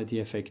seasonality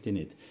effect in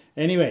it.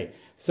 Anyway,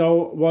 so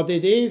what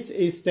it is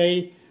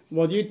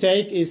what you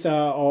take is,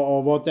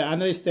 or what the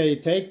analysts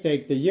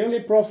take the yearly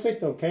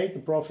profit, okay, the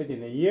profit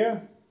in a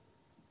year,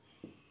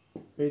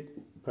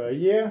 per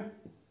year,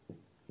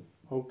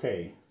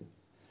 okay.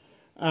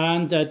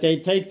 And they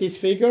take this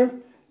figure,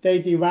 they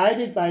divide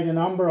it by the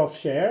number of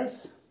shares.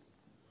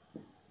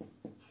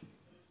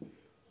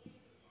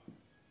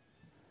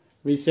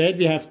 We said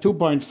we have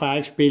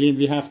 2.5 billion.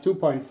 We have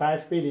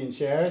 2.5 billion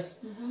shares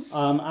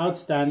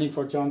outstanding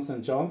for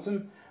Johnson &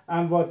 Johnson.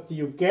 And what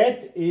you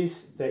get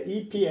is the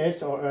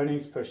EPS or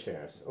earnings per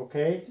shares.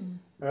 Okay,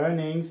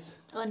 earnings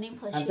per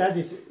share. And that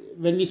is,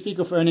 when we speak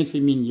of earnings, we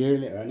mean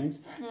yearly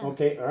earnings. Yeah.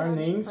 Okay,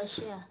 earnings per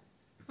share.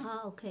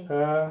 Okay.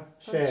 Per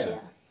share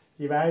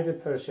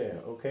divided per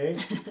share. Okay.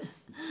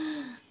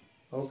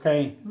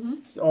 Okay.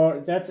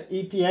 So that's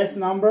EPS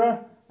number.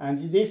 And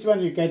this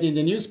one you get in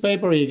the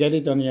newspaper, you get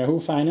it on Yahoo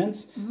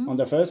Finance. On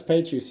the first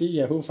page you see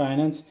Yahoo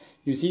Finance,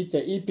 you see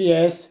the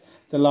EPS,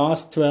 the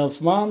last 12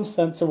 months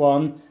and so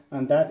on,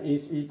 and that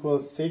is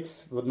equals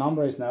 6, the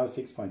number is now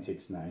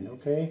 6.69,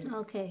 okay?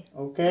 Okay.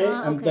 Okay,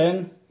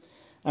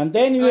 and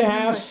then we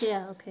have,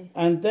 okay.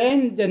 And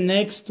then the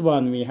next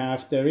one we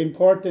have, the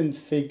important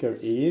figure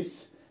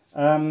is,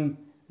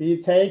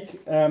 we take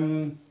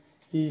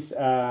these,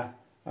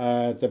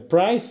 the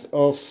price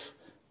of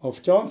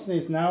Johnson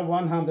is now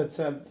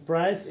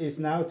price is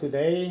now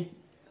today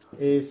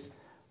is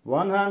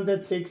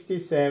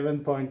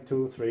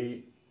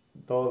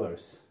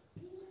 $167.23.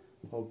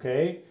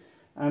 Okay,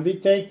 and we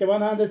take the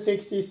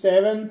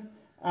 167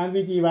 and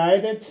we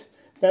divide it.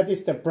 That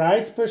is the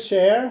price per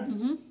share,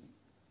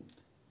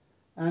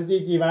 and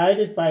we divide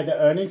it by the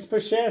earnings per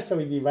share. So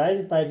we divide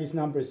it by this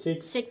number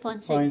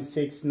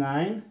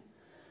 6.69.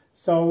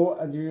 So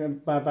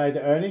by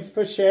the earnings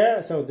per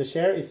share, so the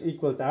share is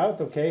equaled out,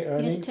 okay,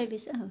 earnings, you have to take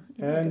this out.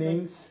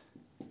 Earnings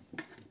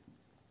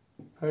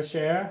per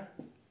share.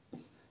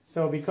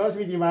 So because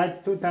we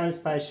divide 2 times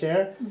by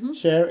share,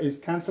 share is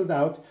cancelled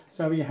out,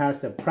 so we have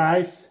the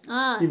price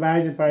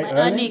divided by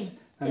earnings,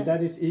 and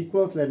that is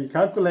equal, let me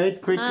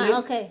calculate quickly.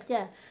 Okay,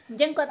 yeah. អញ្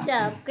ចឹងគាត់ចា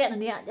កណ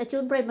នីជូ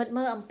នប្រិមិត្ត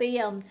មើលអំពី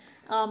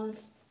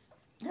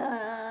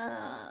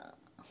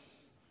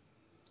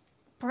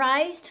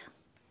priced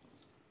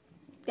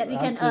that we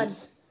can earn.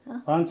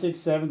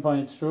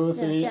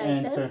 167.23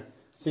 enter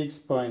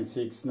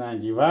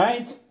 6.69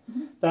 divide.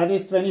 That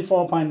is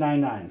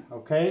 24.99,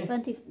 okay?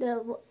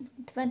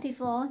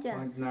 24 ចា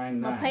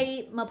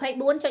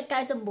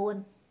 24.99.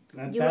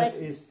 And that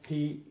is P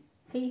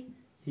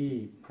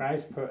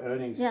price per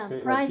earnings. Yeah,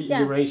 price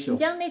ratio. អ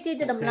ញ្ចឹងនេះជា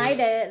តម្លៃ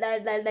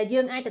ដែលយើ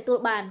ងអាចទទួល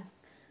បាន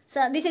So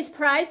this is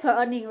price per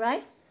earning,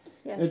 right?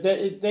 Yeah.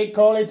 They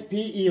call it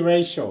PE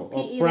ratio,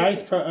 or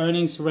price per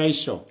earnings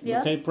ratio.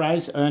 Okay,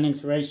 price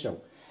earnings ratio.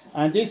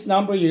 And this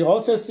number you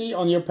also see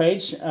on your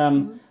page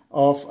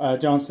of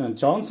Johnson &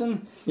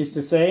 Johnson is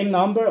the same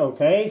number,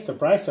 okay,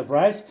 surprise,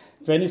 surprise,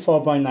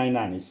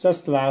 24.99. It's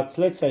just allowed,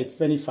 let's say it's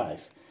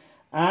 25.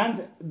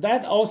 And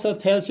that also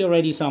tells you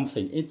already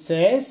something. It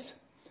says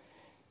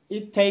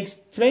it takes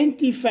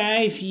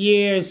 25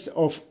 years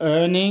of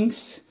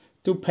earnings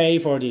to pay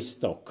for this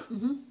stock,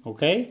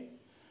 okay?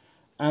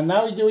 And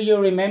now do you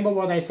remember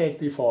what I said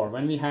before?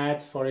 When we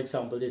had, for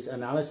example, this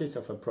analysis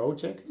of a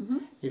project.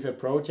 If a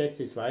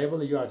project is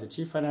viable, you are the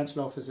chief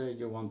financial officer,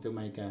 you want to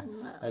make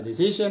a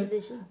decision.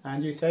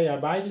 And you say, I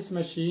buy this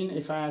machine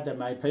if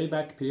my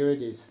payback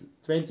period is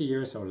 20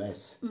 years or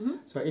less.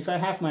 So if I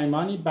have my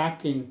money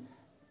back in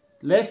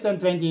less than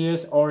 20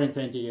 years or in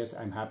 20 years,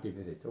 I'm happy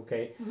with it,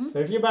 okay? So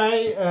if you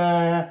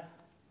buy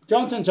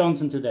Johnson &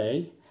 Johnson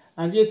today,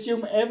 and we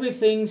assume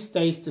everything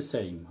stays the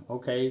same,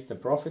 okay? The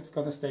profit's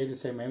gonna stay the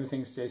same,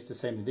 everything stays the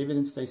same, the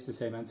dividend stays the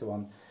same, and so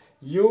on.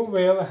 You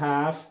will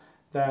have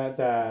the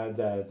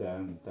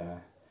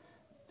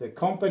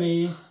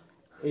company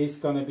is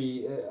gonna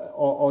be,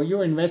 or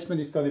your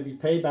investment is gonna be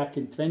paid back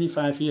in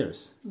 25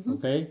 years,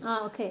 okay?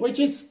 Okay. Which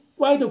is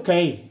quite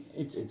okay.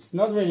 It's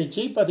not really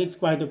cheap, but it's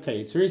quite okay.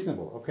 It's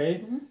reasonable,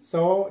 okay?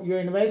 So you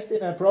invest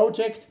in a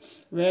project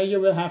where you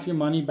will have your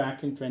money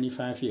back in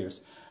 25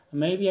 years.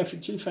 Maybe a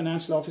chief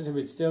financial officer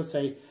would still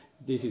say,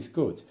 this is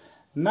good.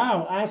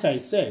 Now, as I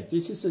said,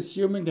 this is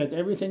assuming that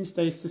everything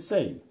stays the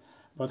same.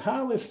 But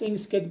how if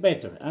things get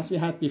better? As we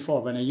had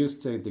before when I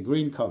used the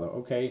green color,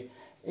 okay?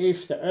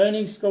 If the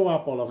earnings go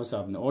up all of a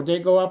sudden, or they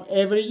go up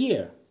every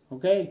year,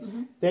 okay?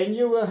 Then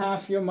you will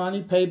have your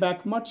money pay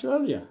back much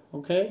earlier,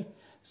 okay?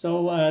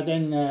 So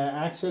then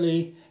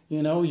actually,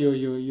 you know,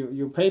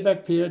 your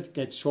payback period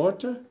gets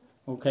shorter,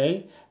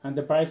 okay? And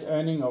the price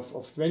earning of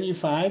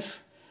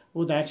 25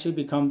 would actually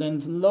become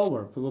then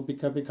lower. It would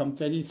become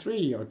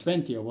 23 or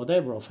 20 or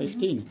whatever, or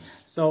 15.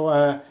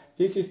 So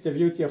this is the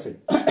beauty of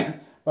it.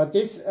 But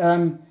this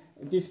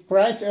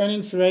price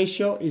earnings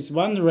ratio is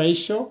one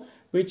ratio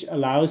which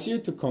allows you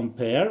to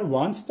compare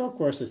one stock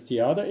versus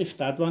the other, if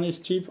that one is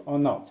cheap or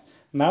not.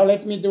 Now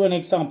let me do an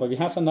example. We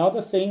have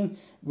another thing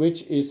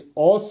which is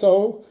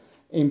also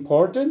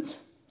important,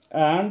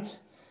 and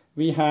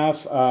we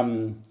have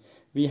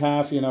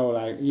you know,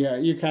 like, yeah,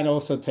 you can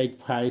also take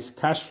price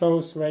cash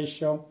flows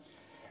ratio.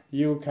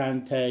 You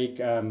can take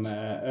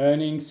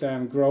earnings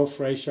growth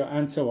ratio,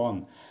 and so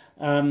on.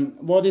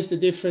 What is the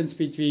difference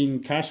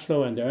between cash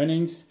flow and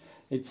earnings?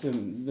 It's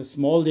the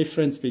small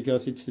difference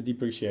because it's the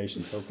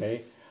depreciations,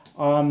 okay?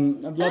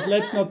 But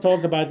let's not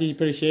talk about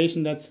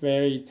depreciation, that's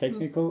very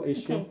technical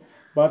issue. Okay.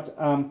 But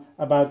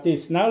about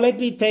this. Now let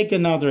me take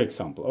another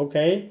example,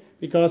 okay?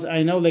 Because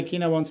I know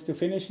Lekina wants to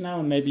finish now,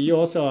 and maybe you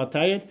also are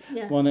tired,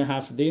 want to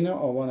have dinner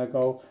or want to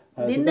go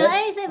dinner,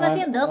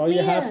 or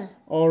you have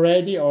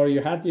already, or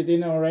you had your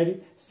dinner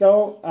already.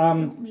 So,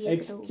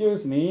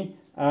 excuse me,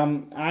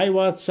 I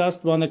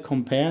just want to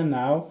compare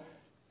now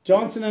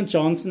Johnson &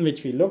 Johnson,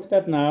 which we looked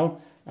at now.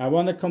 I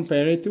want to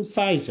compare it to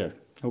Pfizer,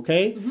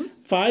 okay?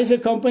 Pfizer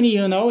company,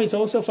 you know, is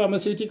also a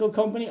pharmaceutical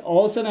company,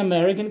 also an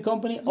American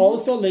company,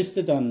 also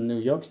listed on New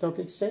York Stock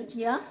Exchange.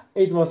 Yeah.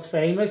 It was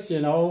famous,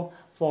 you know,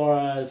 for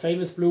a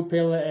famous blue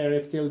pill,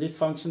 erectile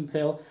dysfunction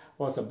pill,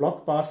 was a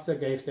blockbuster,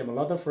 gave them a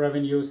lot of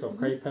revenues, of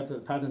great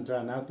patent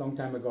ran out a long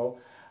time ago.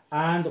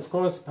 And of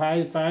course,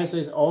 Pfizer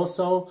is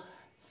also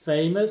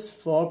famous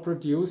for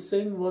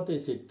producing, what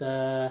is it,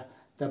 the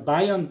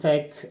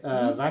BioNTech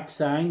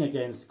vaccine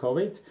against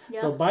COVID.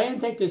 Yeah. So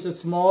BioNTech is a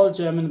small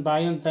German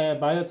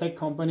biotech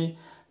company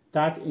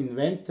that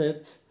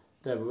invented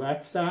the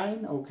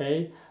vaccine,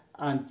 okay?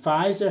 And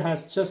Pfizer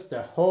has just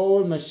the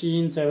whole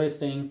machines,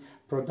 everything,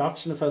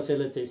 production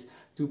facilities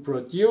to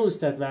produce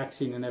that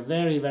vaccine in a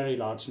very, very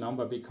large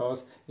number,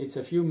 because it's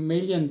a few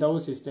million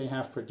doses they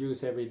have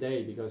produced every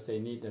day, because they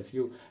need a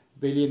few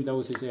billion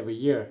doses every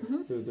year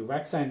to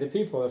vaccine the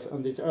people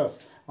on this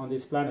earth, on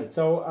this planet.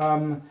 So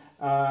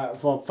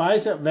for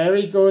Pfizer,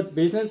 very good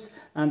business,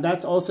 and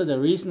that's also the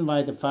reason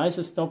why the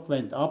Pfizer stock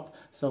went up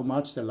so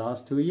much the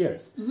last 2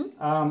 years.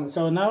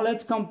 So now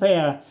let's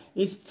compare.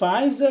 Is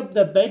Pfizer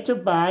the better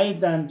buy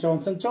than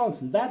Johnson &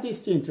 Johnson? That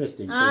is the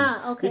interesting thing.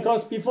 Okay.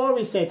 Because before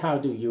we said, how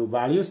do you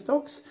value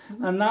stocks?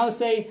 And now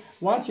say,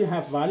 once you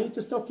have valued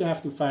the stock, you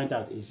have to find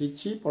out, is it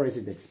cheap or is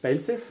it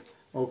expensive?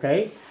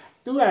 Okay.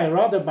 Do I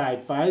rather buy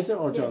Pfizer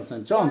or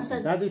Johnson &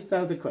 Johnson? That is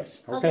still the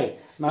question. Okay.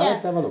 Now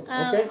let's have a look.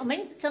 Okay.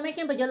 mấy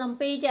khi bây giờ làm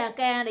piចា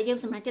ការដែលយើង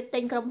សម្រាប់ចិត្តទិ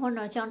ញក្រុមហ៊ុន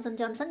Johnson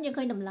Johnson យើង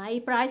ឃើញតម្លៃ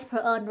price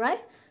per earn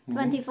right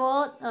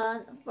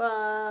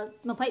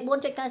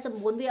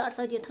 24.99 វាអត់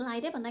សូវជាថ្លៃ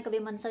ទេប៉ុន្តែក៏វា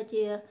មិនសូវ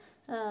ជា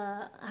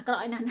អាក្រក់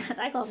ណាស់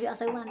តែក៏វាអត់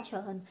សូវបានច្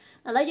រើន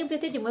ឥឡូវយើងប្រៀប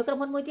ធៀបជាមួយក្រុម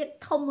ហ៊ុនមួយទៀត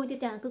ធំមួយទៀត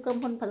ចាគឺក្រុម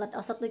ហ៊ុនផលិតឱ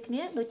សថដូចគ្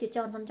នាដូចជា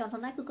Johnson Johnson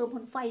ដែរគឺក្រុម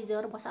ហ៊ុន Pfizer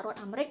របស់សហរដ្ឋ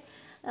អាមេរិក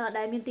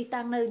ដែលមានទី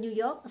តាំងនៅ New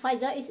York.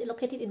 Pfizer is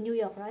located in New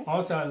York, right?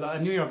 Also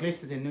New York,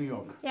 listed in New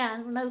York. Yeah,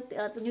 នៅ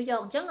New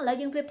York អញ្ចឹងឥឡូវ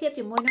យើងប្រៀបធៀប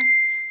ជាមួយនឹង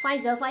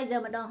Pfizer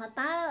ម្ដងថា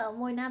តើ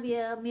មួយណាវា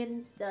មាន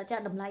ចា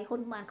តម្លៃហ៊ុ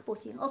នបានខ្ពស់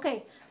ជាង Okay,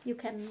 you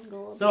can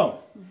go. So,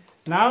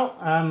 now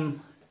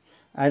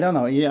I don't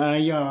know.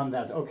 You're on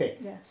that. Okay.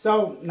 Yeah.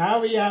 So now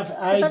we have.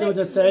 I do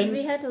the same.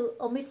 We had to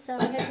omit some.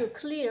 We had to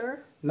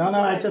clear. No,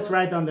 I just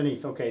write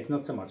underneath. Okay, it's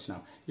not so much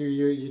now.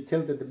 You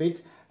tilted a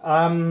bit.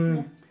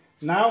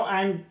 Now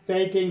I'm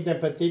taking the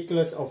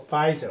particulars of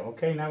Pfizer.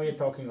 Okay, now we're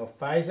talking of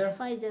Pfizer.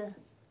 Pfizer.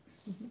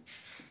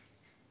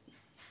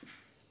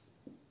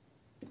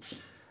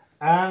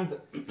 And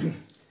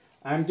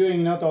I'm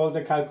doing not all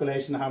the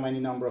calculation, how many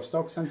number of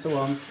stocks and so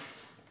on.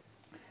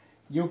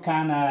 You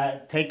can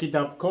take it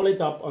up, call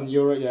it up on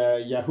your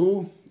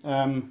Yahoo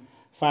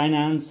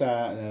Finance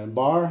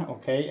bar.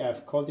 Okay,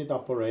 I've called it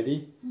up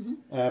already.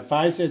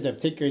 Pfizer, the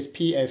ticker is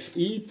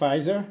PFE,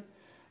 Pfizer.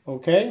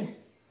 Okay,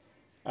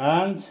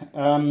 and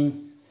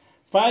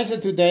Pfizer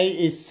today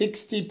is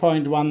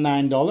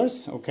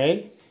 $60.19.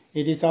 Okay,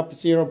 it is up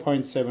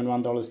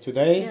 $0.71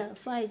 today. Yeah,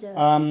 Pfizer.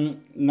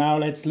 Now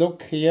let's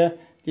look here.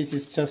 This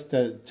is just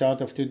the chart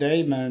of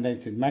today,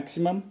 mandated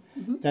maximum.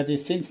 That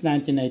is since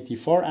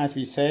 1984. As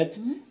we said,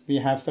 we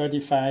have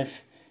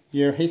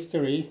 35-year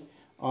history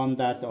on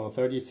that, or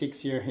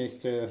 36-year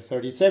history,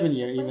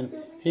 37-year even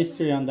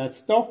history on that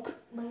stock.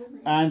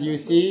 And you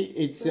see,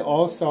 it's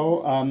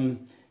also,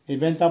 it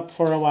went up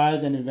for a while,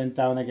 then it went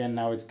down again,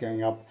 now it's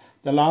going up.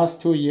 The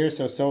last 2 years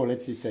or so,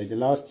 let's say, the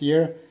last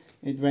year,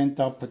 it went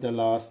up, the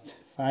last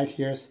 5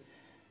 years.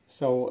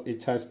 So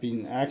it has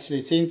been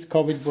actually since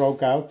COVID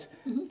broke out,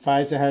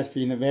 Pfizer has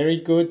been very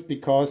good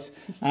because,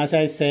 as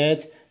I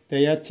said,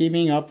 they are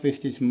teaming up with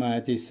this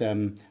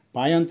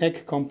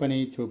BioNTech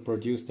company to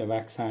produce the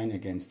vaccine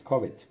against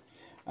COVID.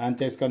 And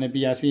there's going to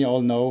be, as we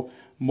all know,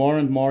 more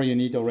and more. You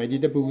need already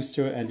the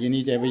booster, and you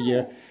need every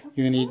year.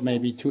 You need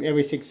maybe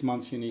every 6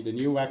 months. You need a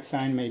new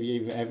vaccine,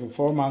 maybe every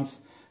 4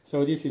 months.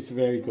 So this is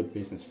very good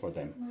business for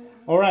them.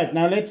 All right,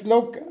 now let's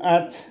look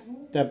at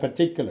the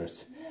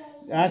particulars.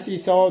 As we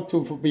saw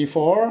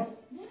before,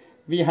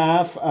 we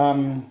have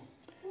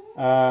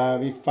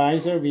with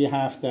Pfizer, we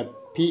have the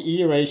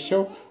PE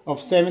ratio of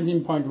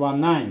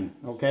 17.19.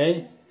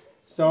 Okay,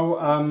 so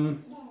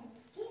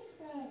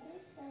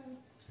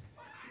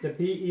the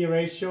PE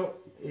ratio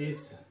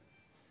is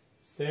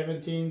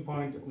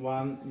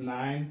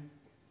 17.19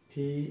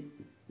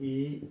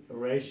 PE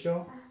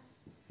ratio,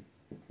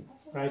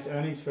 price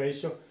earnings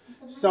ratio.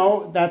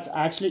 So that's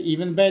actually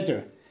even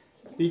better.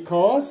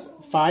 Because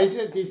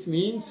Pfizer, this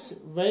means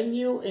when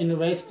you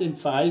invest in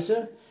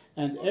Pfizer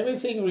and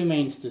everything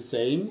remains the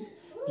same,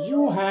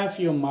 you have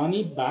your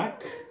money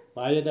back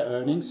via the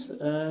earnings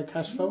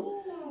cash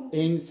flow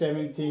in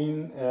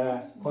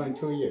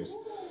 17.2 years.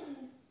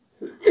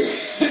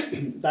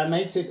 That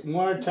makes it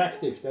more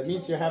attractive. That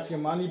means you have your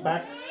money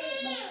back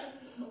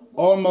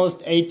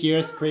almost 8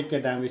 years quicker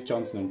than with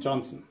Johnson &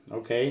 Johnson.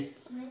 Okay.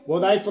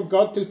 What I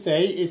forgot to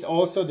say is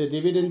also the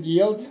dividend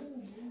yield.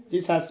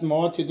 This has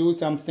more to do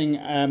something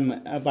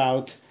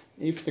about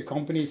if the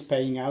company is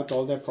paying out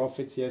all their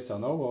profits, yes or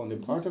no, only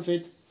part of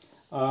it.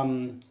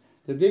 The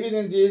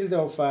dividend yield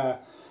of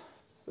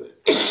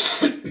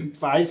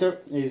Pfizer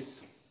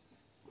is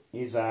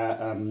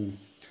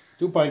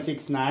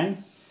 2.69.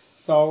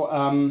 So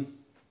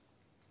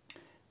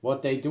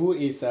what they do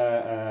is,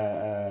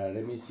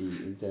 let me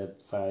see, the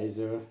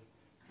Pfizer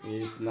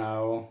is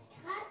now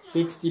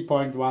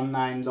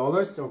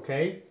 $60.19,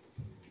 okay?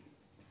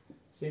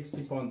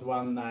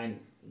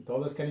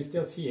 $60.19. Can you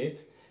still see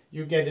it?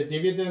 You get a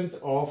dividend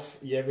of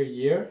every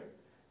year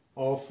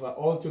of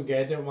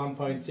altogether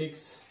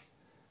 1.6.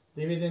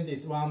 Dividend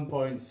is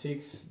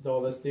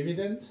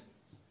 $1.6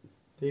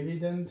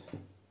 dividend.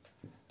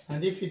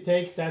 And if you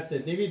take that, the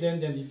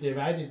dividend, and you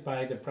divide it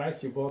by the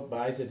price you bought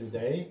Pfizer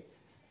today,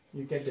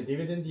 you get the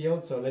dividend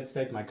yield. So let's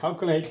take my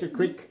calculator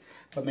quick,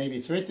 but maybe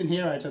it's written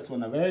here. I just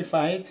want to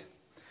verify it.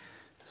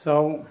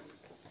 So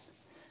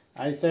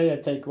I say I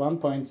take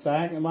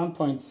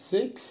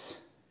 1.6,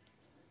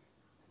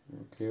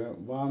 okay,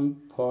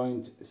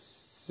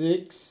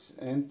 1.6,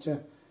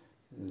 enter,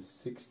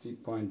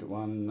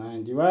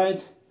 60.19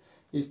 divide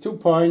is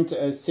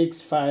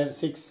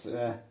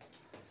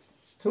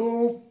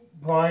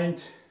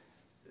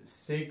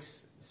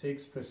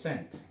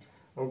 2.66%.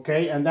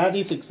 Okay, and that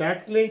is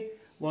exactly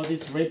what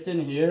is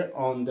written here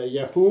on the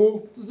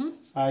Yahoo.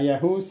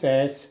 Yahoo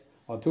says,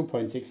 or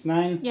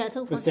 2.69%, yeah,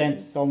 2.69%.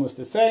 It's almost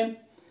the same.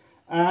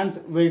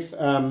 And with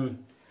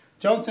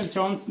Johnson &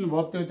 Johnson,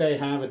 what do they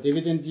have? A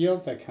dividend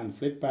yield. I can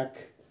flip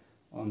back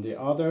on the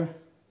other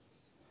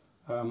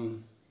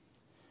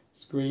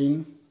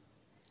screen.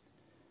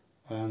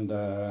 And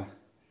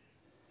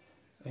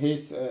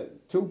his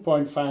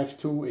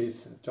 2.52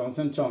 is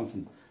Johnson &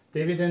 Johnson.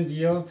 Dividend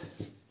yield.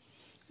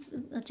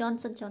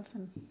 Johnson &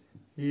 Johnson.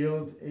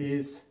 Yield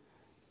is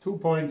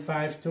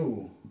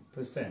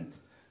 2.52%.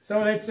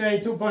 So let's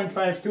say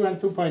 2.52 and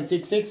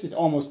 2.66 is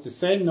almost the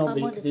same, no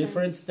big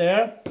difference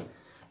there.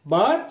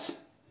 But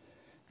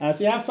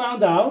as you have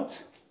found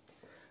out,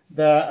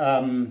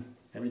 the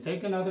let me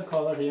take another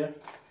color here.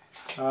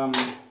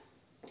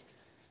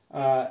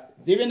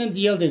 Dividend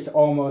yield is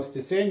almost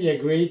the same. You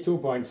agree,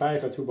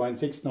 2.5 or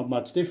 2.6, not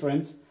much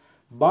difference.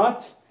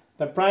 But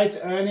the price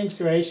earnings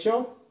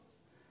ratio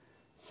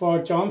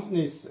for Johnson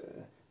is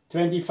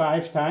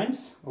 25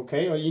 times,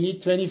 okay, or you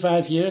need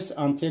 25 years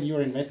until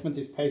your investment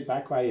is paid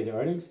back via the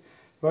earnings,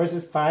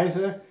 versus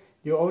Pfizer,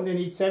 you only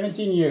need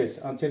 17 years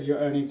until your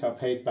earnings are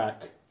paid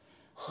back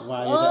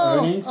via the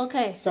earnings.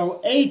 Okay.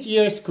 So 8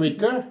 years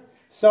quicker.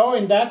 So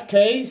in that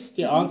case,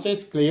 the answer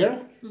is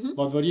clear.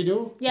 What would you do?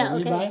 Yeah, what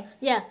would okay. you buy?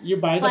 Yeah. You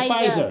buy the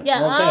Pfizer.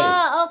 Yeah. Okay.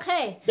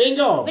 Okay.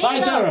 Bingo.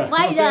 Pfizer.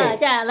 Pfizer.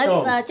 Okay. ចាឥឡូវ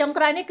ចុង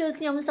ក្រោយនេះគឺ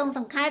ខ្ញុំសូមស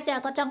ង្ខេបចា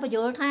គាត់ចង់បញ្យ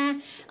ល់ថា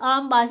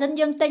បើសិន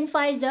យើងទិញ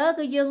Pfizer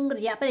គឺយើងរ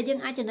យៈពេលដែលយើង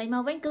អាចចំណេញម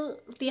កវិញគឺ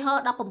ឧទាហរ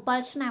ណ៍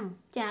17ឆ្នាំ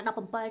ចា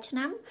17ឆ្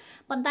នាំ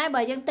ប៉ុន្តែ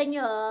បើយើងទិញ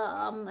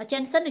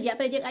Janssen រយៈ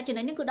ពេលយើងអាចចំ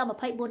ណេញនេះគឺដល់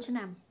24ឆ្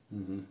នាំ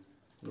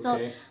Okay. So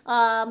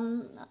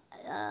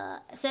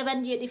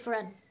 7 year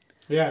different.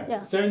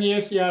 Yeah. 7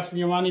 years you have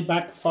your money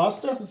back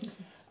faster.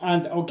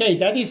 And okay,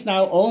 that is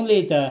now only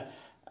the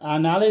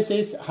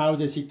analysis how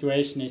the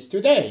situation is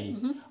today.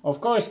 Of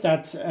course,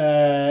 that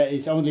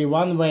is only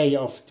one way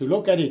to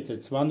look at it.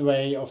 It's one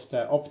way of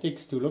the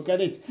optics to look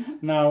at it.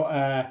 Now,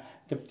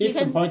 the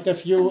different point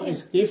of view is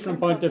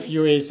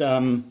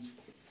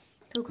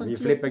we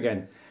flip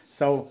again.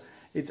 So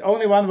it's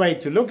only one way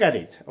to look at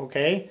it.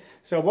 Okay.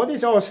 So what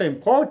is also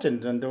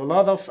important, and a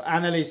lot of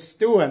analysts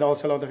do, and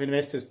also a lot of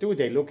investors do,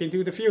 they look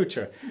into the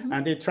future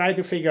and they try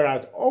to figure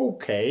out,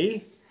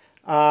 okay,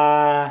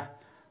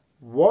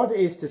 what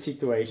is the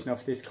situation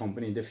of this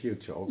company in the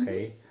future?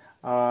 Okay,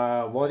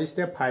 what is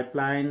their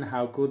pipeline?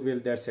 How good will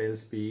their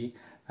sales be,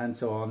 and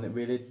so on?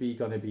 Will it be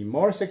going to be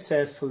more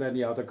successful than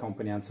the other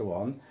company, and so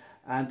on?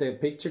 And the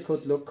picture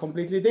could look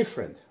completely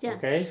different. Yeah.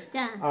 Okay.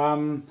 Yeah.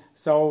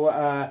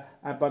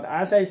 But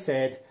as I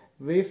said,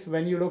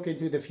 when you look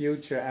into the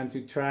future and to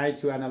try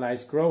to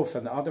analyze growth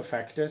and other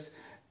factors,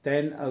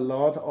 then a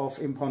lot of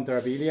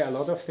imponderability, a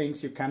lot of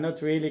things you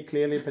cannot really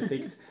clearly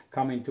predict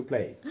come into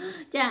play.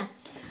 Yeah.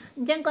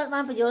 អញ្ចឹងគាត់បា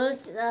នបញ្យល់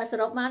ស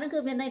រុបមកហ្នឹងគឺ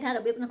មានន័យថារ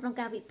បៀបនៅក្នុង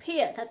ការវិភា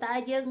គថាតើ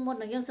យើងមុន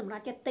នឹងយើងសម្រា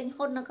ប់ចិត្តទិញ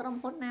ហ៊ុននៅក្រុម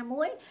ហ៊ុនណា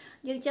មួយ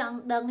យើងចង់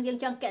ដឹងយើង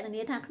ចង់កណ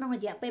នាថាក្នុងរ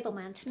យៈពេលប្រ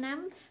ហែលឆ្នាំ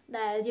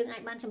ដែលយើងអា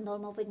ចបានចំណូល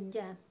មកវិញ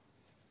ចា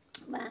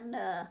បាន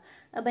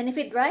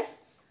benefit right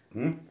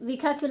we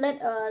calculate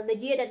the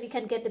year that we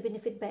can get the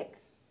benefit back.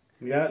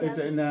 Yeah, it's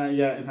in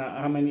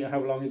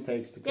how long it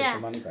takes to get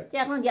the money back.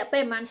 ចាក្នុងរយៈពេ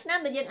លប្រហែលឆ្នាំ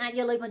ដែលយើងអាចយ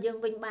កលុយមកយើង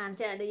វិញបាន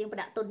ចាដែលយើងប្រ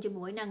ដាក់ទុនជា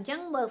មួយហ្នឹងអញ្ចឹង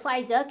បើ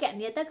Pfizer កណ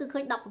នាទៅគឺឃើ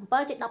ញ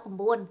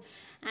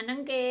17.19 អាហ្នឹង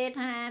គេ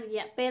ថារ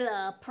យៈពេល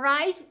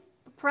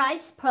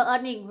price per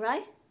earning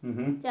right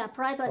ចា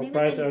price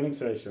earnings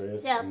ratio yes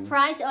ចា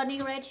price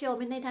earning ratio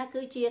មានន័យថា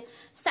គឺជា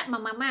សមា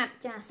មាត្រ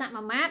ចាស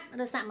មាមាត្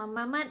រឬសមា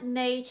មាត្រ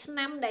នៃឆ្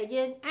នាំដែល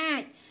យើងអា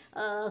ច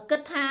គិ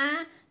តថា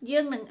យើ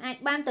ងនឹងអាច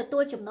បានទទួ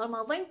លចំណូលម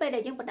កវិញពេលដែ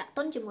លយើងប្រដាក់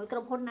ទុនជាមួយក្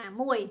រុមហ៊ុនណា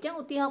មួយអញ្ចឹង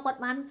ឧទាហរណ៍គាត់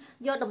បាន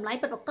យកតម្លៃ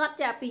ពិតប្រាកដ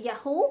ចាពី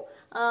Yahoo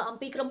អំ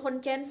ពីក្រុមហ៊ុន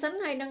Janssen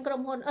ហើយនិងក្រុ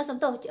មហ៊ុន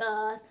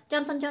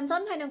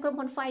Johnson ហើយនិងក្រុម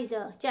ហ៊ុន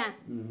Pfizer ចា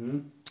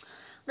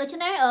ដូច្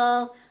នេះ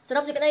ស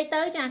រុបសេចក្តី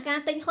ទៅចាការ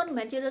ទិញហ៊ុនមិន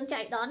មែនជារឿងចៃ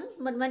ដន្យ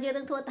មិនមែនជា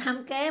រឿងធ្វើតាម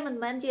គេមិន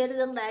មែនជា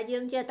រឿងដែលយើ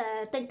ងចេះតែ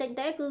ទិញ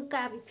ទេគឺ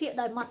ការវិភាគ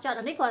ដោយម៉ត់ចត់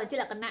អានេះគ្រាន់តែជា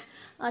លក្ខណៈ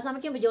សម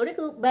ខ្ញុំបញ្យល់នេះ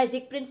គឺ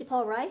basic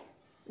principle right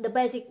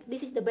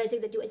this is the basic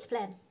that you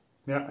explain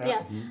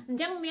អ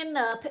ញ្ចឹងមាន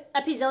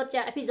episode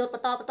ចា episode ប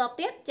ន្ត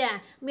ទៀតចា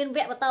មានវ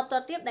គ្គបន្ត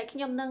ទៀតដែលខ្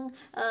ញុំនឹង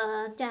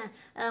ចា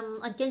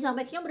អញ្ជើញស្វា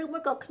មីខ្ញុំឬមួ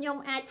យក៏ខ្ញុំ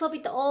អាចធ្វើវី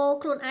ដេអូ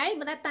ខ្លួនឯង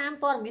មិនតែតាម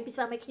ព័ត៌មានពីស្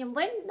វាមីខ្ញុំ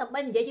វិញដើម្បី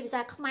និយាយជាភា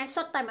សាខ្មែរ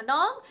សុទ្ធតែម្ដ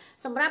ង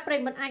សម្រាប់ប្រិយ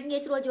មិត្តអាចងា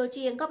យស្រួលយល់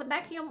ជាងក៏ប៉ុន្តែ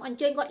ខ្ញុំអញ្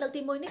ជើញគាត់លើក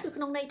ទី1នេះគឺ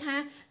ក្នុងន័យថា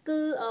គឺ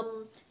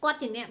គាត់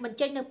ជាអ្នកបញ្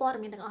ចេញនៅព័ត៌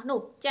មានទាំងអស់នោះ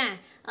ចា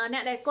អ្ន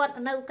កដែលគាត់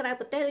នៅក្រៅ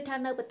ប្រទេសឬថា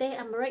នៅប្រទេស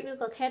អាមេរិកឬ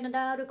ក៏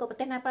Canada ឬក៏ប្រ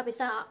ទេសណាប្រើភា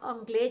សាអ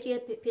ង់គ្លេសជា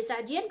ភាសា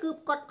យានគឺ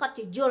គាត់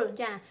ជាយល់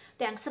ចា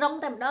ទាំងស្រុង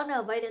តែម្ដងនៅ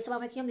អ្វីដែលស្វា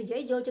មីខ្ញុំនិយា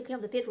យយល់ជាងខ្ញុំ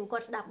ទៅទៀតព្រោះគា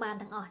ត់ស្ដាប់បាន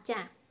ទាំងអស់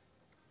ចា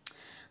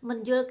មិន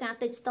យល់ការ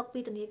ទិញស្តុកពី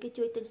ធនាគារ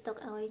ជួយទិញស្តុក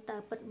ឲ្យតើ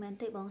ពិតមែន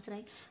ទេបងស្រី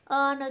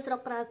នៅស្រុក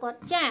ក្រៅគាត់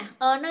ចា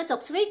នៅស្រុក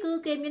ស្វីគឺ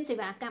គេមានសេ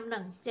វាកម្មហ្នឹ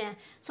ងចា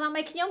ស្វា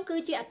មីខ្ញុំគឺ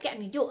ជាអគ្គ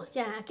នាយក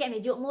ចាអគ្គនា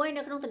យកមួយ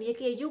នៅក្នុងធនា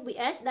គារ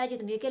UBS ដែលជា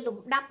ធនាគារលំ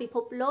ដាប់ពិភ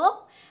ពលោក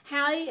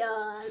ហើយ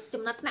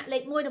ចំណាត់ថ្នាក់លេ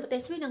ខ1នៅប្រទេស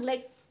ស្វីនិងលេខ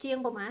ជាង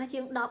ប្រហែលជា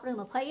ង10ឬ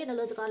20នៅ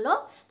លើសកលលោក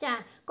ចា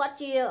គាត់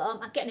ជា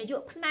អគ្គនាយ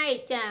កផ្នែក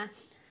ចា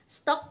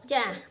stock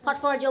ចា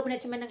portfolio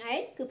management ហ្នឹងឯង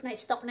គឺផ្នែក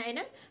stock ណែហ្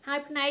នឹងហើយ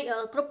ផ្នែក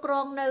គ្រប់គ្រ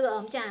ងនៅ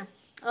ចា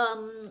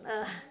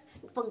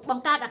ប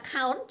ង្កើត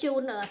account ជូ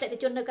នអតិថិ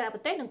ជននៅក្រៅប្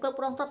រទេសនិងគ្រប់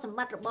គ្រងទ្រព្យសម្ប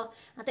ត្តិរបស់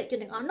អតិថិជន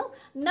ទាំងអស់នោះ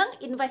និង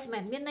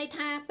investment មានន័យ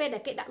ថាពេលដែ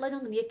លគេដាក់លុយក្នុ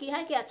ងធនាគារ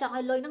ហើយគេអត់ចង់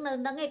ឲ្យលុយហ្នឹងនៅ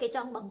ហ្នឹងទេគេច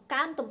ង់បង្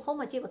កើនទំហំ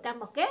អាជីវកម្ម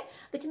របស់គេ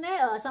ដូច្នេះ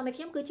ស្វាមី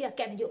ខ្ញុំគឺជាអគ្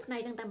គនាយកផ្នែក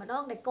ហ្នឹងតែម្ដ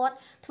ងដែលគាត់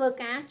ធ្វើ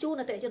ការជូន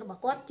អតិថិជនរប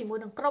ស់គាត់ជាមួយ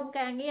នឹងក្រុម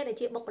ការងារដែល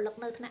ជាបុគ្គលិក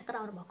នៅថ្នាក់ក្រោ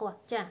មរបស់គាត់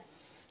ចា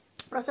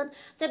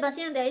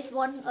Sebastian, there is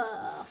one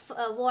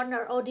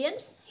Warner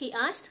audience. He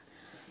asked,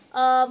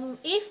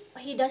 if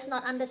he does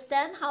not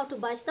understand how to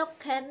buy stock,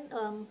 can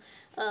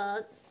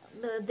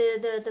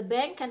the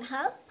bank can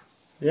help?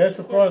 Yes,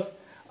 of course.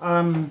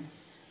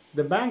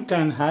 The bank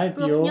can help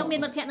you.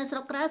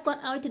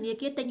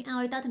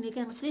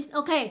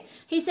 Okay,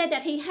 he said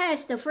that he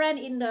has the friend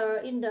in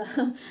the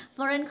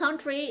foreign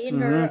country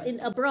in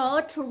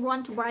abroad who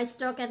want to buy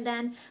stock and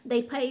then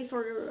they pay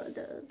for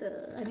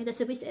the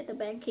service at the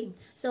banking.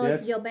 So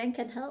yes. Your bank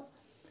can help.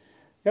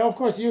 Yeah, of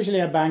course, usually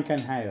a bank can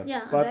help.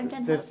 Yeah, but a bank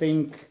can the help.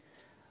 thing,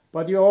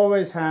 but you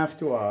always have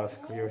to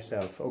ask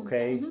yourself,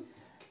 okay,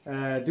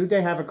 do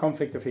they have a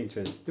conflict of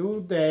interest?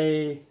 Do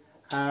they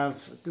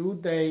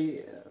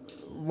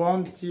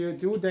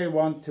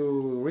want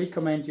to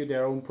recommend you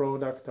their own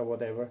product or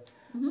whatever?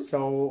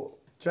 So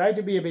try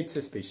to be a bit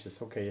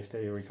suspicious, okay, if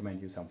they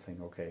recommend you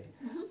something, okay.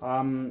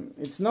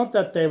 It's not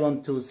that they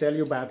want to sell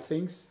you bad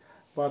things,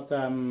 but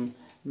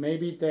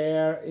maybe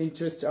their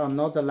interests are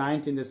not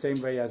aligned in the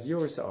same way as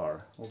yours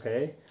are,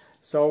 okay.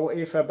 So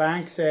if a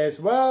bank says,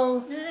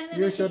 well,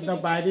 you should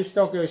not buy this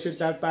stock, you should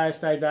not buy a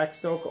STIDAX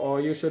stock,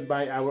 or you should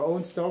buy our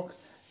own stock,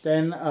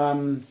 then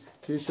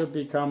you should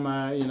become,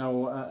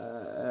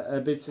 a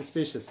bit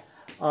suspicious.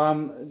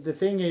 The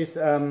thing is,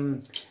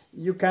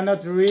 you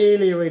cannot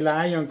really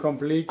rely on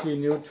completely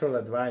neutral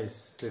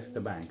advice with the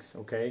banks,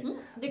 okay?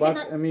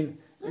 But I mean,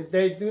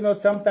 they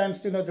sometimes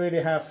do not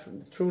really have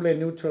truly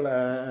neutral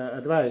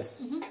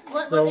advice.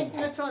 What is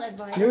neutral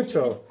advice?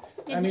 Neutral.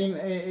 I mean,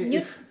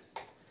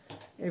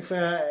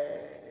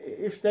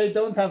 if they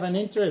don't have an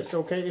interest,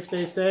 okay, if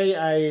they say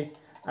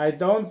I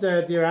don't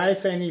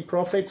derive any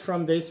profit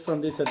from this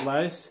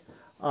advice,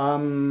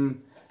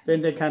 then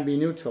they can be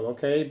neutral,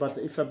 okay. But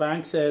if a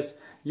bank says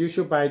you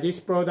should buy this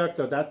product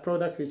or that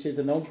product, which is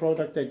a known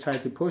product they try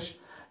to push,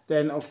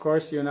 then of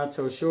course you're not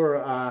so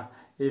sure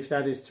if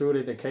that is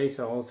truly the case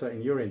or also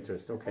in your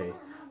interest, okay.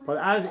 But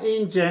as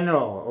in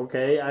general,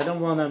 okay, I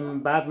don't want to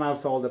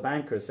badmouth all the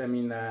bankers. I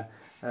mean,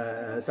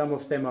 some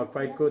of them are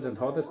quite good and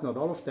honest, not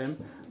all of them,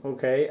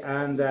 okay.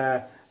 And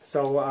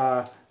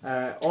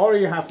or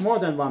you have more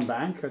than one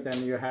bank,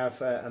 then you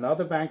have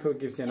another bank who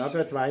gives you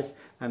another advice,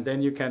 and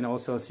then you can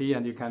also see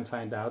and you can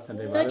find out and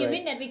evaluate. So you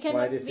mean that we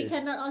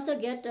cannot also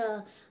get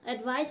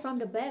advice from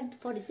the bank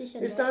for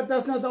decisions? That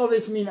does not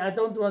always mean, I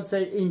don't want to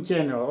say in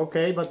general,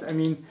 okay, but I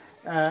mean,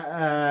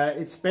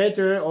 it's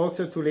better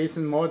also to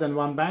listen more than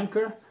one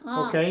banker,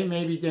 okay,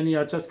 maybe then you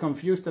are just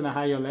confused on a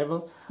higher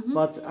level,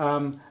 but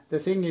the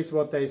thing is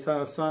what they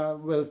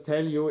will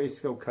tell you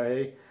is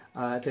okay,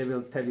 they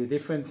will tell you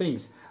different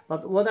things.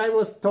 But what I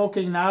was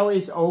talking now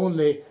is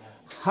only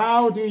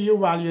how do you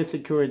value a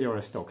security or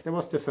a stock? That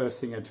was the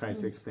first thing I tried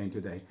to explain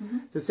today.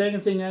 The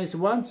second thing is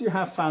once you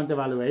have found the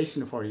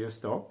valuation for your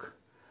stock,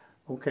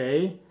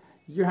 okay,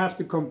 you have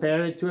to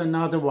compare it to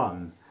another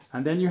one.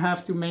 And then you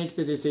have to make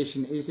the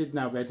decision, is it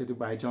now better to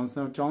buy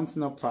Johnson &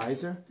 Johnson or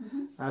Pfizer?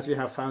 As we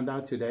have found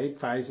out today,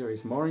 Pfizer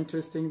is more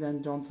interesting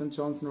than Johnson &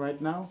 Johnson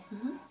right now.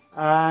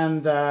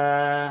 And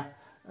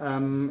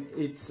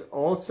it's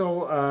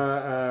also,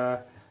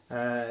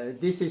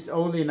 this is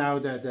only now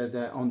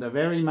on the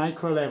very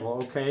micro level,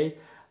 okay?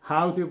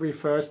 How to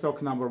prefer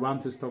stock number 1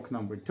 to stock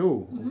number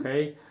 2,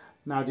 okay?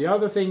 Now the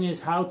other thing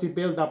is how to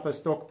build up a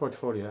stock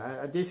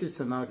portfolio. This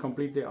is a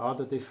completely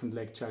other different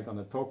lecture I'm going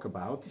to talk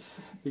about,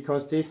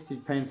 because this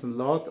depends a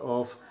lot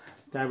of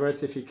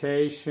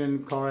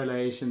diversification,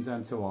 correlations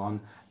and so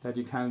on, that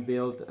you can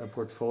build a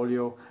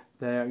portfolio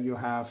there you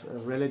have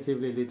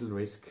relatively little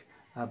risk.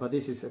 But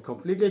this is a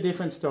completely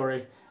different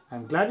story.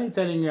 I'm gladly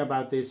telling you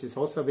about this. There's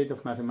also a bit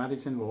of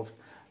mathematics involved.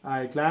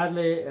 I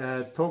gladly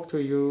talk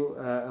to you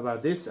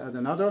about this at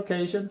another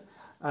occasion.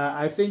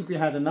 I think we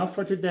had enough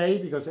for today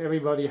because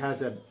everybody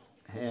has a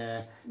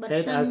head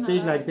as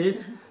big like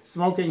this,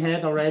 smoking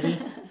head already,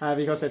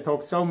 because I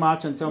talked so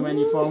much and so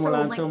many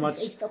formula and so much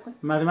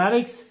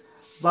mathematics.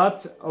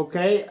 But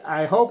okay,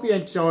 I hope you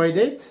enjoyed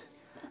it.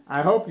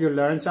 I hope you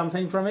learned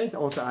something from it.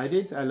 Also I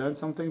did. I learned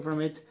something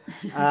from it.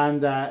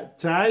 And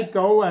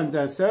go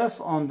and surf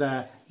on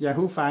the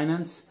Yahoo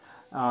Finance.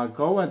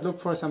 Go and look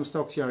for some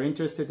stocks you're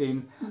interested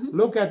in.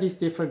 Look at these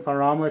different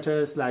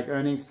parameters like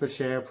earnings per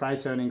share,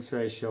 price earnings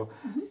ratio,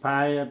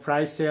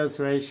 price sales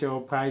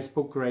ratio, price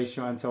book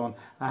ratio, and so on.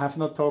 I have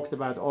not talked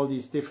about all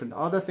these different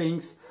other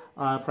things,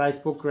 price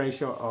book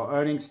ratio or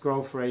earnings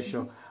growth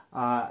ratio.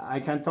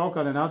 I can talk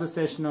on another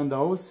session on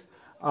those.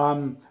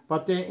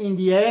 But in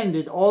the end,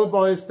 it all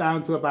boils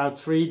down to about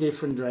 3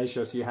 different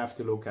ratios you have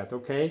to look at,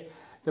 okay?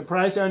 The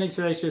price earnings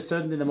ratio is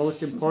certainly the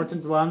most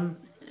important one.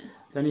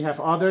 Then you have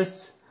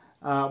others.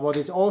 What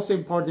is also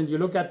important, you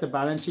look at the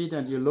balance sheet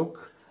and you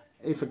look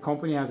if a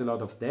company has a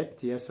lot of debt,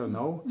 yes or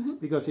no.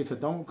 Because if a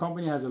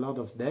company has a lot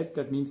of debt,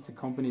 that means the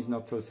company is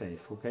not so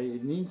safe, okay?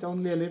 It needs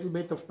only a little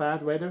bit of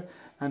bad weather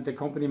and the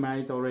company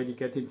might already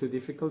get into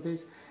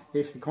difficulties.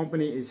 If the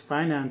company is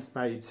financed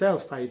by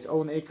itself, by its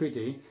own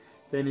equity,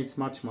 then it's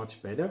much,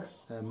 much better,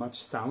 much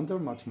sounder,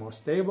 much more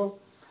stable.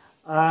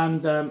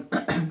 And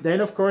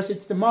then, of course,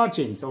 it's the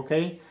margins,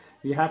 okay?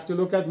 We have to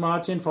look at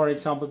margin, for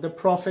example, the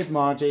profit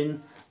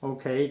margin,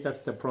 okay?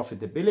 That's the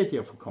profitability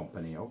of a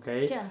company,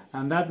 okay? Yeah.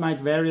 And that might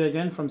vary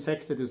again from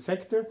sector to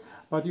sector,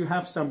 but you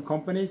have some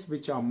companies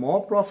which are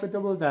more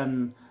profitable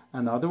than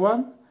another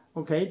one,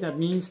 okay? That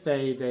means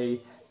they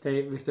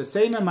with the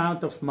same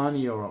amount of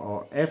money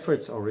or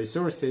efforts or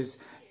resources,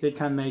 they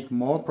can make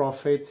more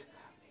profit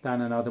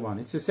than another one.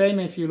 It's the same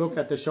if you look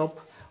at the shop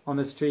on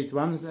the street.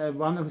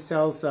 One who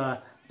sells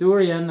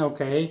durian,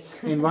 okay,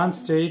 in one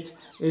street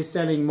is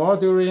selling more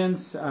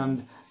durians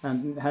and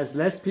and has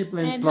less people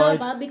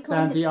employed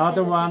than the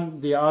other one,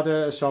 the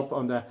other shop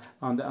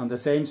on the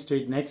same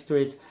street next to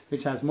it,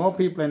 which has more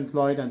people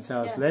employed and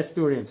sells less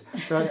durians.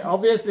 So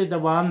obviously the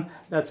one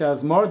that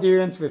sells more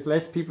durians with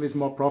less people is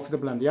more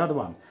profitable than the other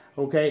one.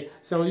 Okay,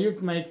 so you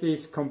make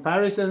these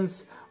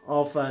comparisons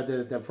of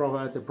the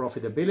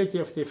profitability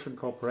of different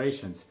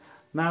corporations.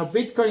 Now,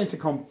 Bitcoin is a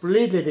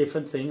completely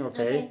different thing,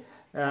 okay?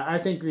 I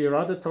think we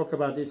rather talk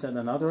about this on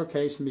another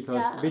occasion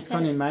because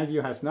Bitcoin, in my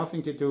view, has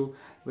nothing to do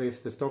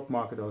with the stock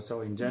market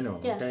also in general,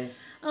 okay?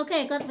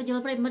 Okay, គាត់បញ្យ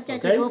ល់ប្រិមិត្តចា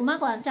ជារួមមក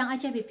គាត់ចង់ឲ្យ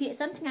ចេះវិភាគ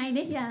សិនថ្ងៃ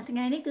នេះចាថ្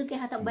ងៃនេះគឺគេ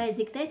ហៅថា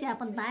basic ទេចា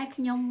ប៉ុន្តែ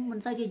ខ្ញុំមិន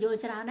សូវជាយល់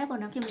ច្រើនដែរព្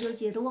រោះខ្ញុំយល់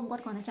ជារួមគា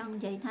ត់គ្រាន់តែចង់និ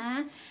យាយថា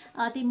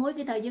ទី1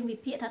គឺត្រូវយើងវិ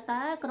ភាគថា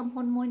តើក្រុម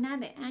ហ៊ុនមួយណា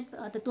ដែលអាច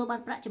ទទួលបា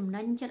នប្រាក់ចំ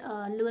ណេញ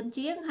លឿន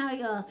ជាងហើយ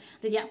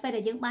រយៈពេល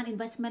ដែលយើងបាន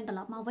investment ត្រ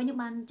ឡប់មកវិញ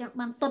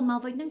បានទុនមក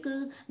វិញហ្នឹងគឺរ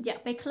យៈ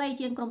ពេលខ្លី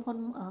ជាងក្រុមហ៊ុន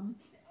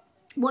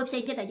មួយផ្សេ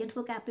ងទៀតដែលយើងធ្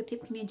វើការប្រៀបធៀប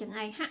គ្នាចឹង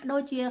ឯងហាក់ដូ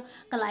ចជា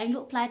កន្លែងល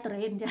ក់ផ្លែទុ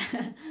រេនចា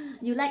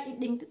You like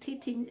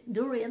eating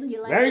durian you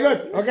like Very good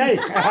okay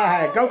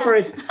go for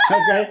it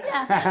okay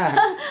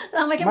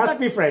must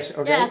be fresh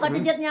okay គាត់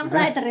ទៅចិត្តញ៉ាំផ្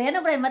លែទុរេន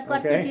ណាប្រិមិត្តគា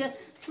ត់គឺជា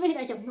ស្វីត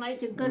ឲ្យចម្លែក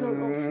ជាងគេលោក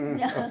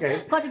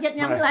គាត់ទៅចិត្ត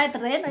ញ៉ាំផ្លែ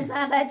ទុរេនដោយសា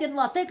រតែជន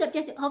បរទេសគាត់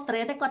ចេះហូបទុ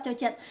រេនតែគាត់ចូល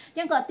ចិត្តអញ្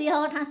ចឹងគាត់ឧទាហ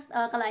រណ៍ថា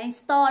កន្លែង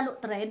store លក់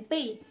ទុរេន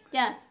2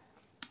ចា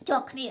ជា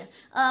ប់គ្នា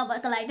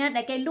កន្លែងណា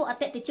ដែលគេលក់អ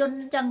តិថិជន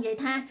ចង់និយាយ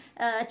ថា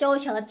ចូល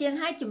ច្រើនជាង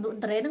ហើយចំនួន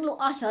តរេនឹងលក់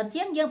អស់ច្រើន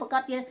ជាងយើងប្រកា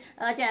សជា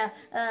ចា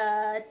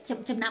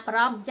ចំណាប់អារ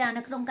ម្មណ៍ចា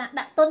នៅក្នុងការ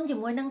ដាក់ទុនជា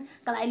មួយនឹង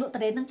កន្លែងលក់ត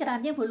រេនឹងច្រើន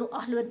ជាងព្រោះលក់អ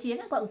ស់លឿនជាង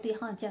គាត់ឧទា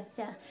ហរណ៍អញ្ចឹង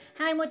ចា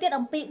ហើយមួយទៀត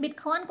អំពី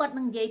Bitcoin គាត់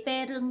នឹងនិយាយ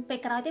រឿងពេល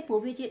ក្រោយទេព្រោះ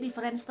វាជា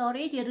different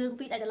story ជារឿង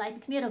ពីរដាច់ដライពី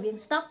គ្នារវាង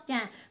stock ចា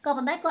ក៏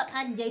ប៉ុន្តែគាត់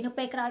អាចនិយាយនៅ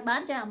ពេលក្រោយបា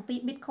នចាអំពី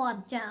Bitcoin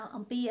ចា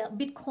អំពី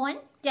Bitcoin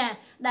ចា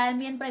ដែល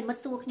មានប្រិមិត្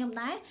តសួរខ្ញុំ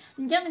ដែរ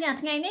អញ្ចឹងចា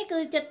ថ្ងៃនេះគឺ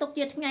ចិត្តទុក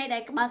ជាថ្ងៃដែ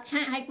លបើកឆា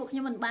កឲ្យពួកខ្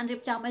ញុំមិនបានរៀ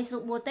បចំអីស្រួ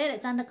លបួលទេដោយ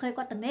សារនៅឃើញ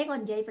គាត់តនេគា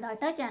ត់និយាយបណ្ដោយ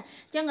ទៅចា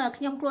អញ្ចឹង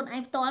ខ្ញុំខ្លួនឯ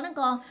ងផ្ទាល់ហ្នឹង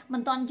ក៏មិ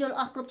នទាន់យល់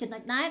អស់គ្រប់ចំណុ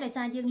ចដែរដោយ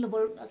សារយើងរវ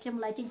ល់ខ្ញុំ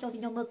ឡាយចេញចូលទី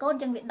ខ្ញុំមើលកូនអ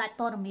ញ្ចឹងវាដាច់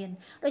ព័ត៌មាន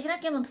ដូច្នេះ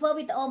ខ្ញុំនឹងធ្វើ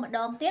វីដេអូម្ដ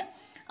ងទៀត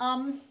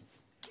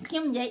ខ្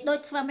ញុំនិយាយដូច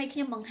ស្វាមីខ្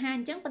ញុំបង្ហាញ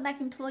អញ្ចឹងប៉ុន្តែ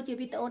ខ្ញុំធ្វើជា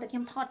វីដេអូដែលខ្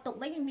ញុំថតទុក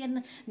វិញមាន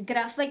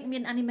graphic មា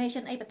ន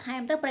animation អីបន្ថែ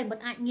មទៅប្រិមិត្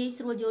តអាចងាយ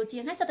ស្រួលយល់ជា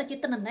ងហើយសិតតែជា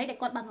ទិន្នន័យដែល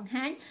គាត់បានបង្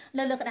ហាញ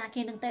លើក្តារ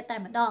ខៀននឹងតែ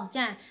ម្ដង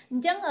ចាអ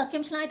ញ្ចឹងខ្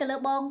ញុំឆ្លើយទៅលើ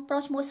បងប្រុ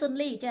សឈ្មោះស៊ុន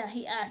លីចា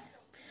he asked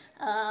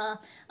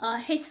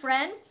his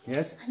friend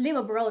live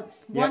abroad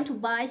want to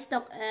buy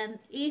stock and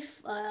if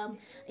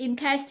in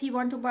case he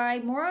want to buy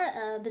more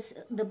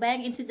the bank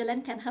in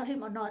Switzerland can help him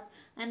or not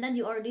and then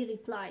you already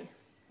reply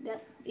that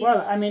well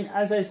I mean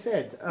as I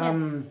said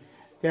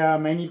there are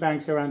many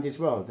banks around this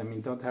world. I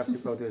mean, don't have to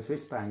go to a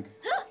Swiss bank.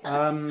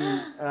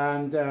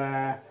 And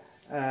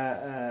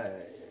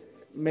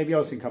maybe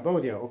also in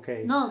Cambodia, okay.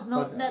 No,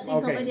 in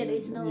Cambodia there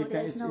is no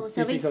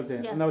service.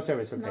 No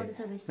service, okay. No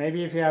service. Maybe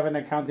if you have an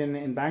account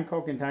in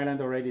Bangkok, in Thailand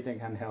already, they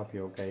can help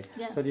you, okay.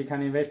 Yeah. So you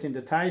can invest in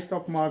the Thai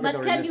stock market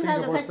or in the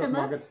Singapore stock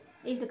market.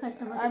 If the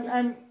customer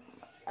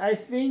I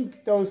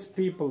think those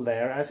people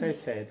there, as I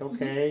said,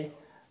 okay,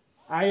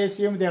 I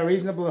assume they are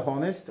reasonably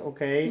honest,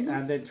 okay,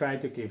 and they try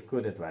to give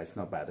good advice,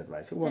 not bad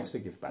advice. Who wants to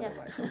give bad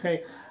advice, okay?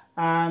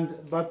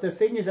 But the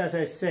thing is, as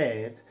I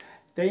said,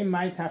 they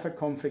might have a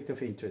conflict of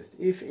interest.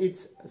 If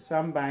it's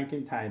some bank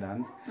in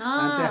Thailand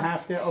and they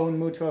have their own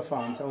mutual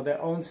funds or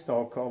their own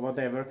stock or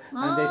whatever,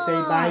 and they say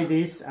buy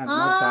this and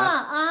not that,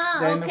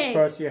 then of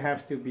course you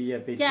have to be a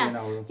bit, you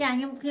know, careful. Okay.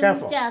 ខ្ញុំ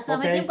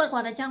គាត់គា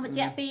ត់តែចង់បញ្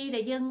ជាក់ពី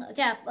ដែលយើង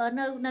ចា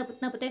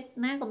នៅប្រទេស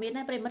ណាក៏មាន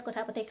ដែរប្រិមិត្តគាត់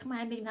ថាប្រទេសខ្មែ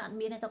រមានអត់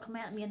មានស្រុកខ្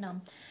មែរអត់មា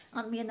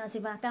នសេ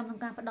វាកម្មក្នុង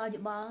ការផ្ដល់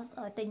យោបល់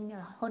ទិញ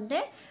ហ៊ុនទេ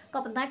ក៏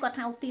ប៉ុន្តែគាត់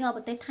ថាឧទាហរណ៍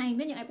ប្រទេសថៃ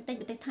មានយើងអាចប្រទេ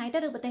សថៃទៅ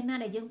ឬប្រទេសណា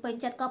ដែលយើងពេញ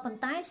ចិត្តក៏ប៉ុន្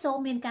តែសូម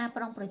មានការ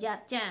ប្រុងប្រយ័ត្ន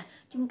ចា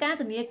ជួនកាល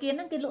ធនាគារហ្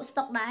នឹងគេលក់ស្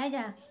តុកដែរ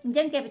ចាអញ្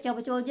ចឹងគេបញ្ចុះប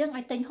ញ្ចូលយើង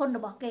អាចទិញហ៊ុនរ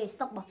បស់គេស្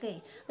តុករបស់គេ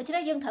ដូច្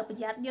នេះយើងត្រូវប្រ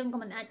យ័ត្នយើងក៏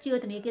មិនអាចជឿ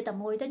ធនាគារតែ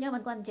មួយទេខ្ញុំមិ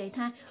នគាត់និយាយ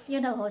ថាយើ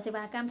ងត្រូវរកសេ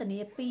វាកម្មធនា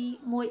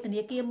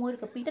គារមួយឬ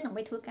ក៏ពីរទៅដើម្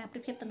បីធ្វើការប្រៀ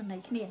បធៀបទិន្នន័យ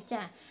គ្នា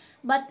ចា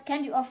But can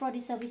you offer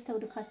this service to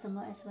the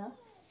customer as well?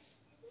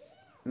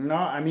 No,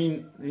 I mean,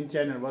 in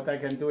general, what I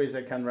can do is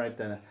I can write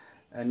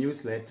a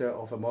newsletter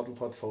of a model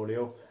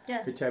portfolio,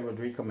 which I would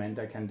recommend.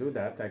 I can do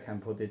that. I can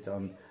put it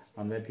on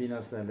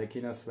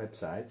Lekina's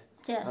website.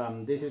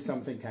 This is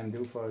something I can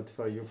do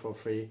for you for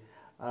free.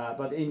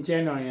 But in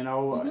general, you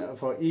know,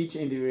 for each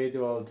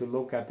individual to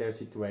look at their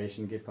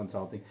situation, give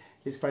consulting,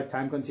 is quite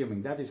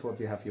time-consuming. That is what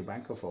you have your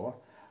banker for.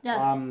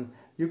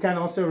 You can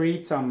also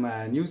read some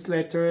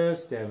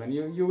newsletters. There, when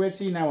you will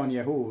see now on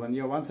Yahoo, when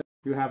you want to,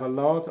 you have a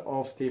lot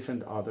of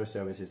different other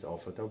services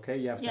offered. Okay,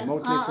 you have the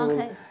Motley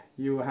Fool,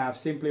 you have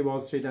Simply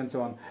Wall Street, and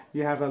so on.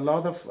 You have a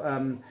lot of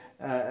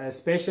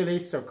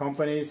specialists or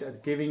companies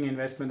giving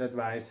investment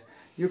advice.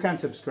 You can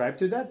subscribe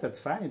to that. That's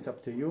fine. It's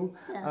up to you.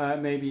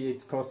 Maybe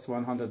it costs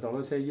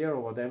 $100 a year or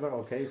whatever.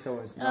 Okay,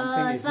 so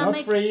something is not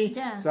free.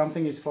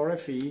 Something is for a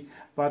fee.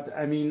 But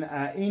I mean,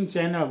 in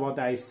general, what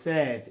I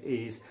said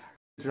is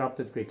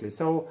interrupted quickly.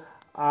 So.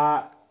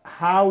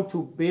 How to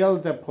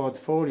build a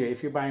portfolio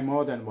if you buy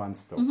more than one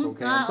stock,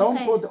 okay?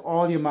 Don't put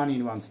all your money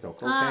in one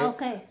stock,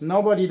 okay?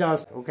 Nobody does,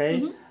 okay?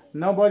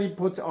 nobody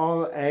puts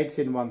all eggs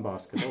in one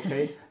basket,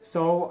 okay?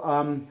 So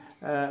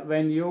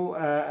when you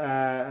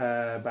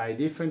buy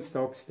different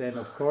stocks, then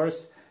of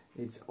course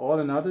it's all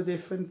another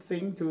different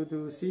thing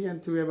to see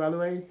and to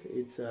evaluate.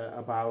 It's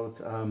about,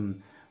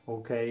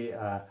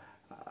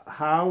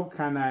 how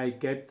can I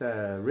get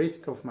the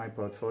risk of my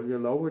portfolio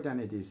lower than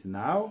it is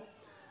now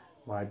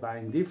by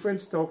buying different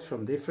stocks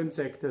from different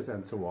sectors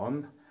and so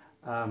on.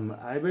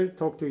 I will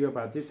talk to you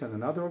about this on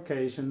another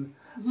occasion,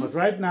 but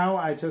right now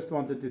I just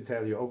wanted to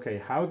tell you, okay,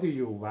 how do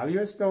you value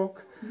a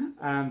stock?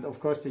 And of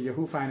course the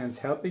Yahoo Finance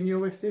helping you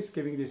with this,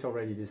 giving this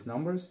already these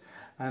numbers,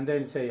 and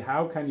then say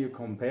how can you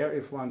compare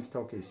if one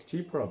stock is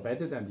cheaper or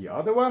better than the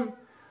other one.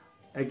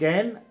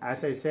 Again,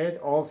 as I said,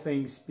 other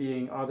things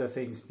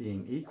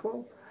being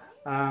equal,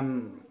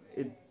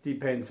 it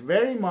depends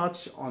very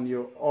much on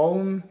your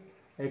own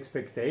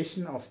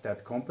expectation of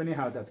that company,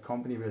 how that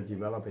company will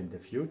develop in the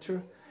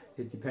future.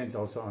 It depends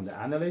also on the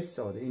analysts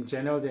or in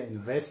general the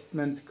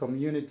investment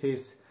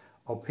community's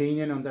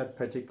opinion on that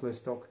particular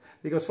stock.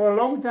 Because for a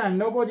long time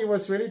nobody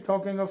was really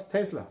talking of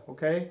Tesla,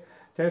 okay?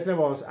 Tesla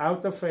was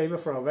out of favor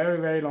for a very,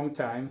 very long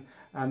time,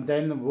 and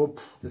then whoop,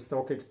 the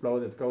stock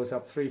exploded, goes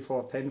up 3,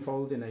 4,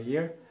 10-fold in a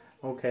year.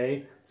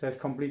 Okay, so it's a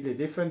completely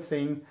different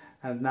thing,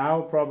 and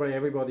now probably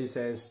everybody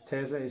says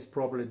Tesla is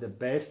probably the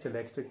best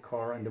electric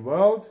car in the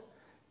world.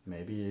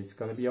 Maybe it's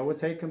going to be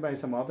overtaken by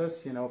some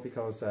others, you know,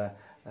 because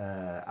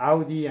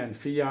Audi and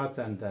Fiat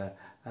and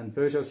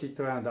Peugeot,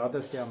 Citroën and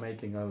others, they are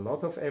making a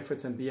lot of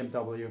efforts, and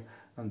BMW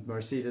and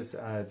Mercedes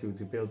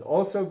to build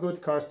also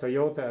good cars,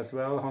 Toyota as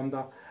well,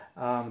 Honda,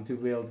 to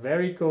build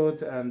very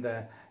good and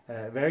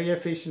very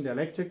efficient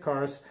electric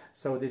cars.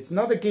 So it's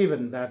not a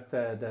given that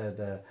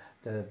the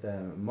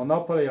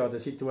monopoly or the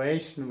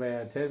situation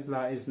where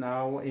Tesla is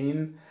now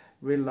in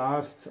will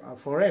last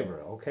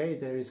forever. Okay,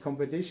 there is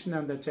competition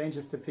and that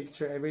changes the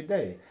picture every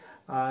day.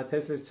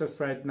 Tesla is just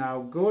right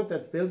now good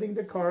at building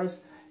the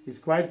cars, is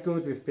quite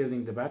good with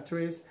building the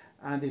batteries,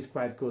 and is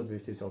quite good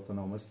with this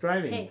autonomous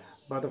driving. Okay.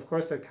 But of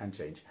course that can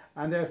change.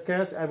 And of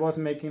course I was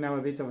making now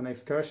a bit of an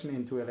excursion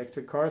into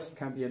electric cars. It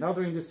can be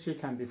another industry,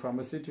 can be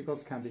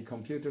pharmaceuticals, can be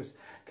computers,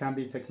 can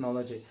be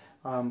technology.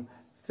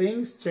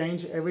 Things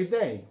change every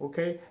day,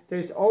 okay?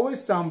 There's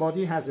always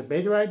somebody has a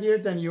better idea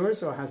than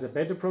yours or has a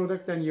better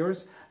product than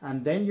yours,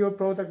 and then your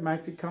product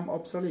might become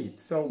obsolete.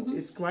 So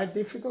it's quite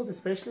difficult,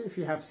 especially if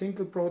you have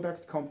single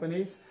product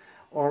companies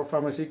or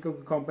pharmaceutical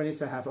companies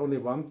that have only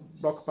one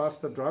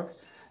blockbuster drug.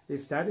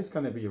 If that is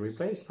going to be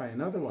replaced by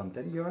another one,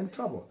 then you're in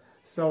trouble.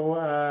 So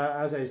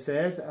as I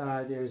said,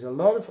 there is a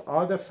lot of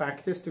other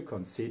factors to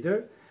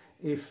consider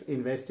if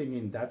investing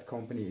in that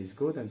company is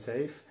good and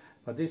safe.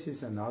 But this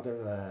is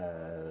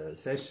another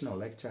session or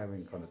lecture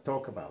I'm going to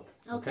talk about.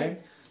 Okay.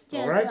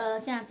 Yes. All right.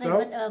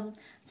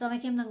 So I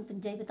came along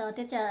today with our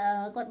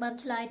teacher. Got one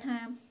slide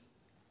time.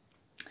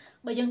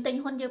 But you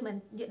think when you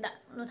mean you that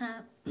no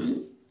time.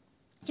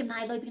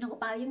 Chimney lôi pin không có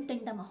bao nhiêu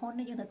tin tầm mà hôn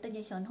nó như là tin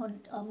như sờn hôn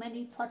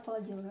many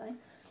portfolio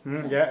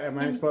right. Yeah,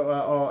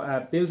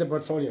 build a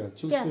portfolio,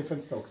 choose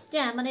different stocks.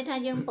 Yeah, mà đây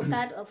thay dương một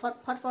cái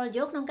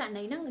portfolio trong cạnh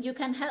này nó you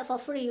can have for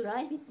free,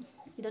 right?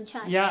 You don't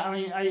charge. Yeah, I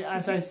mean,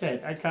 as I said,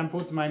 I can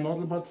put my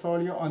model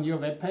portfolio on your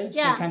webpage.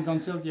 You can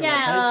consult your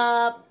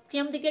webpage. ខ្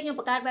ញុំទីគេខ្ញុំ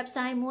បង្កើត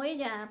website មួយ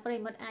ចាប្រិ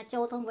មត្តអាចចូ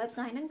លក្នុង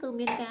website ហ្នឹងគឺ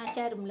មានការ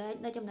ចែករំលែក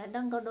នៅចំណេះ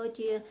ដឹងក៏ដូច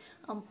ជា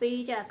អំពី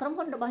ចាក្រុម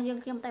ហ៊ុនរបស់យើង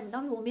ខ្ញុំតែម្ដ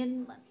ងព្រោះមាន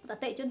អតិ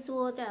ថិជនសួ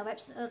រចា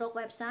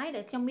website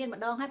ដែលខ្ញុំមាន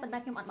ម្ដងហើយប៉ុន្តែ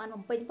ខ្ញុំអត់បាន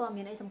បំពេញព័ត៌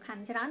មានអីសំខា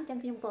ន់ច្រើនអញ្ចឹង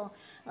ខ្ញុំក៏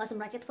ស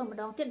ម្រាប់ចិត្តធ្វើម្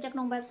ដងទៀតអញ្ចឹងក្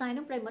នុង website ហ្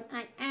នឹងប្រិមត្ត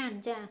អាចអាន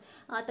ចា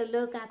ទៅ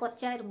លើការគាត់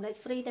ចែករំលែក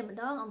free តែម្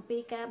ដងអំពី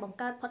ការបង្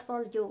កើត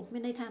portfolio មា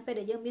នន័យថាពេល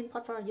ដែលយើងមាន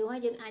portfolio ហើ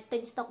យយើងអាចទិ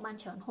ញ stock បាន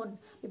ច្រើនហ៊ុន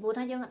ពីព្រោះ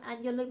ថាយើងអាច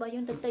យកលុយរបស់យើ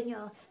ងទៅទិញ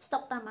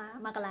stock តាម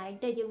មួយកន្លែង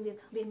ទេយើង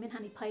វាមាន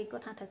ហានិភ័យគា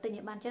ត់ថាត្រូវទិញ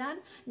ឲ្យបានច្រើន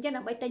អញ្ចឹង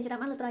ដើម្បីទិញច្រើន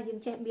បានលើត្រូវយើង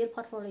ចេះ build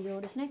portfolio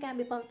ដូច្នេះការ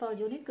build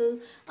portfolio នេះគឺ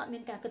អត់មា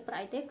នការគិតប្រា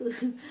ក់អីទេគឺ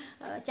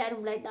ចែក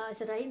រំលែកដោយ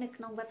សេរីនៅ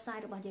ក្នុង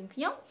website របស់យើងខ្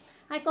ញុំ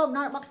ហើយគោលបំណ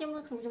ងរបស់ខ្ញុំ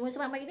ជាមួយស្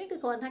វាមីនេះគឺ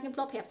គ្រាន់តែខ្ញុំធ្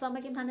លាប់ប្រាប់ស្វាមី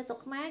ខ្ញុំថានៅស្រុក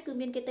ខ្មែរគឺ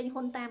មានគេទិញ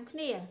ហ៊ុនតាមគ្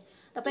នា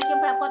តែពេលខ្ញុំ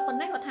ប្រាប់គាត់ប៉ុណ្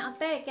ណេះគាត់ថាអត់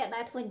ទេគេអត់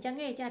ដែរធ្វើអញ្ចឹង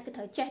ទេចាគឺត្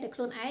រូវចេះដោយខ្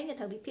លួនឯងគេ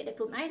ត្រូវវិភាគដោយ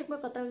ខ្លួនឯងឬមួយ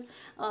ក៏ទៅ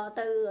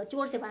ជួ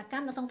លសេវាក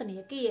ម្មនៅក្នុងធនា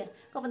គារ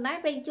ក៏ប៉ុន្តែ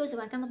ពេលជួលសេ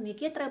វាកម្មនៅធនា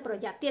គារត្រូវប្រ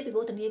យ័ត្នទៀតពីព្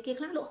រោះធនាគារ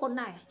ខ្លះលក់ហ៊ុន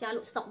ដែរចាល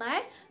ក់ stock ដែរ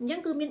អញ្ចឹង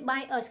គឺមាន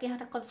buy គេហៅ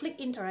ថា conflict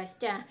interest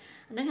ចា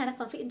ហ្នឹងហៅថា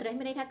conflict interest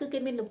មានន័យថាគឺគេ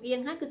មានលំអៀង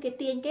ហើយគឺគេ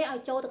ទាញគេឲ្យ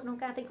ចូលទៅក្នុង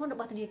ការទិញហ៊ុនរ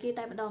បស់ធនាគារ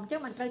តែម្ដងអញ្ចឹ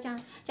ងមិនត្រូវ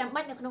ចាំ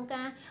បាច់នៅក្នុង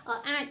ការ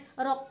អាច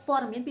រកព័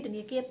ត៌មានពីធ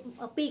នាគារ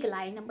ពីរកន្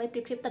លែងដើម្បីប្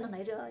រៀបធៀបទិន្នន័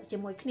យជា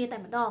មួយគ្នាតែ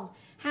ម្ដង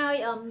ហើយ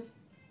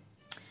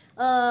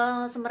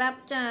សម្រាប់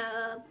ចា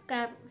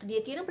ការធនា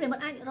គារនោះប្រិមត្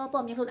តអាចរកព័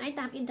ត៌មានខ្លួនឯង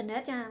តាមអ៊ីនធឺណិ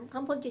តចាក្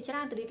រុមហ៊ុនជាច្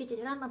រើនធនាគារជា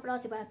ច្រើនបានផ្ដ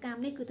ល់សេវាកម្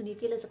មនេះគឺធនា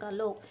គារលើសកល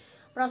លោក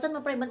ប្រសិនបើ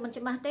ប្រិមត្តមិន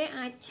ច្បាស់ទេ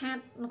អាចឆាត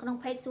នៅក្នុង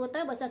page សួរទៅ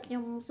បើសិនខ្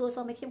ញុំសួរ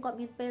សុំឲ្យខ្ញុំគាត់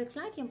មានពេលខ្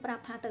លះខ្ញុំប្រា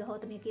ប់ថាទៅរក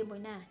ធនាគារមួយ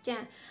ណាចា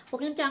ពួក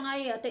ខ្ញុំចង់ឲ្យ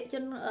អតិថិជ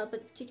នប្រ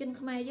ជាជន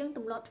ខ្មែរយើងទ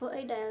ម្លាប់ធ្វើ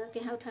អីដែល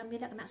គេហៅថាមាន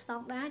លក្ខណៈស្ត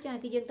ង់ដារចា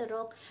គឺយើងទៅរ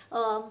ក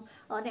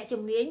អ្នក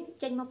ជំនាញ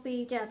ចេញមកពី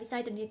ចាវិស័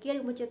យធនាគារ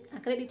ឬមួយជា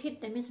accredited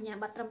ដែលមានសញ្ញា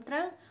បត្រត្រឹមត្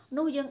រូវ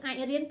នោះយើងអាច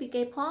រៀនពី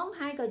គេផង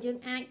ហើយក៏យើង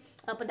អាច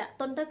ប្រដាក់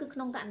ទុនទៅគឺក្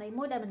នុងករណី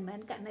មួយដែលមិនមែន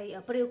ករណី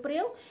ព្រា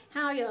វ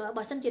ហើយ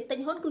បើសិនជាទិញ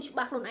ហ៊ុនគឺច្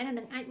បាស់ខ្លួនឯងថា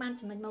នឹងអាចបាន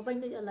ចំណេញមកវិញ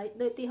ដូចឥឡូវ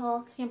ដូចទីហោ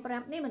ខ្ញុំប្រា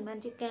ប់នេះមិនមែន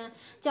ជាការ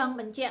ចង់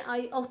បញ្ជាក់ឲ្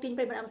យអូសទាញ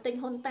ប្រិយមិត្តឲ្យទិញ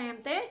ហ៊ុនតាម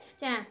ទេ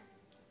ចា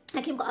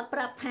ហើយខ្ញុំក៏អត់ប្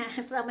រាប់ថា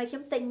ស្រាប់ឲ្យខ្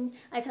ញុំទិញ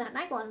ឲ្យខ្លះ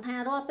ដែរគាត់ថា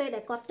រាល់ពេល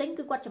ដែលគាត់ទិញ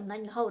គឺគាត់ចំណេ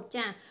ញរហូត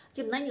ចា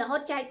ចំណេញរហូ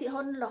តចែកភាគ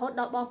ហ៊ុនរហូត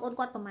ដល់បងប្អូន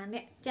គាត់ប្រហែលអ្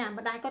នកចា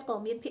ម្ដាយគាត់ក៏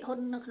មានភាគហ៊ុន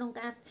នៅក្នុង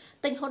ការ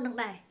ទិញហ៊ុននឹង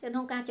ដែរក្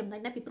នុងការចំណេញ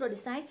ដែរពីព្រោះនិ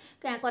ស័យ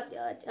ការគាត់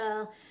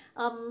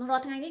រា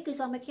ល់ថ្ងៃនេះគឺ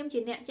សូមឲ្យខ្ញុំជា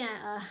អ្នកចា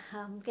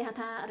គេហៅ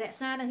ថារក្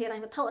សានៅហិរញ្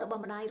ញវត្ថុរប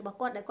ស់ម្ដាយរបស់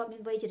គាត់ដែលគាត់មា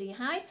នវ័យជរា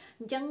ហើយ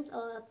អញ្ចឹង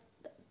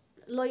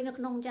លុយនៅ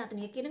ក្នុងចាធ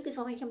នាគារហ្នឹងគឺ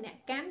សូមឲ្យខ្ញុំអ្នក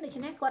កាន់ដូ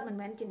ច្នេះគាត់មិន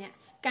មែនជាអ្នក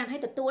កាន់ឲ្យ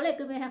ទទួលទេ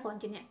គឺមានថាគាត់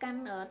ជាអ្នកកាន់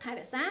ថែ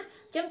រក្សា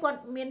អញ្ចឹងគាត់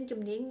មាន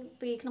ជំនាញ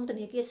ពីក្នុងធ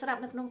នាគារស្រាប់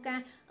នៅក្នុងការ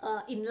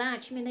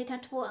enlarge មានន័យថា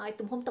ធ្វើឲ្យ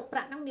ទំហំទឹកប្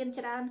រាក់ហ្នឹងមាន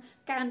ច្រើន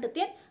កើនទៅ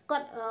ទៀតគា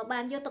ត់បា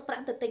នយកទឹកប្រា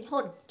ក់ទៅទិញហ៊ុ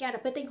នចាដ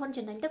ល់ពេលទិញហ៊ុន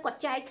ចំណេញទៅគាត់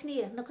ចែកគ្នា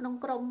នៅក្នុង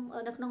ក្រុម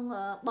នៅក្នុង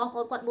បងប្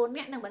អូនគាត់4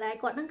នាក់និងម្ដាយ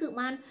គាត់ហ្នឹងគឺ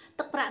បាន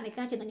ទឹកប្រាក់នៃ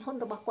ការចំណេញហ៊ុន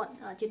របស់គាត់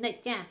ជានិច្ច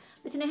ចា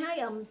ដូច្នេះហើយ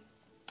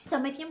ស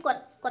ម័យខ្ញុំគា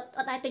ត់អត់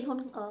ដែរទិញហ៊ុន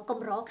ក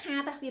ម្រខា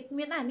តវា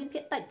មានដែរមានភា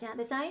គតិចចា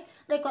ដោយសារ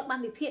ដោយគាត់បាន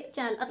វិភាគ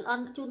ចាល្អិតល្អ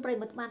ន់ជូនប្រិ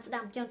មិត្តបានស្ដា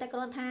ប់អញ្ចឹងតែគ្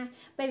រាន់ថា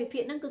ពេលវិភា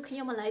គហ្នឹងគឺខ្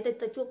ញុំឥឡូវ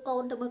ទៅជួបកូ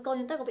នទៅមើលកូន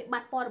អញ្ចឹងទៅក៏វាបា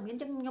ត់ព័ត៌មានអ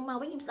ញ្ចឹងខ្ញុំមក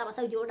វិញខ្ញុំស្ដាប់អត់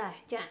សូវយល់ដែរ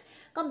ចាក៏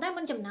ប៉ុន្តែ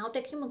មិនចំណោទ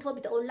តែខ្ញុំនឹងធ្វើ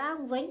វីដេអូឡើង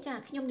វិញចា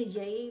ខ្ញុំនិ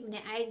យាយម្នា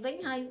ក់ឯងវិញ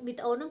ហើយវី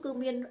ដេអូហ្នឹងគឺ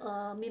មាន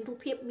រូប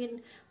ភាពមាន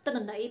ទិន្ន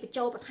ន័យបញ្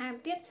ចូលបន្ថែម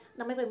ទៀត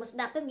ដើម្បីប្រិមិត្តស្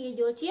ដាប់ទៅងាយ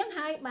យល់ជាង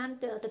ហើយបាន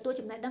ទទួល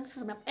ចំណេះដឹងស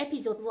ម្រាប់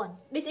episode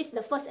 1 This is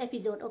the first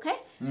episode okay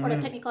for the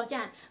technical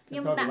ចាខ្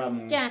ញុំដាក់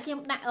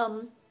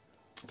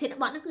ធាន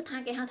បទហ្នឹងគឺថា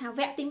គេហៅថា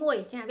វគ្គទី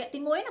1ចាវគ្គទី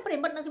1ណាប្រិ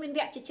មិត្តនៅមានវ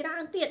គ្គជាច្រើ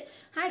នទៀត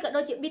ហើយក៏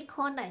ដូចជា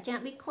Bitcoin ដែរចា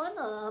Bitcoin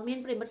មាន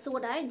ប្រិមិត្តសួរ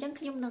ដែរអញ្ចឹង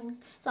ខ្ញុំនឹង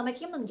សម័យ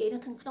ខ្ញុំនឹងនិយាយនៅ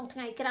ក្នុងថ្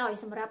ងៃក្រោយ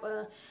សម្រាប់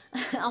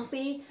អំ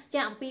ពី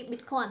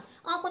Bitcoin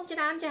អរគុណច្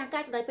រើនចាកា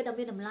រចំណាយពេលដ៏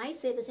មានតម្លៃ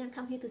Sebastian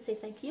come here to say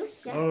thank you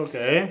ចា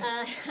Okay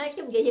ហើយខ្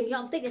ញុំនិយាយយើងយ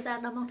កបន្តិចដោយសារ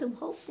ដល់ម៉ោងធ្វើម្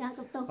ហូបចា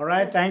សូមទោស All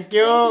right thank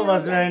you it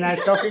was very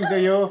nice talking to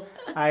you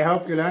I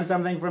hope you learned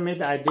something from it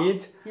I did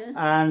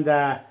and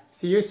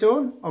see you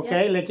soon.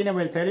 Okay, Lekina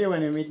will tell you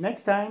when we meet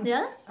next time.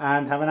 Yeah.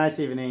 And have a nice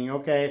evening.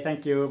 Okay,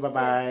 thank you. Bye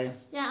bye.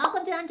 Yeah, I'll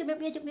continue to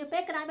be a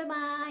bye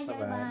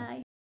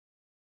bye.